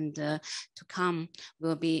ongoing and to come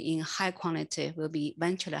will be in high quality, will be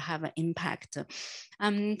eventually have an impact.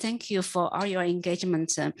 Thank you for all your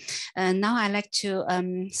engagement. Now I'd like to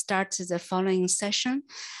start the following session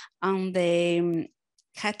on the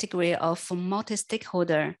category of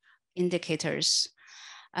multi-stakeholder indicators.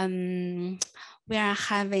 We are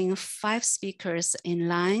having 5 speakers in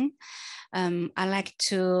line. I'd like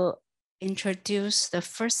to introduce the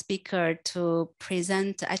first speaker to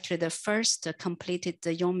present actually the first completed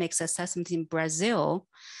the UMIX assessment in Brazil,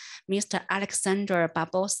 Mr. Alexander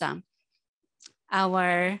Barbosa,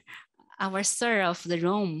 our sir of the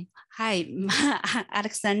room. Hi,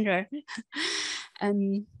 Alexander.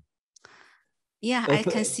 Yeah, I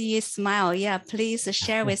can see you smile. Yeah, please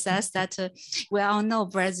share with us that we all know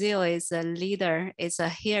Brazil is a leader, is a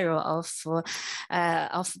hero of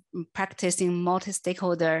practicing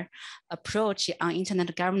multi-stakeholder approach on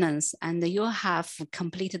internet governance, and you have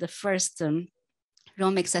completed the first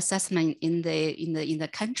ROMIX assessment in the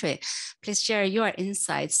country. Please share your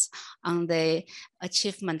insights on the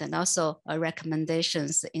achievement and also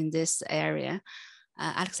recommendations in this area.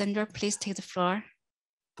 Alexander, please take the floor.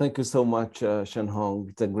 Thank you so much, Shen-Hong.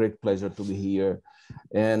 It's a great pleasure to be here.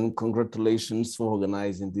 And congratulations for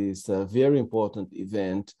organizing this very important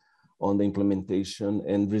event on the implementation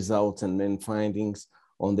and results and main findings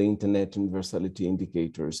on the Internet Universality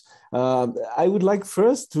indicators. I would like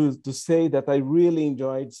first to say that I really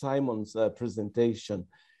enjoyed Simon's presentation.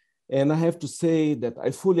 And I have to say that I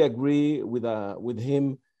fully agree with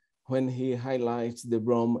him when he highlights the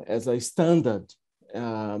ROM as a standard. We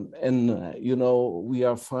are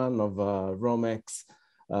fan of ROMX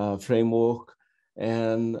framework.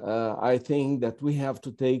 And I think that we have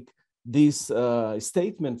to take this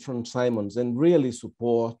statement from Simons and really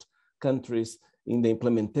support countries in the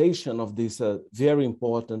implementation of this very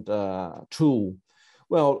important tool.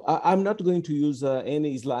 Well, I'm not going to use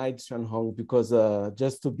any slides, Shan-Hong, because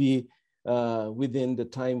just to be within the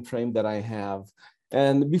time frame that I have.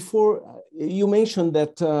 And before, you mentioned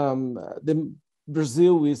that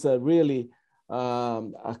Brazil is really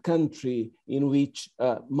a country in which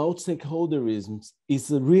multi-stakeholderism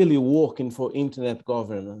is really working for internet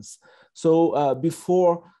governance. So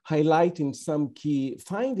before highlighting some key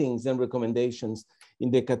findings and recommendations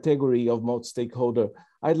in the category of multi-stakeholder,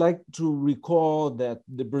 I'd like to recall that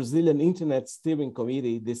the Brazilian Internet Steering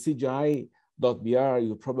Committee, the CGI.br,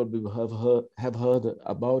 you probably have heard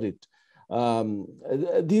about it.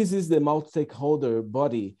 This is the multi-stakeholder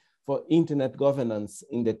body for internet governance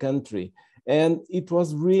in the country. And it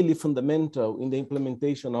was really fundamental in the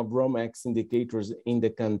implementation of ROMAX indicators in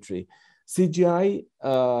the country. CGI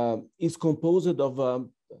is composed of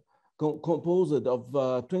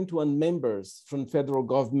 21 members from federal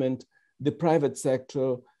government, the private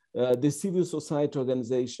sector, the civil society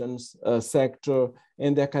organizations sector,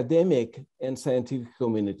 and the academic and scientific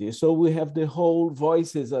community. So we have the whole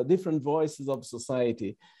voices, different voices of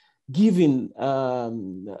society, giving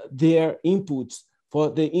their inputs for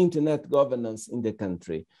the internet governance in the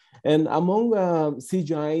country. And among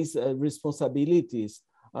CGI's responsibilities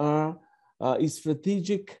are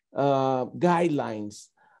strategic guidelines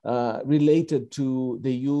related to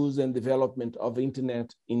the use and development of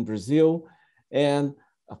internet in Brazil. And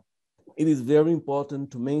it is very important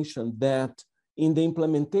to mention that in the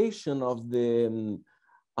implementation of the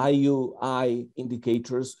IUI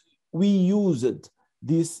indicators, we used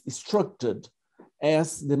this structured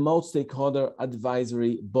as the multi-stakeholder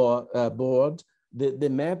advisory board, the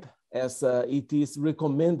MAP, as it is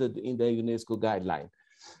recommended in the UNESCO guideline.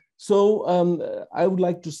 So I would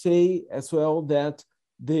like to say as well that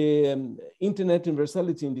the Internet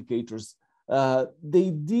Universality indicators,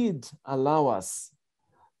 they did allow us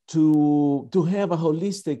to have a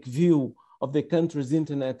holistic view of the country's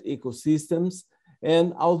internet ecosystems.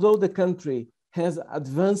 And although the country has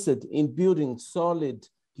advanced in building solid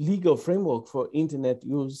legal framework for internet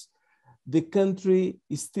use, the country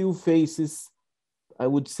still faces, I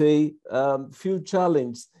would say, few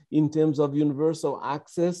challenges in terms of universal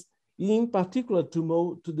access, in particular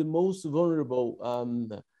to the most vulnerable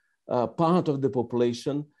part of the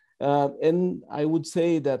population. And I would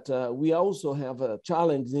say that we also have a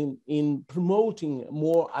challenge in promoting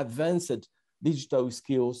more advanced digital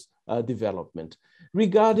skills development.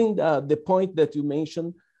 Regarding the point that you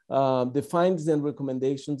mentioned, the findings and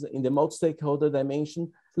recommendations in the multi-stakeholder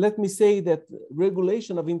dimension, let me say that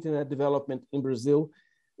regulation of internet development in Brazil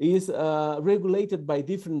is regulated by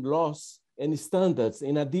different laws and standards,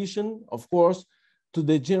 in addition, of course, to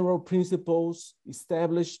the general principles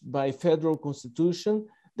established by federal constitution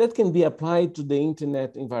that can be applied to the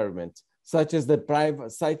internet environment, such as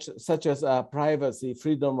privacy,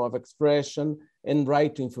 freedom of expression, and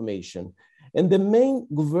right to information. And the main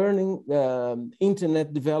governing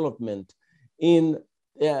internet development in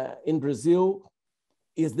Brazil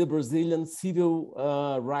is the Brazilian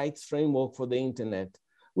Civil Rights Framework for the Internet,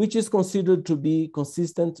 which is considered to be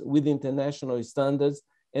consistent with international standards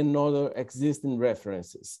and other existing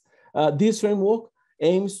references. This framework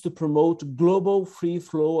aims to promote global free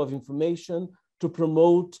flow of information, to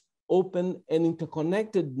promote open and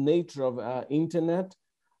interconnected nature of internet,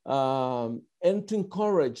 and to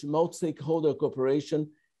encourage multi-stakeholder cooperation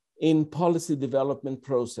in policy development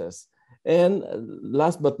process. And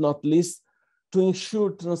last but not least, to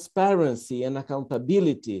ensure transparency and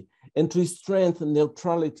accountability, and to strengthen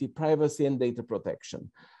neutrality, privacy, and data protection.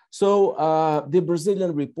 So the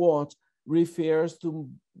Brazilian report refers to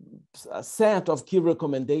a set of key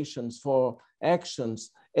recommendations for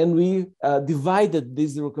actions, and we divided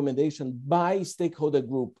these recommendations by stakeholder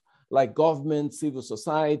group, like government, civil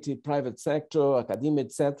society, private sector, academia,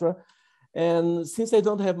 etc. And since I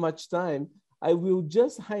don't have much time, I will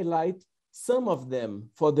just highlight some of them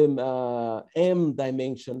for the M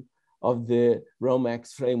dimension of the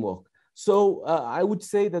ROMAX framework. So I would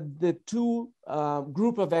say that the two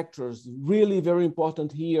group of actors really very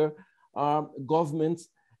important here are governments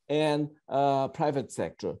and private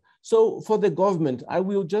sector. So for the government, I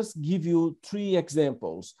will just give you 3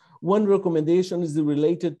 examples. One recommendation is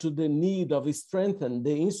related to the need of strengthening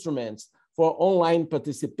the instruments for online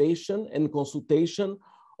participation and consultation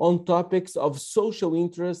on topics of social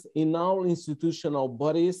interest in all institutional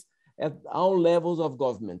bodies at all levels of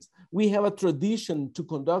government. We have a tradition to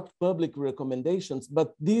conduct public recommendations,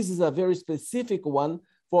 but this is a very specific one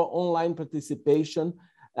for online participation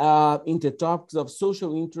in the topics of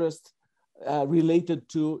social interest related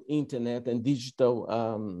to internet and digital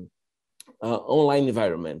online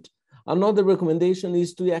environment. Another recommendation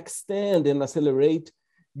is to extend and accelerate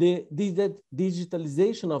the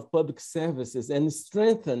digitalization of public services and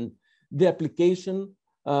strengthen the application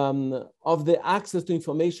of the access to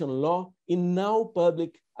information law in now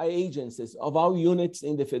public agencies of all units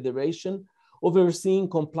in the Federation, overseeing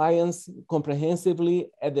compliance comprehensively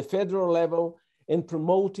at the federal level and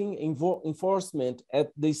promoting enforcement at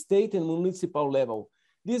the state and municipal level.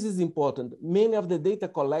 This is important. Many of the data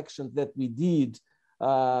collections that we did,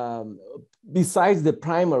 besides the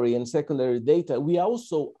primary and secondary data, we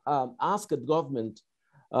also asked government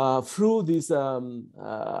through this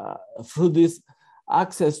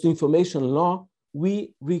access to information law,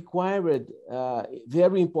 we required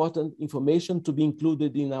very important information to be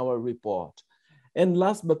included in our report. And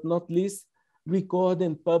last but not least, record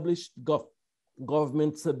and publish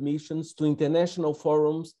government submissions to international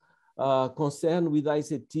forums concerned with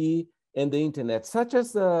ICT and the internet, such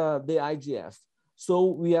as the IGF. So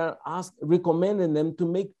we are recommending them to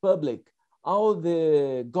make public all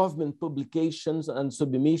the government publications and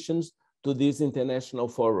submissions to these international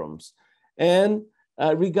forums. And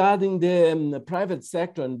regarding the private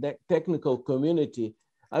sector and the technical community,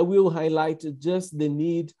 I will highlight just the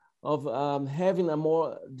need of having a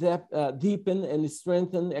more deepened and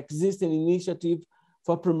strengthened existing initiative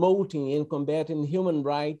for promoting and combating human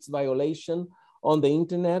rights violation on the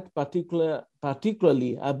internet,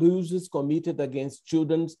 particularly abuses committed against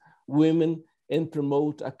children, women, and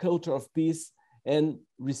promote a culture of peace and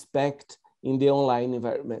respect in the online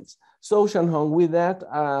environments. So Shanhong, with that,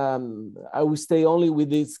 I will stay only with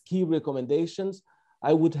these key recommendations.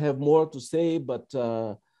 I would have more to say, but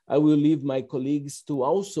I will leave my colleagues to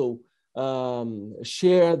also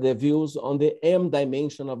share their views on the M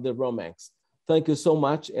dimension of the ROMEX. Thank you so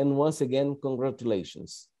much. And once again,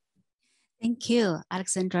 congratulations. Thank you,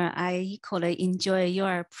 Alexandra. I equally enjoy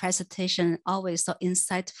your presentation, always so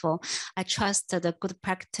insightful. I trust the good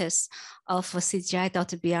practice of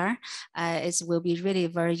CGI.br. It will be really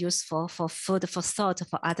very useful for food for thought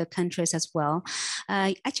for other countries as well.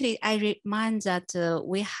 Actually, I remind that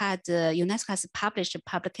we had UNESCO has published a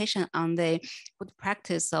publication on the good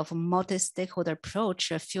practice of multi-stakeholder approach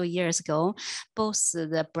a few years ago. Both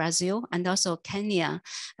the Brazil and also Kenya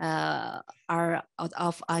are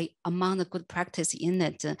among the good practice in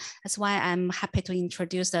it. That's why I'm happy to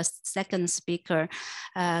introduce the second speaker,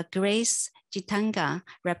 Grace Jitanga,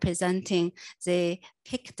 representing the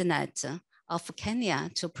KICDNet of Kenya,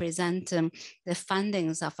 to present the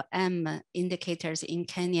findings of M indicators in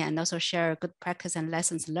Kenya and also share good practice and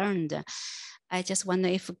lessons learned. I just wonder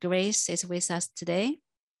if Grace is with us today.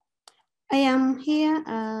 I am here.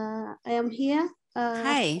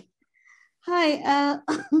 Hi. Hi.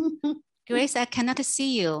 Grace, I cannot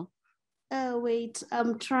see you. Wait,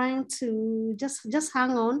 I'm trying to just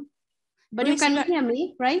hang on. But Grace, you can hear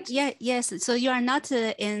me, right? Yeah, yes. So you are not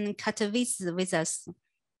in Katowice with us.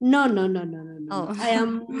 No. Oh. I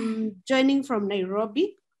am joining from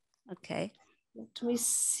Nairobi. Okay. Let me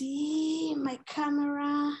see my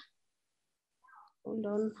camera. Hold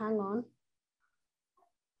on, hang on.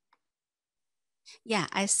 Yeah,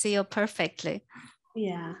 I see you perfectly.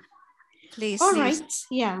 Yeah. Please. All right,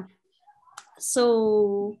 yeah.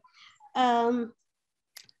 So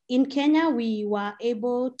in Kenya, we were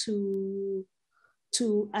able to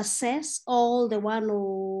assess all the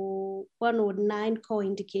 109 core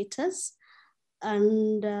indicators,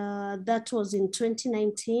 and that was in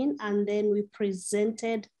 2019, and then we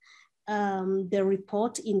presented the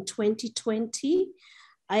report in 2020.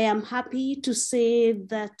 I am happy to say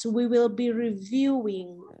that we will be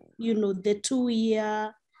reviewing,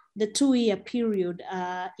 the two-year period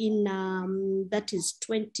in that is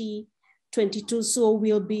 2022. So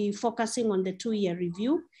we'll be focusing on the 2-year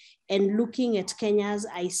review and looking at Kenya's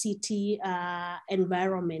ICT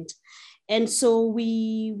environment. And so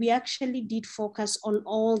we actually did focus on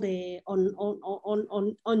all the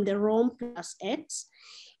on the ROM plus X.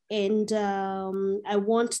 And I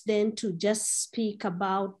want then to just speak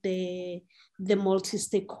about the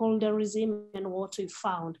multi-stakeholderism and what we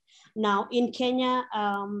found. Now in Kenya,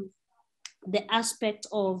 the aspect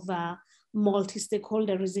of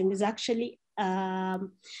multi-stakeholderism is actually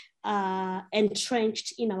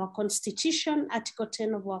entrenched in our constitution, Article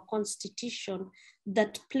 10 of our constitution,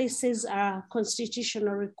 that places a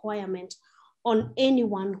constitutional requirement on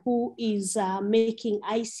anyone who is making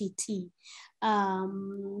ICT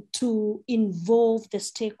to involve the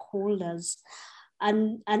stakeholders.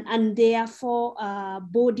 and therefore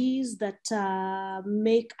bodies that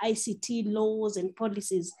make ICT laws and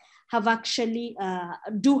policies have actually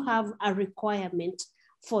do have a requirement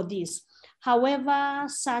for this. However,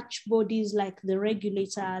 such bodies like the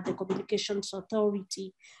regulator, the Communications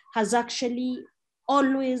Authority, has actually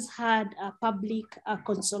always had a public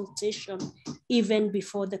consultation even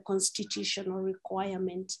before the constitutional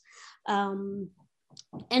requirement. And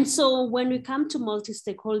so when we come to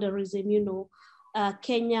multi-stakeholderism, you know,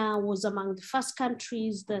 Kenya was among the first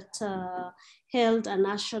countries that held a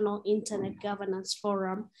national internet governance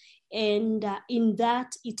forum. And in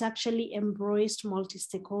that, it actually embraced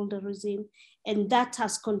multi-stakeholderism. And that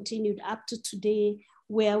has continued up to today,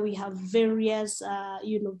 where we have various,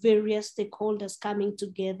 various stakeholders coming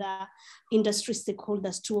together, industry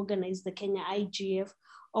stakeholders to organize the Kenya IGF.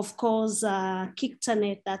 Of course,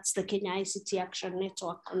 KICTANET, that's the Kenya ICT Action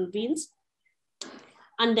Network, convenes.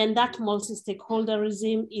 And then that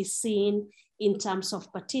multi-stakeholderism is seen in terms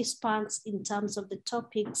of participants, in terms of the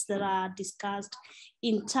topics that are discussed,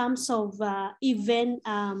 in terms of even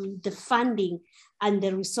the funding and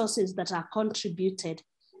the resources that are contributed.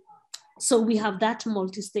 So we have that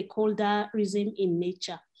multi-stakeholderism in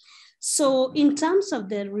nature. So in terms of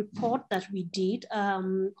the report that we did,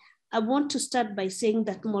 I want to start by saying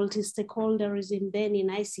that multi-stakeholderism then in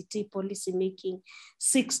ICT policymaking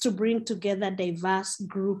seeks to bring together diverse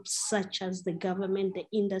groups such as the government, the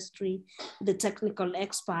industry, the technical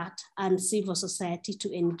expert, and civil society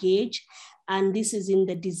to engage. And this is in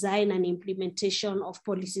the design and implementation of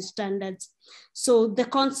policy standards. So the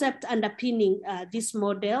concept underpinning this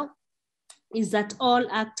model is that all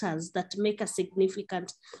actors that make a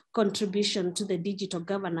significant contribution to the digital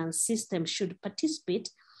governance system should participate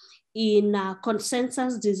in a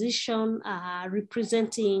consensus decision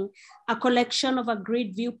representing a collection of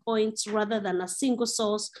agreed viewpoints rather than a single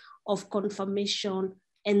source of confirmation,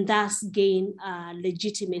 and thus gain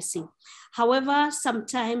legitimacy. However,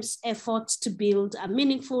 sometimes efforts to build a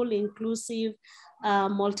meaningful, inclusive,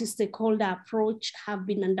 multi-stakeholder approach have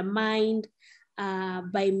been undermined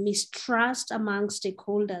by mistrust among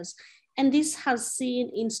stakeholders. And this has seen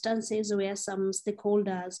instances where some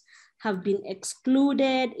stakeholders have been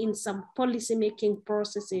excluded in some policymaking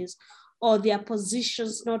processes, or their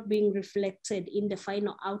positions not being reflected in the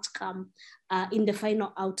final outcome,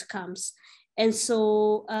 outcomes. And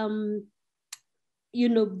so, then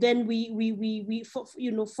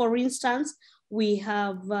for instance, we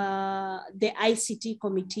have the ICT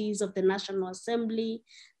committees of the National Assembly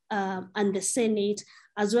and the Senate,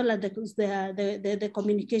 as well as the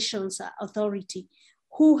Communications Authority,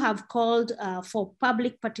 who have called for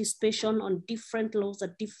public participation on different laws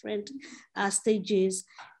at different stages.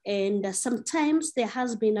 And sometimes there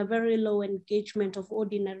has been a very low engagement of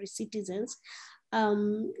ordinary citizens,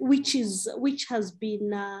 which has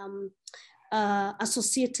been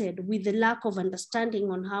associated with the lack of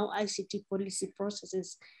understanding on how ICT policy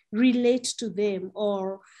processes relate to them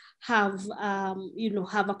or have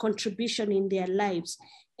a contribution in their lives.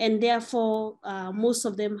 And therefore, most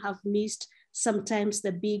of them have missed sometimes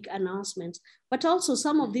the big announcements, but also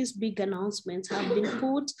some of these big announcements have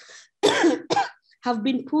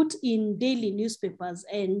been put in daily newspapers,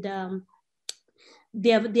 and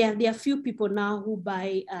there are few people now who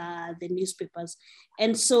buy the newspapers.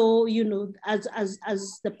 And so, as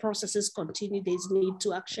the processes continue, there's need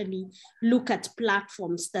to actually look at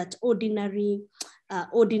platforms that ordinary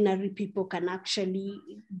people can actually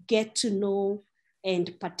get to know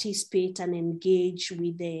and participate and engage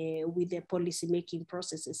with the policy-making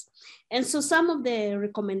processes. And so some of the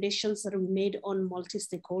recommendations that we made on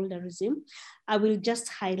multi-stakeholderism, I will just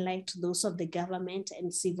highlight those of the government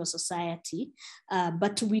and civil society,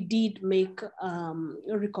 but we did make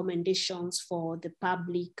recommendations for the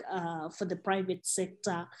public, for the private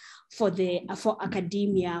sector, for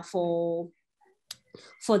academia, for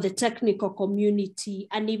the technical community,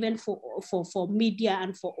 and even for media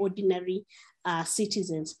and for ordinary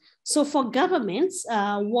citizens. So for governments,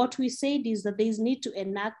 what we said is that there is need to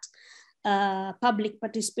enact public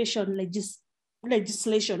participation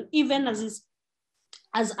legislation, even as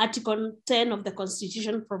Article 10 of the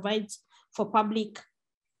Constitution provides for public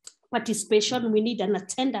participation. We need an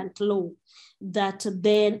attendant law that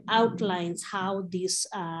then outlines how this,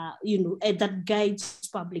 that guides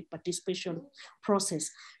public participation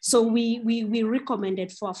process. So we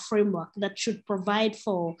recommended for a framework that should provide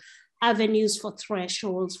for avenues, for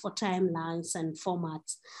thresholds, for timelines and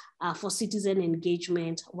formats for citizen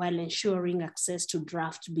engagement, while ensuring access to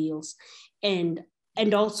draft bills, and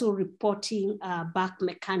also reporting back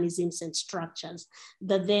mechanisms and structures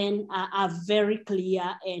that then are very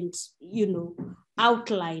clear and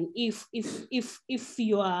outline if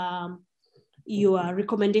your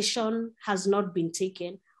recommendation has not been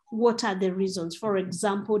taken, what are the reasons? For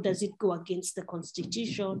example, does it go against the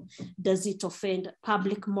Constitution? Does it offend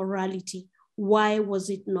public morality? Why was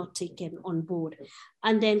it not taken on board?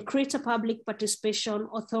 And then create a public participation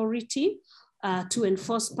authority to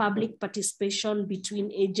enforce public participation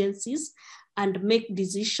between agencies and make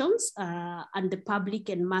decisions, and the public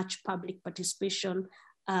and match public participation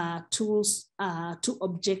tools to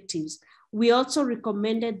objectives. We also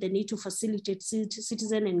recommended the need to facilitate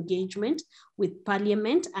citizen engagement with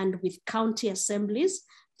Parliament and with county assemblies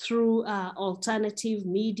through alternative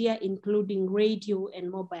media, including radio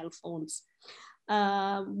and mobile phones.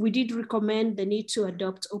 We did recommend the need to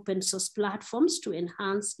adopt open source platforms to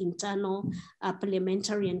enhance internal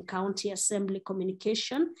parliamentary and county assembly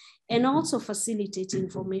communication, and also facilitate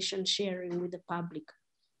information sharing with the public.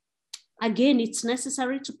 Again, it's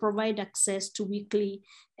necessary to provide access to weekly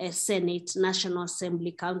Senate, National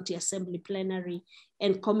Assembly, County Assembly plenary,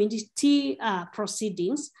 and committee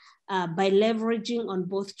proceedings by leveraging on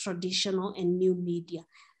both traditional and new media.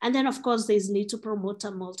 And then, of course, there's need to promote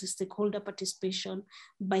a multi-stakeholder participation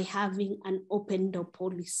by having an open door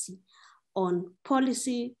policy on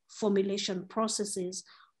policy formulation processes,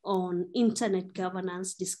 on internet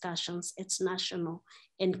governance discussions at national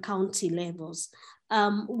and county levels.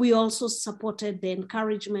 We also supported the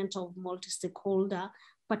encouragement of multi-stakeholder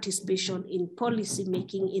participation in policy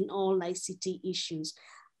making in all ICT issues,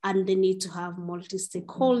 and the need to have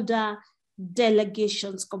multi-stakeholder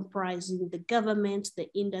delegations comprising the government, the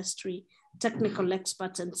industry, technical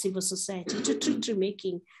experts, and civil society to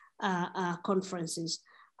making conferences.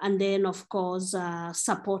 And then, of course,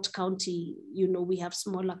 support county, we have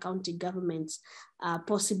smaller county governments,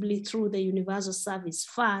 possibly through the Universal Service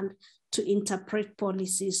Fund, to interpret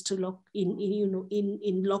policies to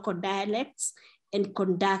in local dialects and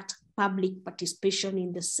conduct public participation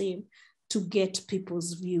in the same to get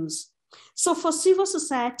people's views. So for civil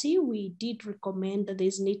society, we did recommend that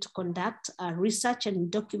there's need to conduct research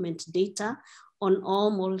and document data on all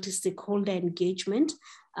multi-stakeholder engagement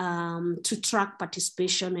to track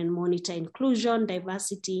participation and monitor inclusion,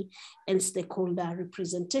 diversity, and stakeholder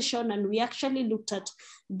representation. And we actually looked at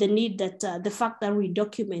the need that the fact that we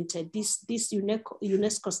documented this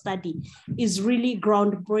UNESCO study is really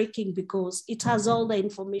groundbreaking, because it has all the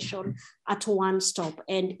information at one stop,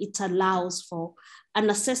 and it allows for an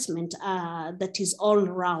assessment that is all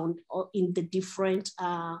around in the different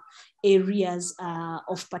areas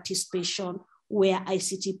of participation where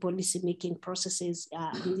ICT policymaking processes,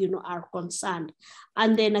 are concerned.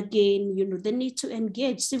 And then again, the need to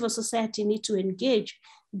engage, civil society need to engage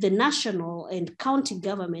the national and county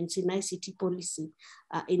governments in ICT policy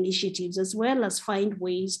initiatives, as well as find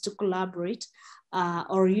ways to collaborate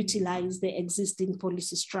or utilize the existing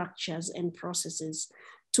policy structures and processes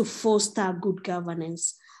to foster good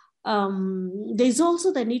governance. There's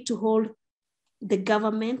also the need to hold the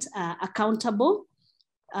government accountable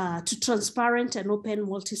to transparent and open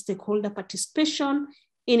multi-stakeholder participation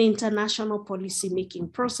in international policy-making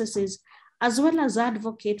processes, as well as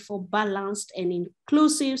advocate for balanced and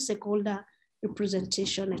inclusive stakeholder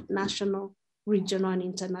representation at national, regional, and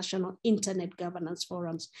international internet governance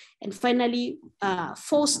forums. And finally,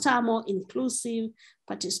 foster more inclusive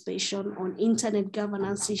participation on internet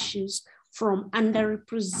governance issues from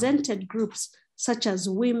underrepresented groups such as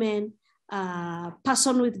women,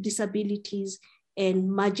 persons with disabilities, and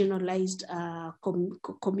marginalized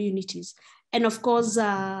communities. And of course,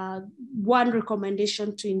 one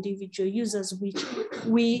recommendation to individual users, which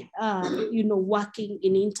we, working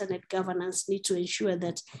in internet governance, need to ensure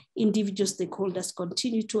that individual stakeholders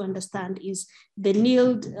continue to understand is the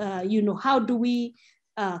need, how do we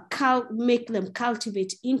make them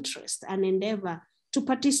cultivate interest and endeavor to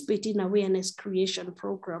participate in awareness creation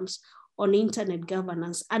programs on internet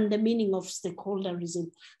governance and the meaning of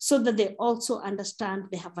stakeholderism, so that they also understand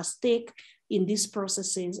they have a stake in these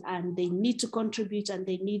processes and they need to contribute and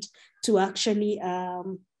they need to actually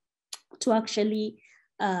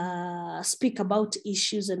speak about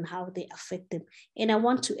issues and how they affect them. And I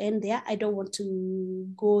want to end there. I don't want to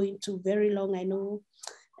go into very long. I know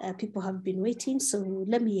people have been waiting, so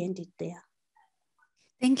let me end it there.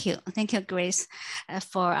 Thank you, Grace.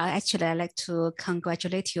 Actually, I'd like to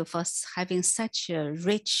congratulate you for having such a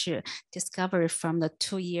rich discovery from the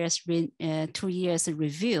 2 years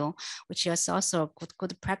review, which is also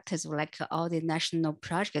good practice, like all the national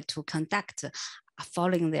projects to conduct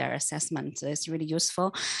following their assessment. Is really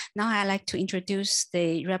useful. Now I'd like to introduce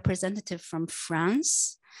the representative from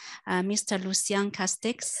France, Mr. Lucien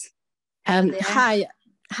Castix. Hi.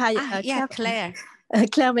 Yeah, Claire.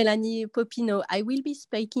 Claire Mélanie Popinot. I will be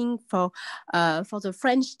speaking for the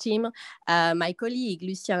French team. My colleague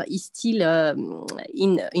Lucien is still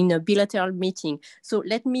in a bilateral meeting. So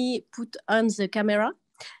let me put on the camera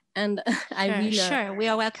and I will... Sure, we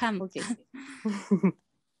are welcome. Okay.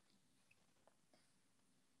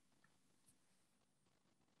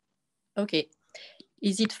 Okay.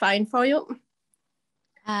 Is it fine for you?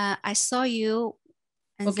 I saw you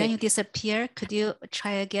and okay. then you disappear. Could you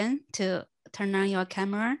try again to turn on your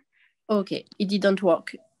camera? Okay, it didn't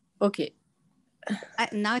work. Okay.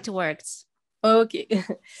 Now it works. Okay.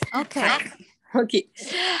 Okay. Okay.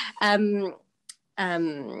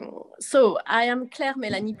 So I am Claire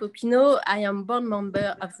Mélanie Popinot. I am board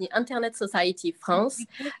member of the Internet Society France,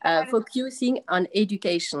 focusing on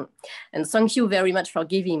education. And thank you very much for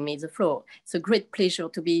giving me the floor. It's a great pleasure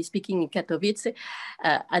to be speaking in Katowice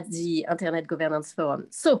at the Internet Governance Forum.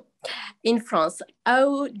 So in France,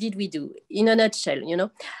 how did we do? In a nutshell, you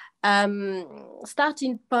know,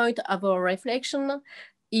 starting point of our reflection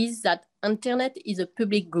is that Internet is a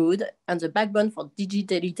public good and the backbone for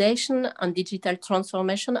digitalization and digital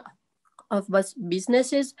transformation of both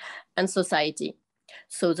businesses and society.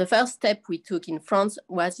 So the first step we took in France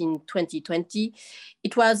was in 2020.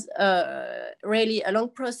 It was really a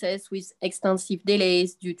long process with extensive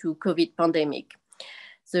delays due to COVID pandemic.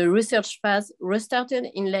 The research phase restarted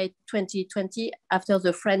in late 2020 after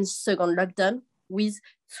the French second lockdown with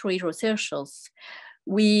 3 researchers.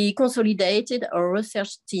 We consolidated our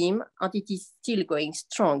research team and it is still going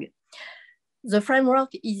strong. The framework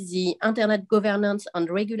is the Internet Governance and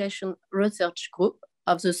Regulation Research Group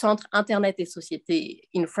of the Centre Internet et Société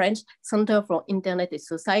in French, Center for Internet et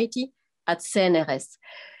Society at CNRS.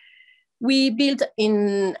 We built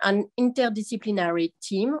in an interdisciplinary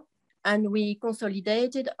team and we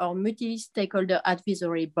consolidated our multi-stakeholder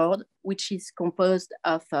advisory board, which is composed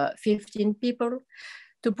of 15 people,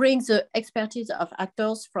 to bring the expertise of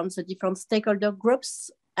actors from the different stakeholder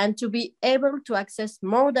groups and to be able to access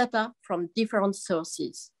more data from different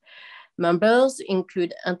sources. Members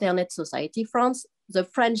include Internet Society France, the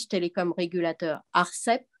French telecom regulator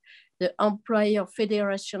ARCEP, the Employer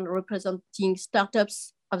Federation representing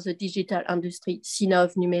startups of the digital industry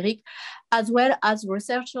Sinov Numérique, as well as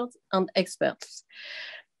researchers and experts.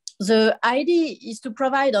 The idea is to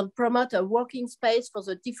provide and promote a working space for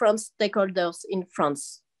the different stakeholders in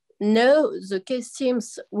France. Now, the case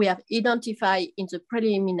themes we have identified in the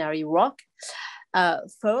preliminary work.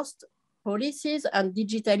 First, policies and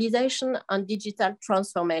digitalization and digital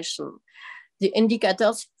transformation. The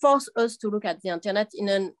indicators force us to look at the internet in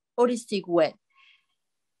an holistic way.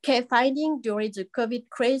 Key finding during the COVID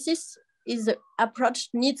crisis is the approach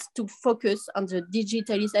needs to focus on the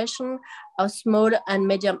digitalization of small and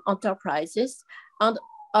medium enterprises and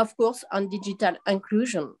of course on digital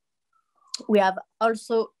inclusion. We have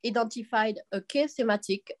also identified a key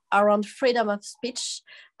thematic around freedom of speech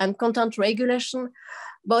and content regulation,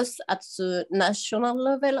 both at the national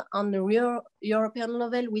level and the European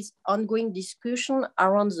level with ongoing discussion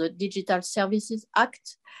around the Digital Services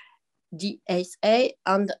Act, DSA,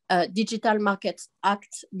 and Digital Markets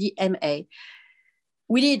Act, DMA.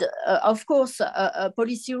 We did, of course, a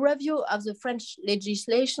policy review of the French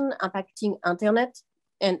legislation impacting Internet.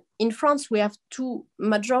 And in France, we have 2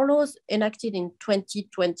 major laws enacted in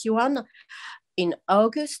 2021 in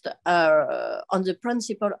August on the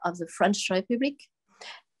principle of the French Republic.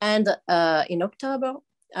 And in October,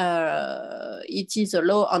 it is a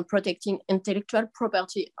law on protecting intellectual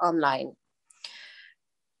property online.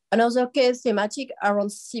 Another case thematic around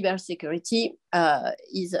cybersecurity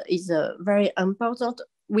is very important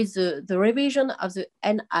with the revision of the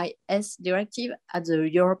NIS directive at the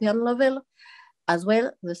European level, as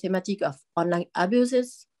well the thematic of online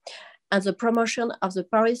abuses and the promotion of the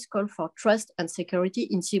Paris Call for Trust and Security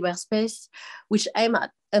in Cyberspace, which aim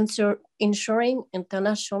at ensuring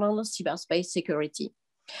international cyberspace security.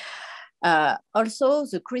 Also,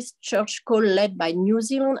 the Christchurch call led by New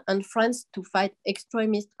Zealand and France to fight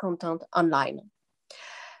extremist content online.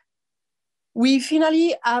 We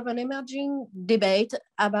finally have an emerging debate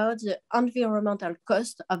about the environmental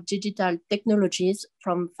cost of digital technologies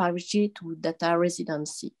from 5G to data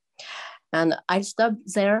residency. And I'll stop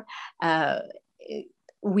there.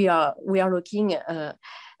 We are looking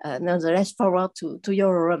nonetheless forward to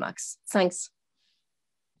your remarks. Thanks.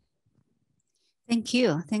 Thank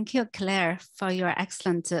you, Claire, for your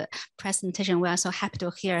excellent presentation. We are so happy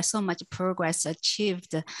to hear so much progress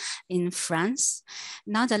achieved in France.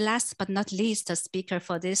 Now, the last but not least speaker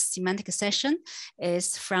for this semantic session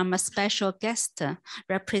is from a special guest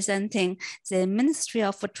representing the Ministry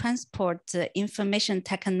of Transport, Information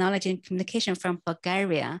Technology and Communication from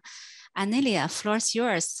Bulgaria. Anelia, floor is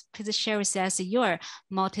yours. Please share with us your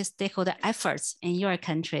multi-stakeholder efforts in your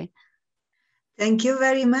country. Thank you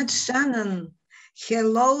very much, Shannon.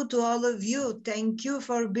 Hello to all of you. Thank you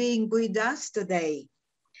for being with us today.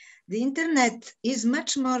 The internet is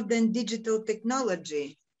much more than digital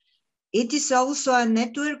technology. It is also a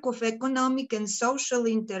network of economic and social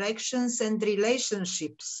interactions and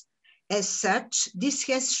relationships. As such, this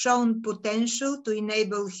has shown potential to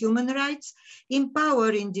enable human rights,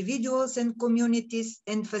 empower individuals and communities,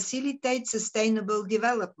 and facilitate sustainable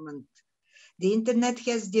development. The internet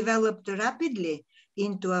has developed rapidly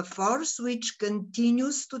into a force which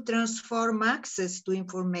continues to transform access to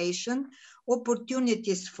information,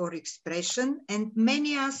 opportunities for expression, and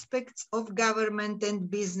many aspects of government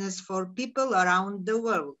and business for people around the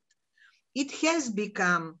world. It has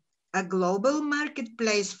become a global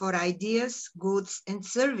marketplace for ideas, goods, and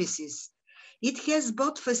services. It has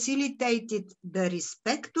both facilitated the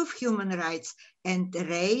respect of human rights and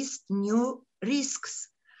raised new risks.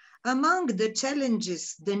 Among the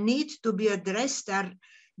challenges, the need to be addressed are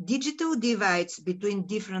digital divides between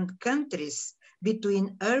different countries,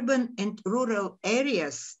 between urban and rural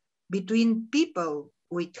areas, between people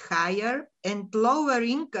with higher and lower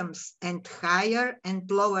incomes and higher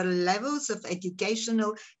and lower levels of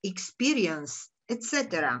educational experience,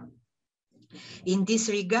 etc. In this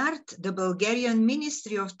regard, the Bulgarian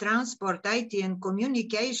Ministry of Transport, IT and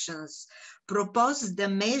Communications proposed the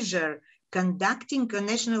measure conducting a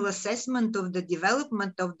national assessment of the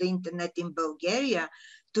development of the internet in Bulgaria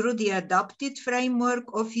through the adopted framework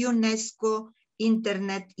of UNESCO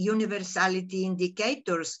Internet Universality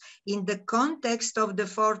Indicators in the context of the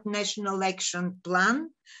 4th National Action Plan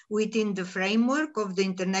within the framework of the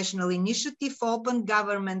International Initiative for Open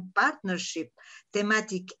Government Partnership,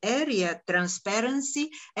 thematic area, transparency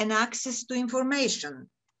and access to information.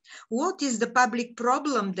 What is the public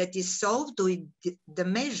problem that is solved with the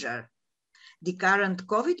measure? The current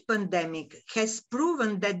COVID pandemic has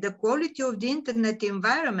proven that the quality of the internet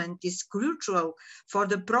environment is crucial for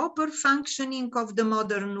the proper functioning of the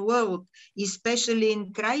modern world, especially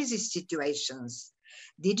in crisis situations.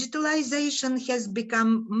 Digitalization has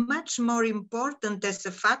become much more important as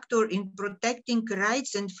a factor in protecting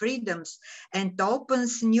rights and freedoms and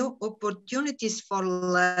opens new opportunities for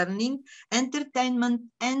learning, entertainment,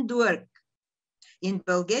 and work. In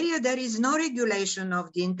Bulgaria, there is no regulation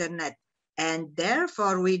of the internet, and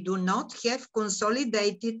therefore we do not have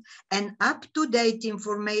consolidated and up-to-date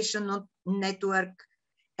information on network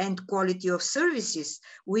and quality of services,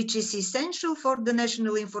 which is essential for the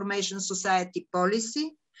National Information Society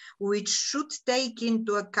policy, which should take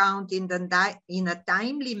into account in a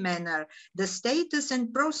timely manner the status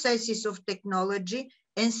and processes of technology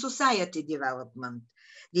and society development.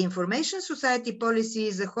 The Information Society policy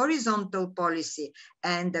is a horizontal policy,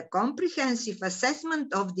 and a comprehensive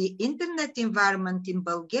assessment of the internet environment in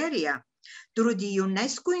Bulgaria through the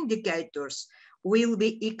UNESCO indicators will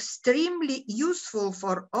be extremely useful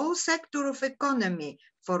for all sectors of economy,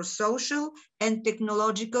 for social and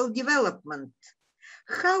technological development.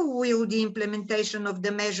 How will the implementation of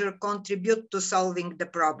the measure contribute to solving the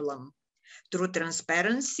problem? Through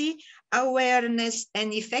transparency, awareness,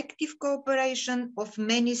 and effective cooperation of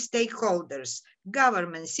many stakeholders,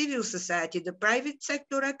 government, civil society, the private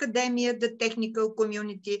sector, academia, the technical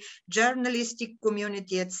community, journalistic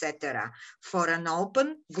community, etc., for an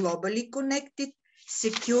open, globally connected,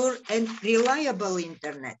 secure, and reliable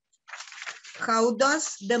internet. How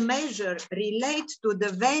does the measure relate to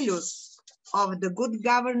the values of the Good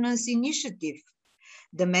Governance Initiative?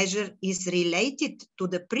 The measure is related to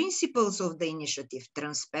the principles of the initiative: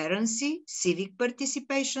 transparency, civic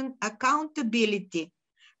participation, accountability,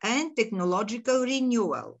 and technological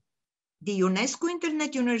renewal. The UNESCO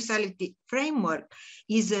Internet Universality Framework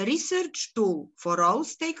is a research tool for all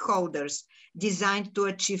stakeholders designed to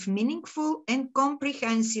achieve meaningful and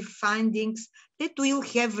comprehensive findings that will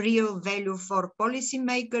have real value for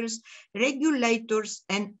policymakers, regulators,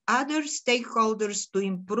 and other stakeholders to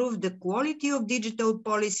improve the quality of digital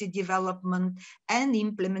policy development and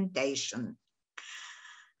implementation.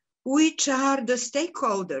 Which are the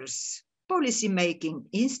stakeholders?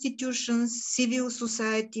 Policymaking institutions, civil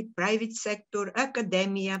society, private sector,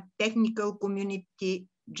 academia, technical community,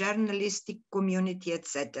 journalistic community,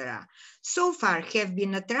 etc. So far have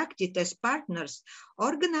been attracted as partners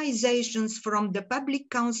organizations from the Public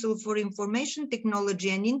Council for Information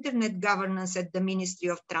Technology and Internet Governance at the Ministry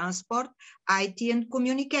of Transport, IT and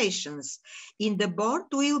Communications. In the board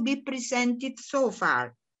will be presented so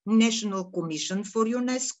far National Commission for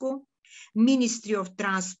UNESCO, Ministry of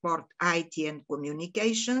Transport, IT and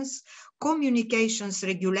Communications, Communications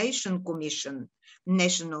Regulation Commission,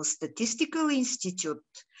 National Statistical Institute,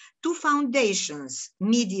 two foundations,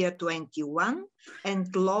 Media 21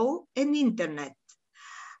 and Law and Internet,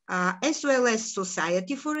 as well as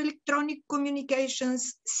Society for Electronic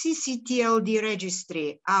Communications, CCTLD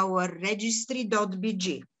Registry, our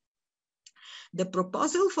registry.bg. The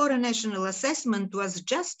proposal for a national assessment was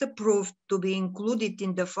just approved to be included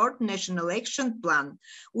in the 4th National Action Plan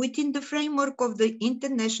within the framework of the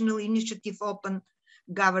International Initiative Open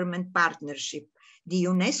Government Partnership. The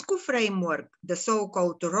UNESCO framework, the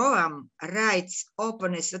so-called ROAM, Rights,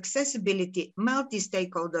 Openness, Accessibility,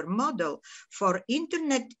 Multi-Stakeholder Model for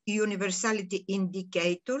Internet Universality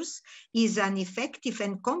Indicators, is an effective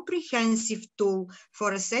and comprehensive tool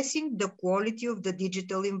for assessing the quality of the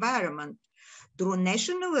digital environment. Through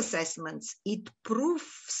national assessments, it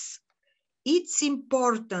proves its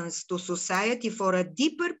importance to society for a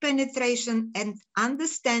deeper penetration and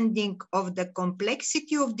understanding of the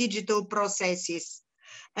complexity of digital processes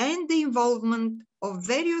and the involvement of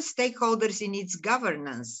various stakeholders in its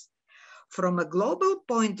governance. From a global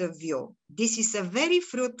point of view, this is a very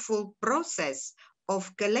fruitful process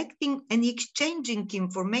of collecting and exchanging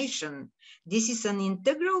information. This is an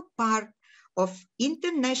integral part of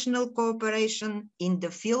international cooperation in the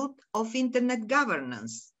field of internet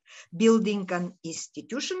governance. Building an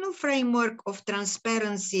institutional framework of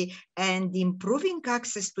transparency and improving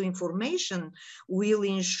access to information will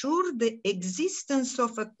ensure the existence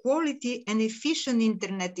of a quality and efficient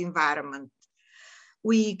internet environment.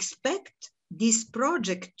 We expect this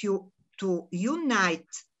project to unite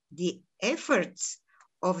the efforts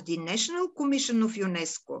of the National Commission of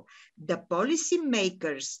UNESCO, the policy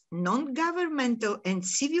makers, non-governmental and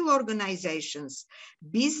civil organizations,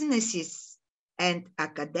 businesses, and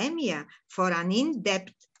academia for an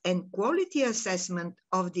in-depth and quality assessment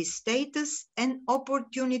of the status and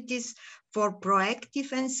opportunities for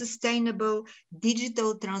proactive and sustainable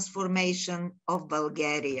digital transformation of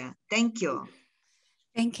Bulgaria. Thank you.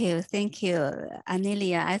 Thank you,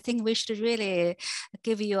 Anelia. I think we should really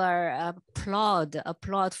give you our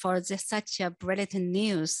applaud for such a brilliant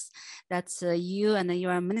news that you and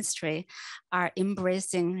your ministry are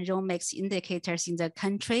embracing ROMICS indicators in the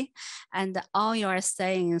country. And all you are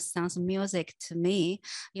saying sounds music to me.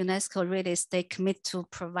 UNESCO really stay committed to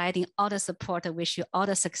providing all the support, wish you all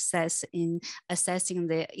the success in assessing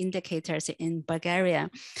the indicators in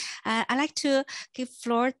Bulgaria. I'd like to give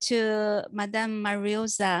floor to Madame Maria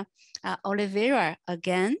Oliveira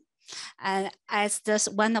again, as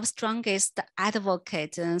one of the strongest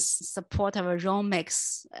advocates and support of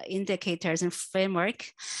ROMICS indicators and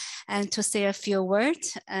framework, and to say a few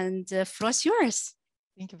words, and the floor is yours.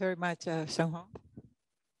 Thank you very much, Shanghong.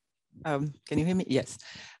 Can you hear me? Yes.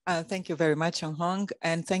 Thank you very much, Shanghong,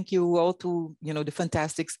 and thank you all to the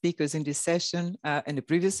fantastic speakers in this session and the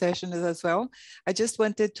previous session as well. I just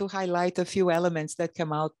wanted to highlight a few elements that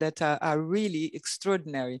come out that are really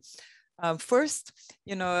extraordinary. First,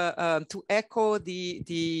 to echo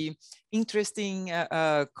the interesting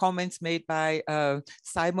comments made by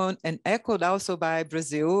Simon and echoed also by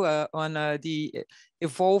Brazil on the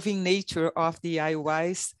evolving nature of the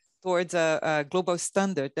IOIs towards a global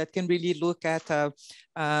standard that can really look at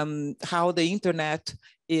how the internet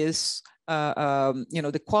is,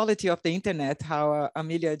 the quality of the internet, how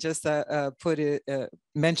Amelia just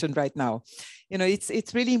mentioned right now.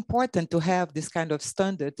 It's really important to have this kind of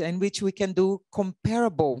standard in which we can do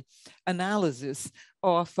comparable analysis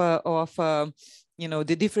of the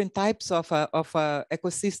different types of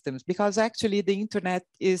ecosystems, because actually the internet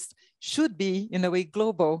should be in a way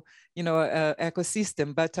global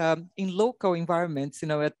ecosystem, but in local environments,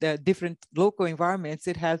 at the different local environments,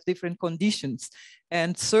 it has different conditions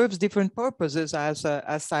and serves different purposes, as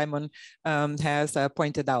Simon has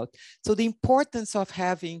pointed out. So the importance of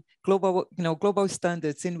having global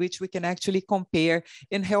standards in which we can actually compare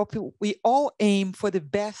and help. We all aim for the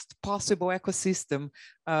best possible ecosystem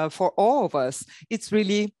for all of us. It's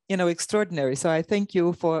really extraordinary. So I thank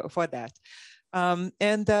you for that.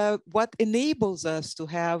 And what enables us to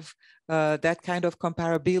have that kind of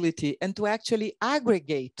comparability and to actually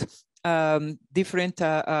aggregate different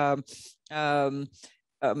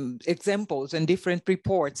examples and different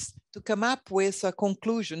reports to come up with a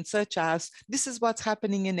conclusion such as, this is what's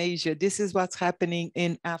happening in Asia, this is what's happening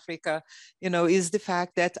in Africa, is the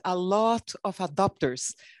fact that a lot of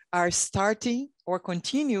adopters are starting or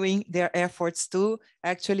continuing their efforts to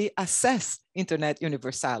actually assess internet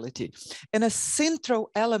universality. And a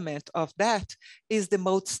central element of that is the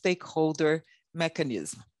multi-stakeholder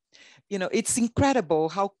mechanism. It's incredible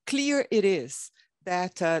how clear it is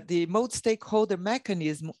that the multi-stakeholder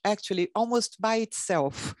mechanism actually almost by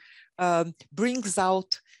itself brings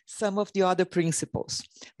out some of the other principles.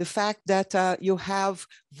 The fact that you have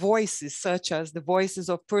voices such as the voices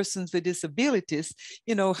of persons with disabilities,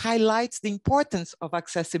 highlights the importance of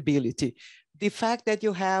accessibility. The fact that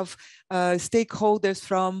you have stakeholders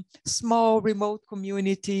from small remote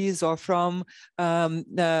communities or from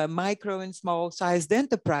micro and small sized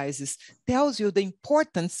enterprises tells you the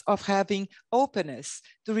importance of having openness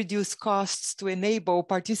to reduce costs, to enable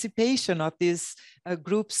participation of these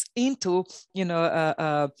groups into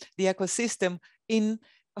the ecosystem in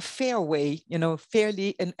a fair way,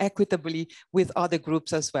 fairly and equitably with other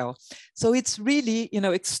groups as well. So it's really,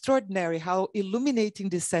 extraordinary how illuminating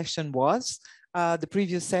this session was, the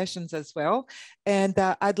previous sessions as well. And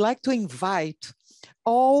I'd like to invite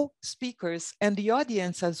all speakers and the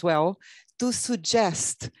audience as well to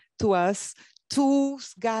suggest to us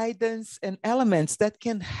tools, guidance, and elements that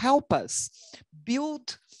can help us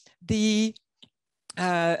build the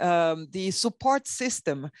support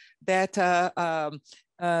system that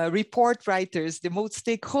report writers, the most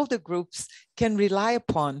stakeholder groups can rely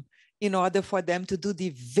upon in order for them to do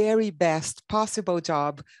the very best possible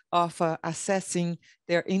job of assessing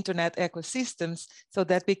their internet ecosystems so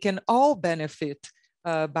that we can all benefit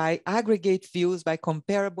by aggregate views, by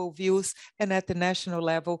comparable views, and at the national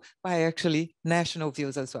level, by actually national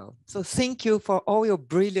views as well. So thank you for all your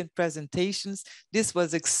brilliant presentations. This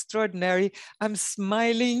was extraordinary. I'm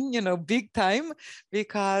smiling, big time,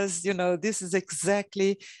 because, this is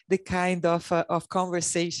exactly the kind of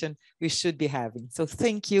conversation we should be having. So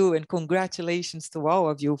thank you and congratulations to all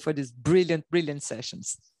of you for these brilliant, brilliant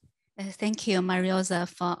sessions. Thank you, Mariosa,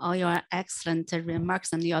 for all your excellent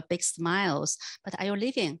remarks and your big smiles. But are you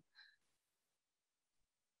leaving?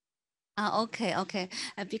 Okay.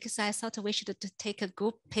 Because I thought we should take a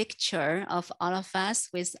group picture of all of us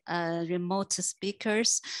with remote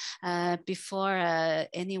speakers before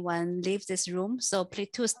anyone leaves this room. So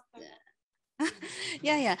please,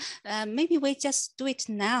 yeah. Maybe we just do it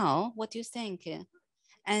now. What do you think?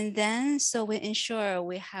 And then, so we ensure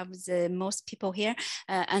we have the most people here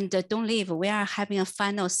and don't leave. We are having a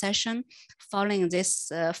final session following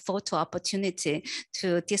this photo opportunity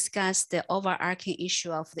to discuss the overarching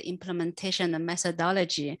issue of the implementation and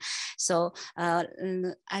methodology. So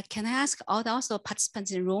can I ask all the also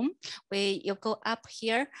participants in the room, you go up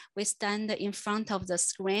here, we stand in front of the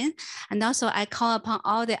screen. And also I call upon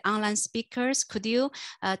all the online speakers, could you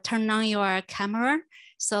turn on your camera?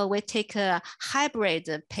 So we take a hybrid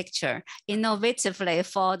picture innovatively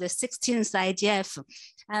for the 16th IGF.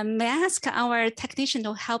 May I ask our technician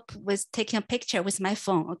to help with taking a picture with my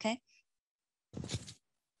phone, okay?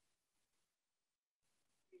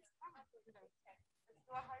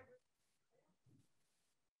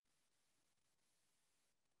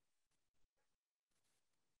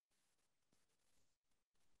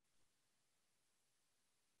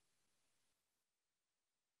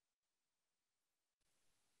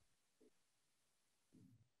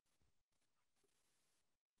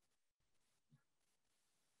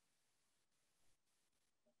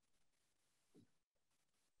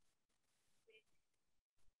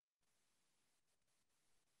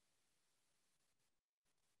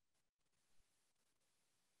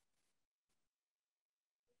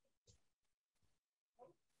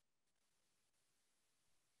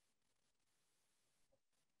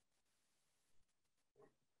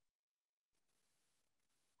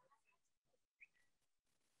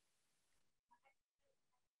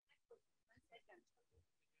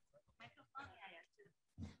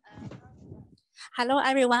 Hello,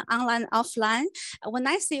 everyone, online, offline. When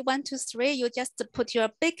I say 1, 2, 3, you just put your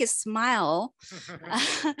biggest smile.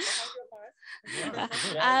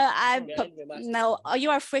 No, you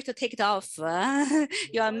are free to take it off.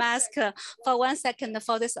 Your mask for 1 second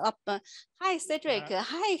for this up. Hi, Cedric.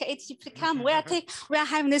 Hi, come. We are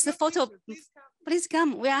having this photo. Please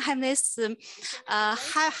come. We are having this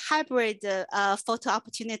hybrid photo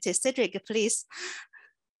opportunity. Cedric, please.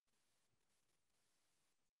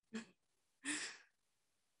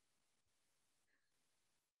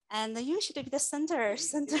 And you should be the center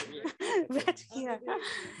right here.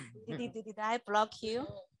 Did I block you? No.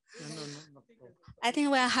 I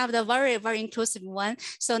think we'll have the very, very inclusive one.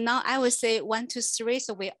 So now I will say 1, 2, 3.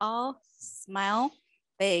 So we all smile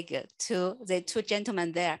big to the 2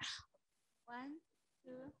 gentlemen there. 1,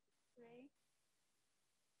 2, 3.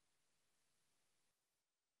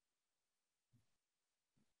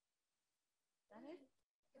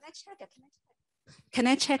 Can I check it? Can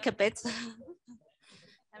I check a bit?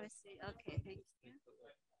 Let me see. Okay, thank you.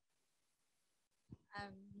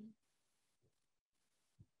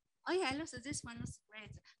 Oh yeah, look, this one looks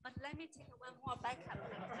great. But let me take one more backup. 1,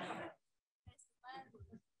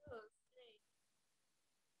 2,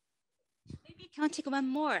 Can I take one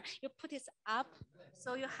more? You put it up,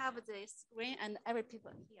 so you have the screen and every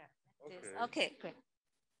people here. Okay, okay, great.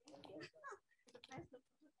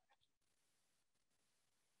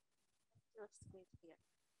 Just wait here.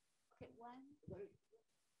 Okay, one.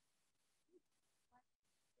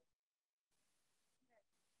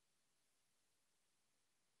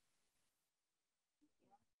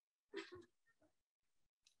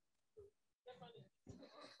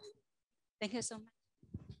 Thank you so much.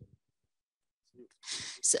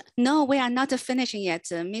 So, no, we are not finishing yet.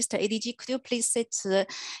 Mr. ADG, could you please sit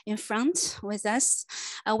in front with us?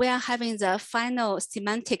 We are having the final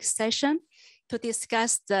semantic session to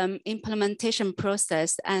discuss the implementation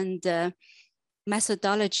process and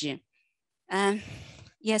methodology.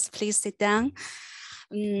 Yes, please sit down.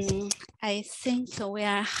 I think we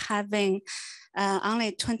are having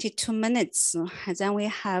only 22 minutes. And then we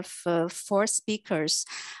have 4 speakers.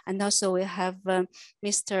 And also we have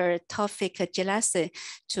Mr. Taufik Jelassi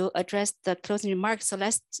to address the closing remarks. So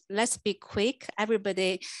let's be quick.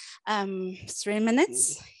 Everybody, 3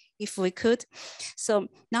 minutes, if we could. So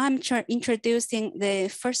now I'm introducing the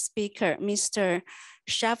first speaker, Mr.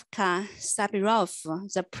 Shavka Sabirov,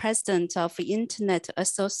 the president of Internet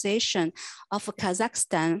Association of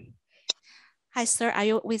Kazakhstan. Hi, sir, are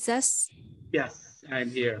you with us? Yes, I'm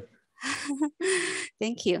here.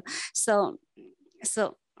 Thank you. So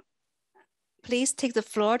please take the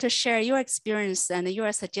floor to share your experience and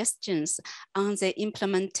your suggestions on the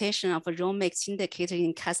implementation of a role mix indicator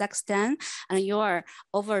in Kazakhstan and your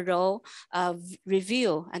overall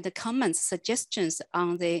review and the comments, suggestions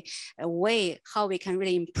on the way how we can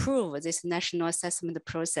really improve this national assessment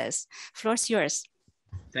process. Floor is yours.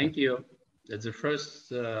 Thank you. At the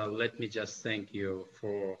first, let me just thank you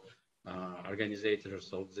for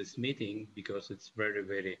organizers of this meeting, because it's very,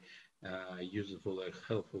 very useful and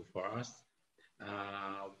helpful for us.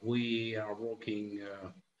 We are working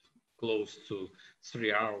close to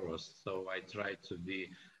 3 hours, so I try to be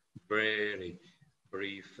very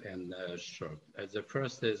brief and short. As the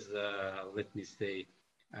first is, let me say,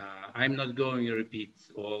 I'm not going to repeat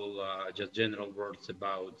all just general words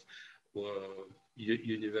about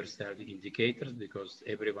universal indicators, because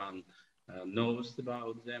everyone knows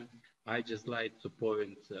about them. I just like to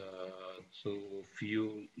point to a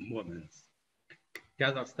few moments.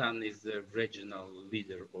 Kazakhstan is a regional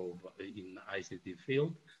leader in ICT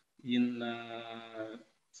field in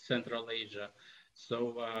Central Asia.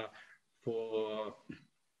 So for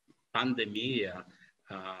pandemic,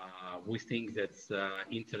 we think that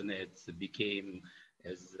internet became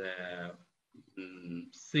as a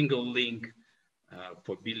single link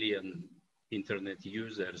for billion internet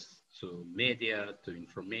users to media, to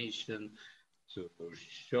information, to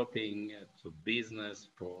shopping, to business,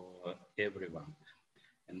 for everyone.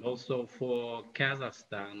 And also for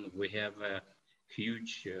Kazakhstan, we have a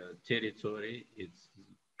huge territory.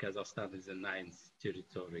 Kazakhstan is the 9th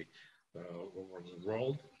territory over the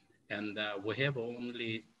world. And we have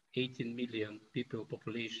only 18 million people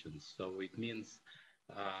population. So it means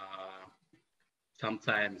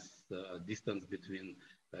sometimes the distance between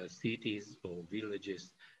cities or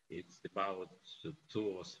villages, it's about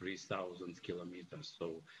 2,000 or 3,000 kilometers.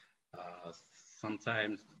 So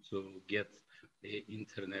sometimes to get the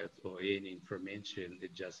internet or any information,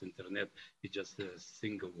 it's just internet, it's just a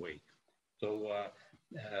single way. So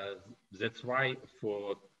that's why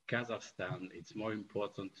for Kazakhstan, it's more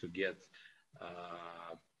important to get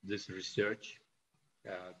this research,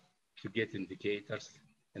 to get indicators.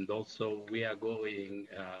 And also we are going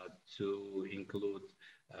to include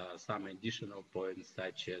some additional points,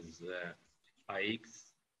 such as IX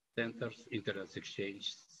centers, internet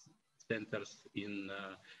exchange centers in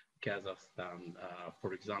Kazakhstan.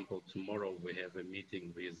 For example, tomorrow we have a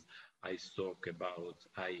meeting with ISOC about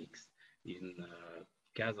IX in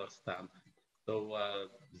Kazakhstan. So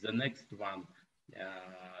the next one,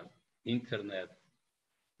 internet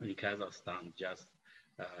in Kazakhstan just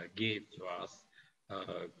gave to us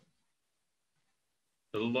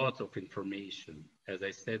a lot of information. As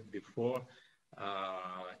I said before,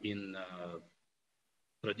 in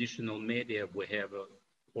traditional media, we have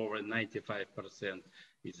over 95%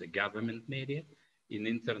 is the government media. In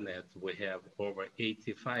internet, we have over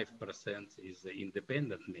 85% is the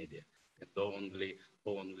independent media, and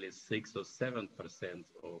only 6 or 7%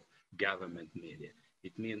 of government media.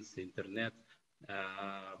 It means internet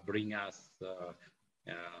bring us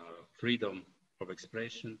freedom of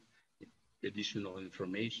expression, additional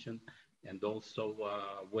information, and also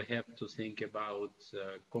we have to think about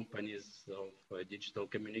companies of digital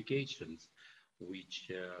communications,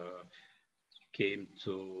 which came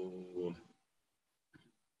to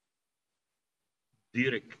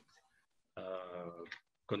direct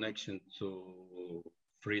connection to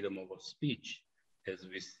freedom of speech, as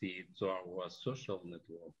we see to our social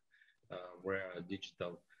network, where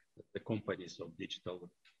the companies of digital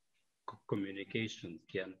communication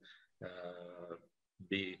can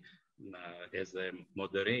be as a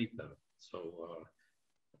moderator. So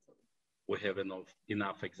we have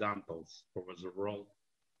enough examples over the world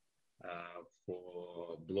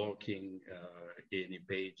for blocking any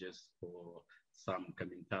pages or some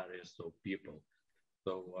commentaries of people.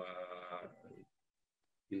 So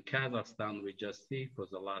in Kazakhstan, we just see for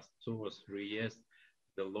the last 2 or 3 years,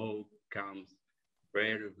 the law comes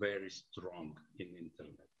very, very strong in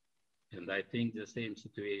internet. And I think the same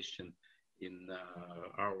situation in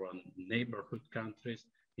our neighborhood countries,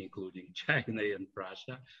 including China and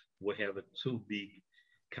Russia. We have 2 big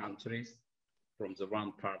countries. From the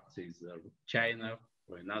one part is China,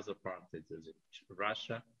 or another part is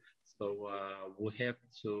Russia. So we have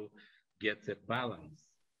to get a balance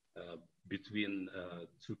between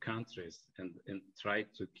 2 countries and try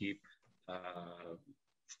to keep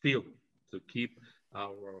keep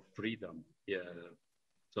our freedom.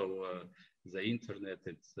 So the internet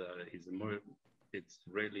it's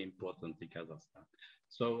really important in Kazakhstan.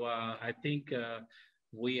 So I think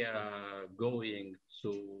we are going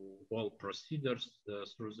to all procedures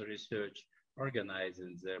through the research,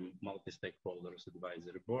 organizing the multi-stakeholders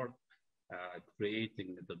advisory board,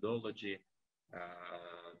 creating methodology,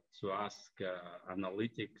 to ask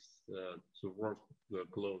analytics to work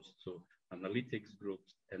close to analytics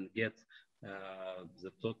groups and get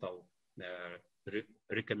the total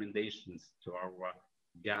recommendations to our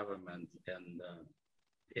government and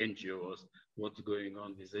NGOs, what's going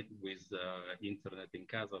on with internet in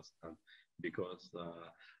Kazakhstan, because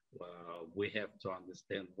we have to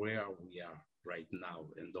understand where we are right now.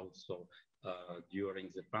 And also during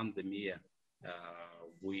the pandemic,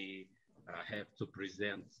 we have to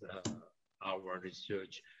present our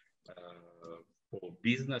research for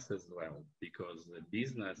business as well, because the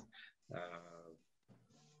business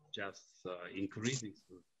just increasing.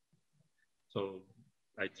 So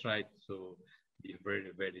I tried to be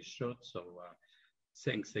very, very short. So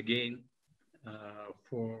thanks again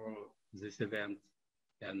for this event,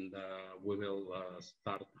 and we will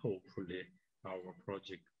start hopefully our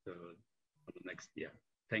project next year.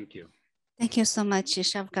 Thank you. Thank you so much,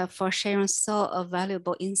 Shavka, for sharing so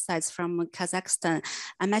valuable insights from Kazakhstan.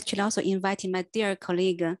 I'm actually also inviting my dear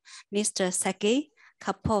colleague, Mr. Sergey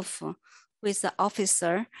Karpov, who is the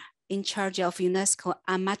officer in charge of UNESCO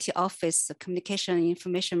Almaty Office Communication and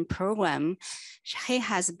Information Program. He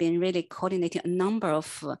has been really coordinating a number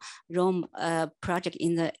of Rome projects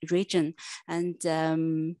in the region. And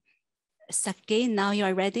Sergey, now you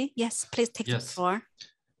are ready? Yes, please take the floor.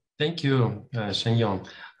 Thank you, Shenyang.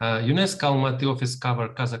 UNESCO Almaty office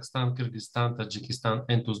covers Kazakhstan, Kyrgyzstan, Tajikistan,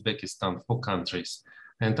 and Uzbekistan, 4 countries.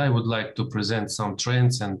 And I would like to present some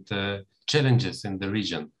trends and challenges in the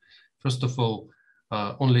region. First of all,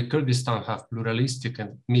 only Kyrgyzstan have pluralistic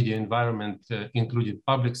and media environment, including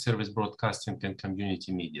public service broadcasting and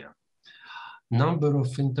community media. Number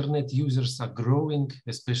of internet users are growing,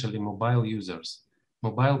 especially mobile users.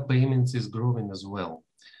 Mobile payments is growing as well.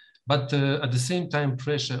 But at the same time,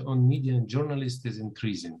 pressure on media and journalists is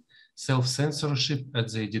increasing. Self-censorship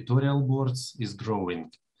at the editorial boards is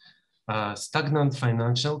growing. Stagnant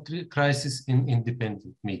financial crisis in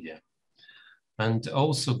independent media. And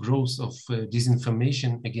also growth of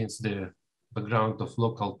disinformation against the background of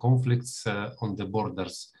local conflicts on the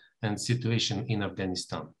borders and situation in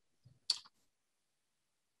Afghanistan.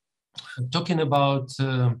 Talking about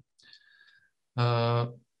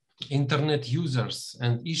internet users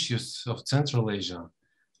and issues of Central Asia,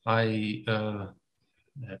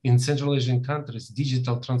 in Central Asian countries,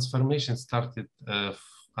 digital transformation started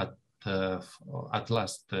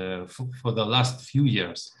for the last few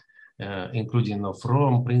years, including of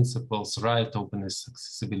Rome principles, right, openness,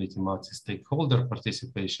 accessibility, multi-stakeholder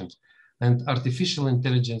participation, and artificial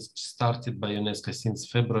intelligence started by UNESCO since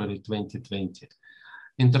February 2020.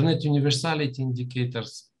 Internet universality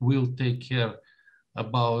indicators will take care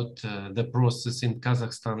about the process in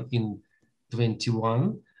Kazakhstan in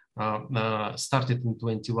 21, started in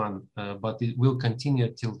 21, but it will continue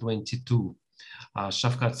till 22.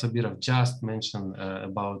 Shavkat Sabirov just mentioned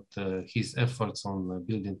about his efforts on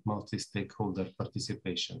building multi-stakeholder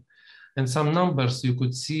participation. And some numbers you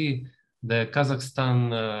could see, the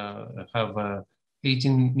Kazakhstan have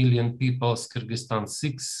 18 million people, Kyrgyzstan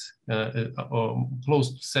 6, or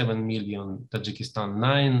close to 7 million, Tajikistan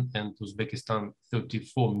 9, and Uzbekistan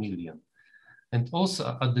 34 million. And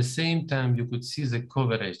also at the same time, you could see the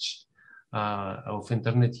coverage of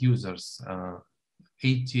internet users,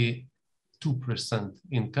 80 2%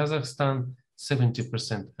 in Kazakhstan,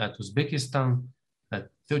 70% at Uzbekistan, at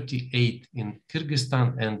 38 in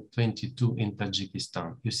Kyrgyzstan, and 22 in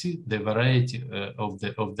Tajikistan. You see the variety of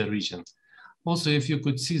the region. Also, if you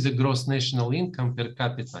could see the gross national income per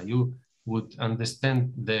capita, you would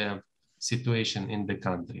understand the situation in the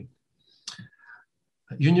country.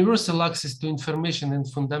 Universal access to information and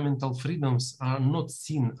fundamental freedoms are not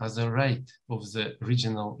seen as a right of the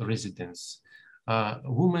regional residents.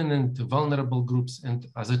 Women and vulnerable groups, and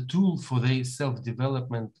as a tool for their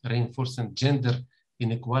self-development, reinforcing gender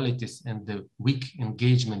inequalities and the weak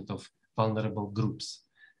engagement of vulnerable groups.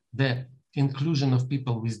 The inclusion of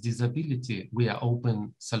people with disability, we are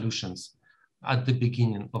open solutions at the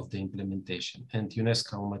beginning of the implementation, and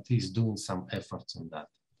UNESCO Almaty is doing some efforts on that.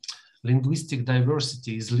 Linguistic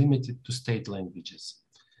diversity is limited to state languages.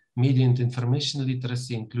 Media and information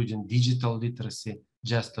literacy, including digital literacy,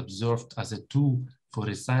 just observed as a tool for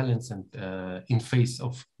resilience and in face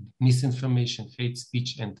of misinformation, hate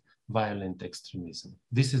speech, and violent extremism.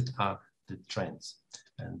 These are the trends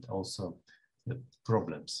and also the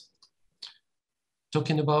problems.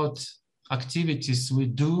 Talking about activities we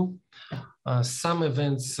do, some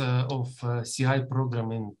events of CI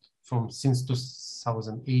programming since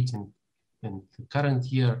 2018 and the current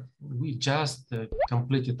year, we just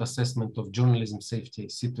completed assessment of journalism safety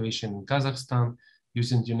situation in Kazakhstan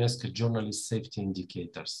using UNESCO journalist safety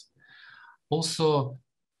indicators. Also,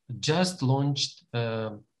 just launched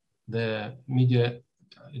the media,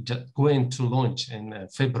 going to launch in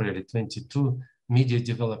February 22, media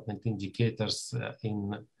development indicators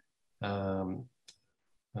in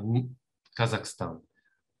Kazakhstan,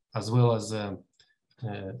 as well as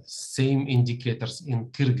same indicators in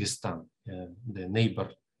Kyrgyzstan, the neighbor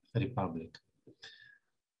republic.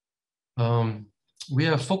 We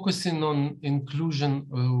are focusing on inclusion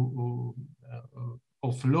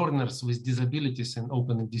of learners with disabilities in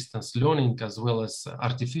open and distance learning, as well as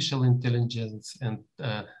artificial intelligence and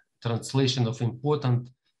translation of important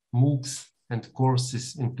MOOCs and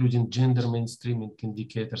courses, including gender mainstreaming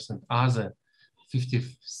indicators and other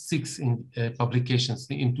 56 publications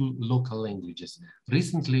into local languages.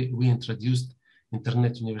 Recently, we introduced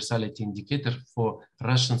Internet Universality Indicator for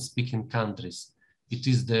Russian-speaking countries. It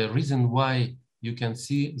is the reason why you can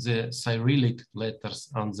see the Cyrillic letters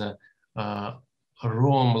on the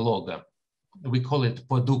ROM logo. We call it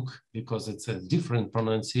Poduk because it's a different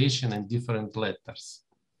pronunciation and different letters.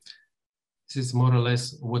 This is more or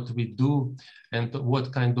less what we do and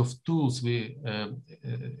what kind of tools we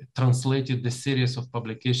translated the series of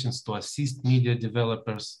publications to assist media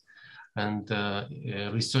developers and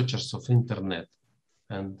researchers of internet.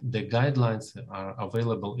 And the guidelines are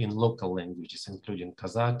available in local languages, including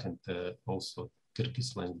Kazakh and also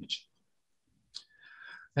Kyrgyz language.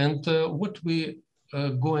 And what we are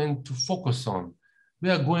going to focus on, we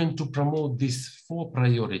are going to promote these 4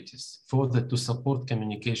 priorities further to support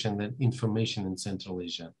communication and information in Central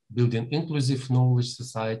Asia, building inclusive knowledge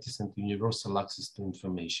societies and universal access to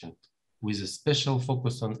information, with a special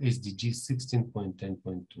focus on SDG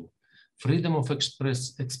 16.10.2, freedom of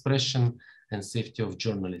expression and safety of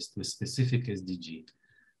journalists with specific SDG,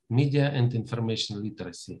 media and information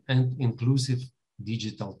literacy, and inclusive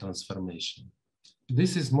digital transformation.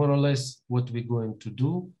 This is more or less what we're going to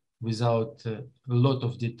do without a lot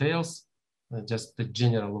of details, just a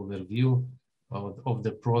general overview of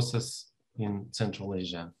the process in Central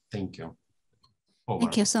Asia. Thank you. Over.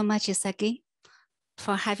 Thank you so much, Isaki,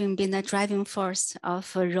 for having been the driving force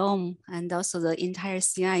of Rome and also the entire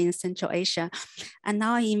CI in Central Asia. And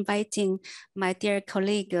now I'm inviting my dear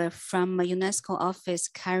colleague from UNESCO office,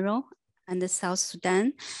 Cairo and South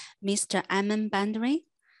Sudan, Mr. Ayman Bandri.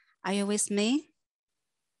 Are you with me?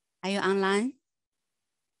 Are you online?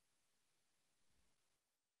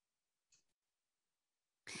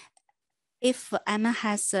 If Emma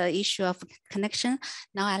has an issue of connection,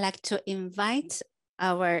 now I'd like to invite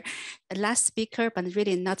our last speaker, but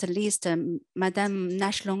really not least, Madame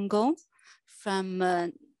Nashlongo from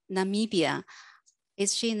Namibia.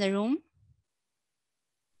 Is she in the room?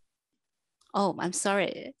 Oh, I'm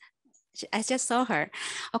sorry. I just saw her.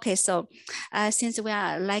 Okay, so since we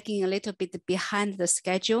are lagging a little bit behind the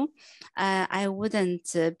schedule, I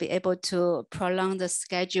wouldn't be able to prolong the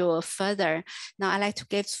schedule further. Now I'd like to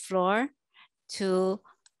give the floor to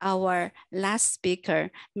our last speaker,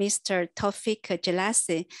 Mr. Taufik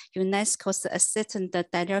Jelassi, UNESCO's Assistant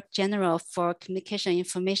Director General for Communication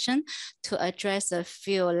Information, to address a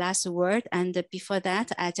few last words. And before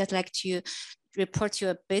that, I'd just like to report you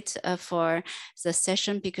a bit for the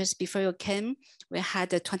session, because before you came, we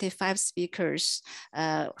had 25 speakers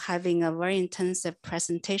having a very intensive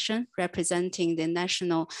presentation representing the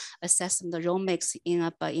national assessment role mix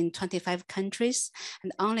in 25 countries,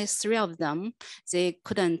 and only 3 of them, they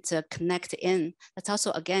couldn't connect in. That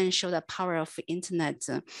also again show the power of internet.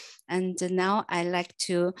 And now I like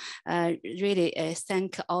to really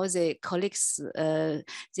thank all the colleagues.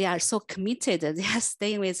 They are so committed. They are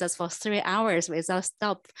staying with us for 3 hours without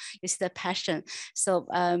stop. You see the passion. So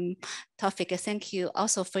Taufik, thank you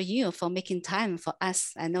also for you for making time for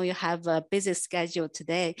us. I know you have a busy schedule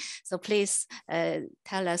today. So please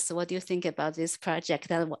tell us what you think about this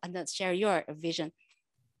project and share your vision.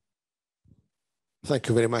 Thank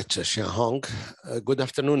you very much, Shen Hong. Good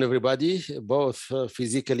afternoon, everybody, both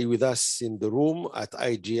physically with us in the room at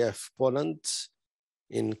IGF Poland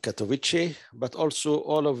in Katowice, but also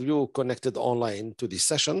all of you connected online to this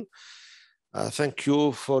session. Thank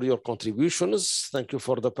you for your contributions. Thank you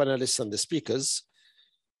for the panelists and the speakers,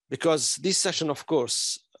 because this session, of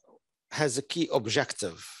course, has a key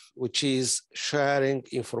objective, which is sharing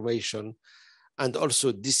information and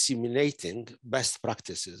also disseminating best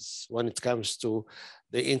practices when it comes to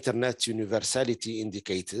the Internet universality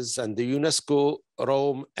indicators and the UNESCO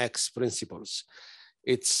Rome X principles.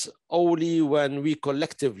 It's only when we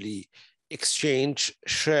collectively exchange,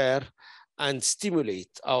 share, and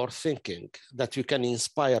stimulate our thinking that we can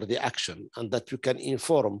inspire the action and that we can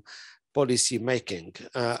inform policy making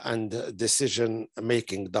and decision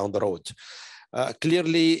making down the road.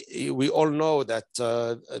 Clearly, we all know that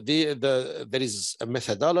there is a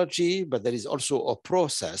methodology, but there is also a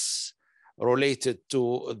process related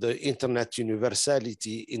to the Internet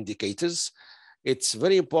universality indicators. It's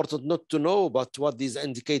very important not to know about what these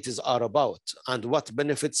indicators are about and what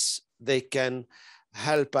benefits they can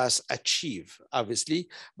help us achieve, obviously,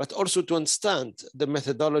 but also to understand the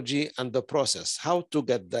methodology and the process, how to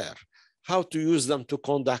get there, how to use them to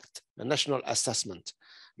conduct a national assessment.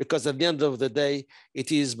 Because at the end of the day, it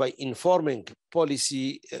is by informing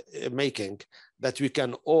policy making that we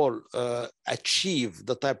can all achieve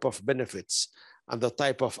the type of benefits and the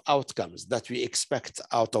type of outcomes that we expect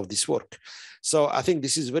out of this work. So I think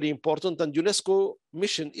this is very important. And UNESCO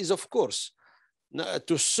mission is, of course,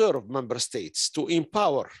 to serve member states, to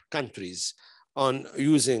empower countries on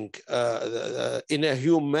using in a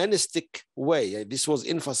humanistic way. This was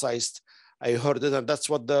emphasized, I heard it, and that's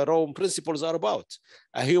what the Rome principles are about.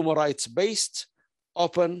 A human rights-based,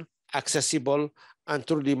 open, accessible, and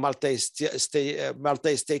truly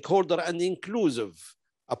multi-stakeholder and inclusive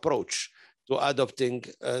approach to adopting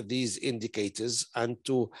these indicators and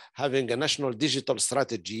to having a national digital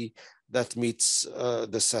strategy that meets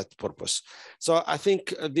the set purpose. So I think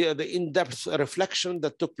the in-depth reflection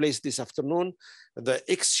that took place this afternoon, the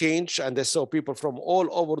exchange, and I saw people from all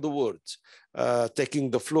over the world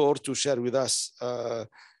taking the floor to share with us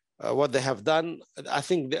what they have done. I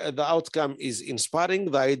think the outcome is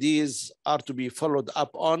inspiring. The ideas are to be followed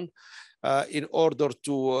up on in order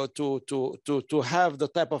to have the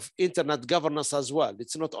type of internet governance as well.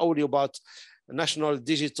 It's not only about national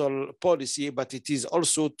digital policy, but it is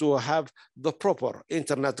also to have the proper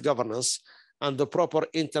internet governance and the proper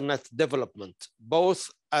internet development, both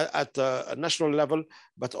at a national level,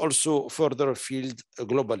 but also further afield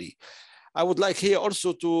globally. I would like here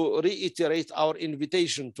also to reiterate our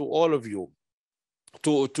invitation to all of you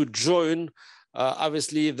to join,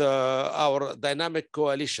 obviously, our dynamic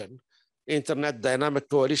coalition, Internet Dynamic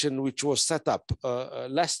Coalition, which was set up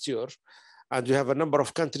last year. And we have a number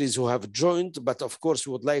of countries who have joined, but of course,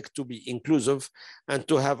 we would like to be inclusive and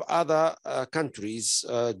to have other countries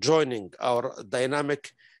joining our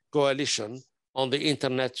dynamic coalition on the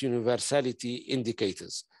Internet universality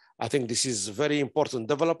indicators. I think this is a very important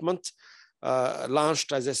development,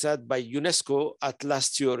 launched, as I said, by UNESCO at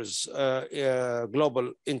last year's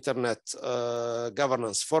Global Internet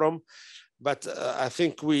Governance Forum. But I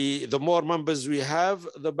think the more members we have,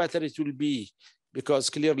 the better it will be, because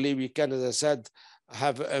clearly we can, as I said,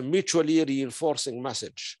 have a mutually reinforcing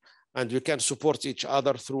message, and we can support each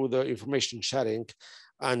other through the information sharing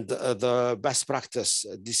and the best practice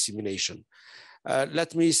dissemination.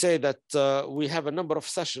 Let me say that we have a number of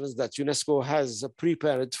sessions that UNESCO has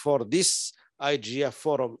prepared for this IGF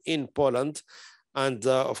forum in Poland. And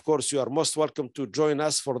of course, you are most welcome to join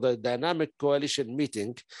us for the Dynamic Coalition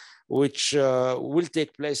meeting, which will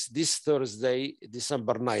take place this Thursday,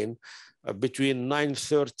 December 9, between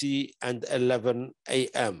 9:30 and 11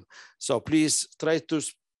 a.m. So please try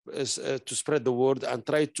to spread the word and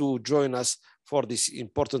try to join us for this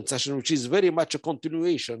important session, which is very much a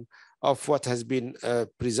continuation of what has been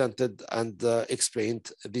presented and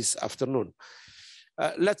explained this afternoon.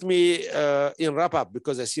 Let me, in wrap up,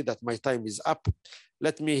 because I see that my time is up,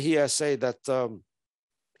 let me here say that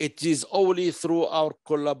it is only through our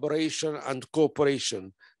collaboration and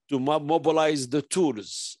cooperation to mobilize the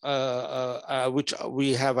tools which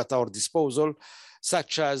we have at our disposal,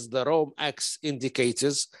 such as the RomeX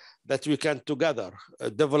indicators, that we can together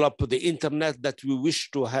develop the internet that we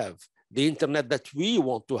wish to have, the internet that we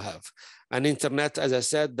want to have, an internet, as I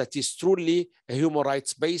said, that is truly human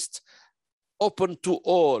rights based, open to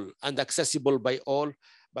all and accessible by all,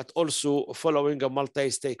 but also following a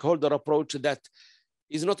multi-stakeholder approach that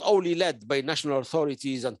is not only led by national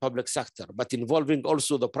authorities and public sector, but involving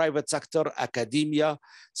also the private sector, academia,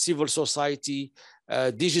 civil society,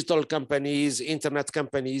 digital companies, internet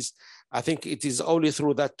companies. I think it is only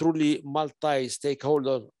through that truly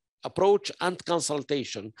multi-stakeholder approach and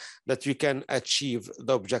consultation that we can achieve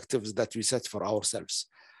the objectives that we set for ourselves.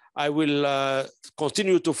 I will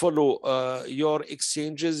continue to follow your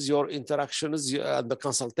exchanges, your interactions, and the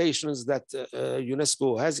consultations that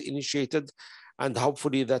UNESCO has initiated, and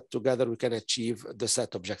hopefully that together we can achieve the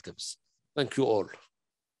set objectives. Thank you all.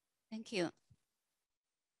 Thank you.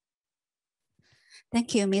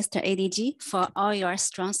 Thank you, Mr. ADG, for all your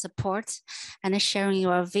strong support and sharing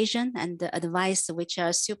your vision and the advice, which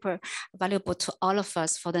are super valuable to all of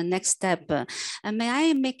us for the next step. May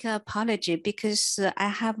I make an apology because I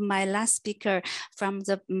have my last speaker from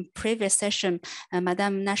the previous session,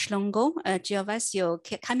 Madame Nashlongo Giovasio,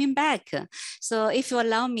 coming back. So if you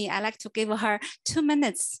allow me, I'd like to give her 2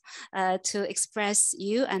 minutes to express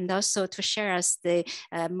you and also to share us the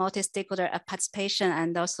multi-stakeholder participation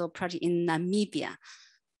and also project in Namibia.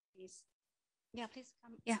 Yeah, please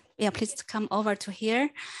come. Yeah, please come over to here.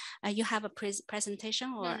 You have a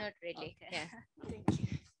presentation or? No, not really. Okay. Yeah.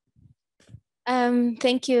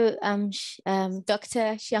 Thank you,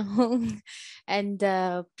 Dr. Xianghong and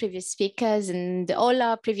previous speakers and all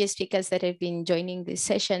our previous speakers that have been joining this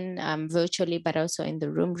session virtually, but also in the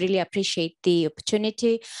room. Really appreciate the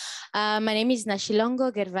opportunity. My name is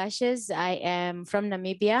Nashilongo Gervashes. I am from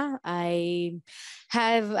Namibia. I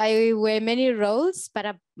wear many roles,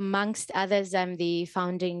 but amongst others, I'm the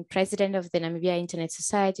founding president of the Namibia Internet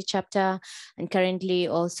Society chapter, and currently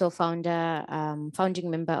also founding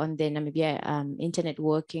member on the Namibia Internet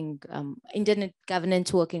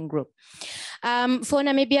Governance Working Group. For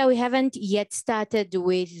Namibia, we haven't yet started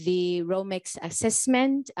with the RomeX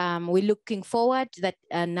assessment. We're looking forward that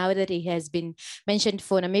now that it has been mentioned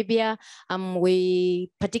for Namibia, we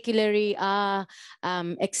particularly are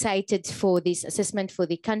excited for this assessment for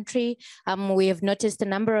the country. We have noticed a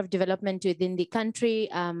number of development within the country,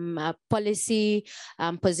 policy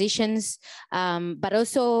positions, but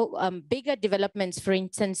also bigger developments. For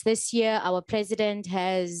instance, this year, our president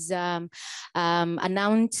has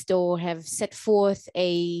announced or have set forth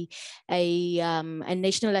a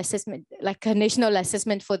national assessment, like a national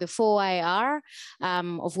assessment for the 4IR,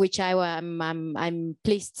 of which I'm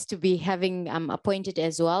pleased to be having appointed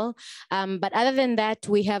as well. But other than that,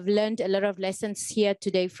 we have learned a lot of lessons here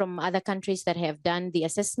today from other countries that have done the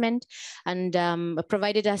assessment and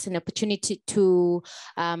provided us an opportunity to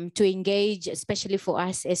engage, especially for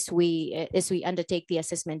us as we undertake the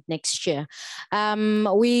assessment next year.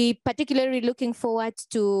 We particularly looking forward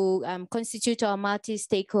to constitute our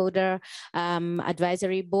multi-stakeholder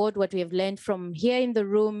advisory board. What we have learned from here in the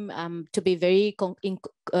room to be very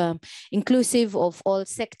inclusive of all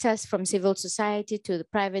sectors, from civil society to the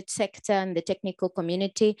private sector and the technical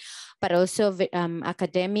community, but also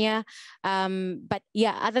academia. But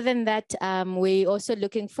yeah, other than that, we're also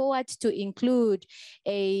looking forward to include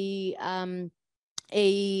a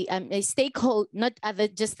stakeholder, not other,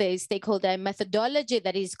 just a stakeholder methodology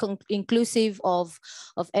that is inclusive of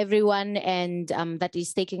everyone and that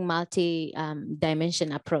is taking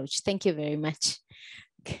multi-dimension approach. Thank you very much.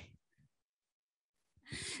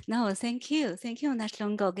 No, thank you. Thank you,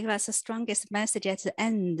 Nashlongo. Give us the strongest message at the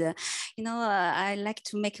end. You know, I'd like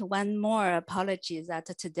to make one more apology that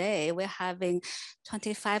today we're having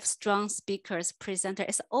 25 strong speakers, presenter.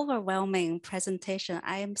 It's overwhelming presentation.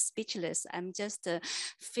 I am speechless. I'm just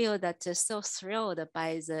feel that so thrilled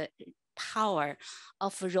by the power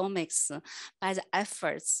of RomeX, by the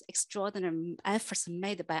efforts, extraordinary efforts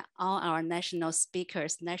made by all our national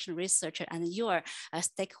speakers, national researchers, and your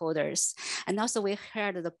stakeholders. And also we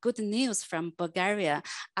heard the good news from Bulgaria.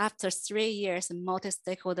 After 3 years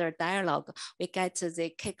multi-stakeholder dialogue, we get to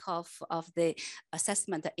the kickoff of the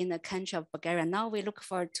assessment in the country of Bulgaria. Now we look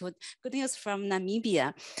forward to good news from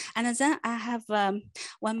Namibia. And then I have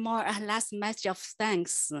one more last message of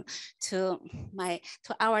thanks to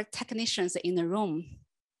our technicians in the room.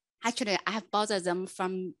 Actually, I have bothered them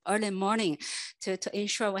from early morning to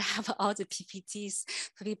ensure we have all the PPTs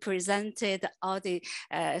to be presented, all the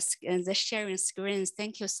sharing screens.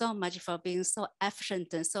 Thank you so much for being so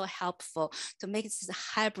efficient and so helpful to make this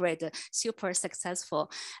hybrid super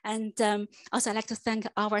successful. And also I'd like to thank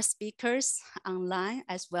our speakers online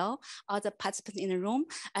as well, all the participants in the room,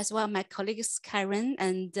 as well my colleagues Karen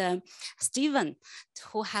and Stephen,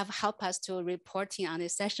 who have helped us to reporting on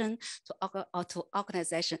this session to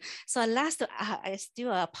organization. So last, I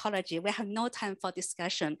still apology. We have no time for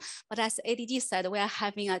discussion, but as ADG said, we are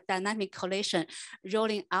having a dynamic coalition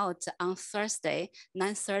rolling out on Thursday,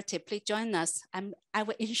 9:30. Please join us. I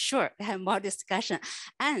will ensure we have more discussion.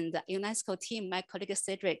 And UNESCO team, my colleague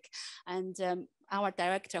Cedric, and our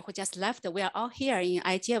director who just left, we are all here in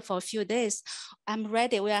IDEA for a few days. I'm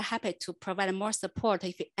ready. We are happy to provide more support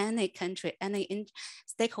if any country, any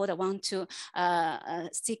stakeholder want to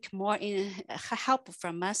seek more help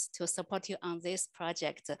from us to support you on this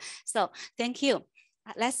project. So thank you.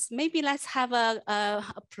 Let's have a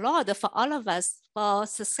applaud for all of us, for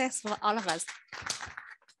success for all of us.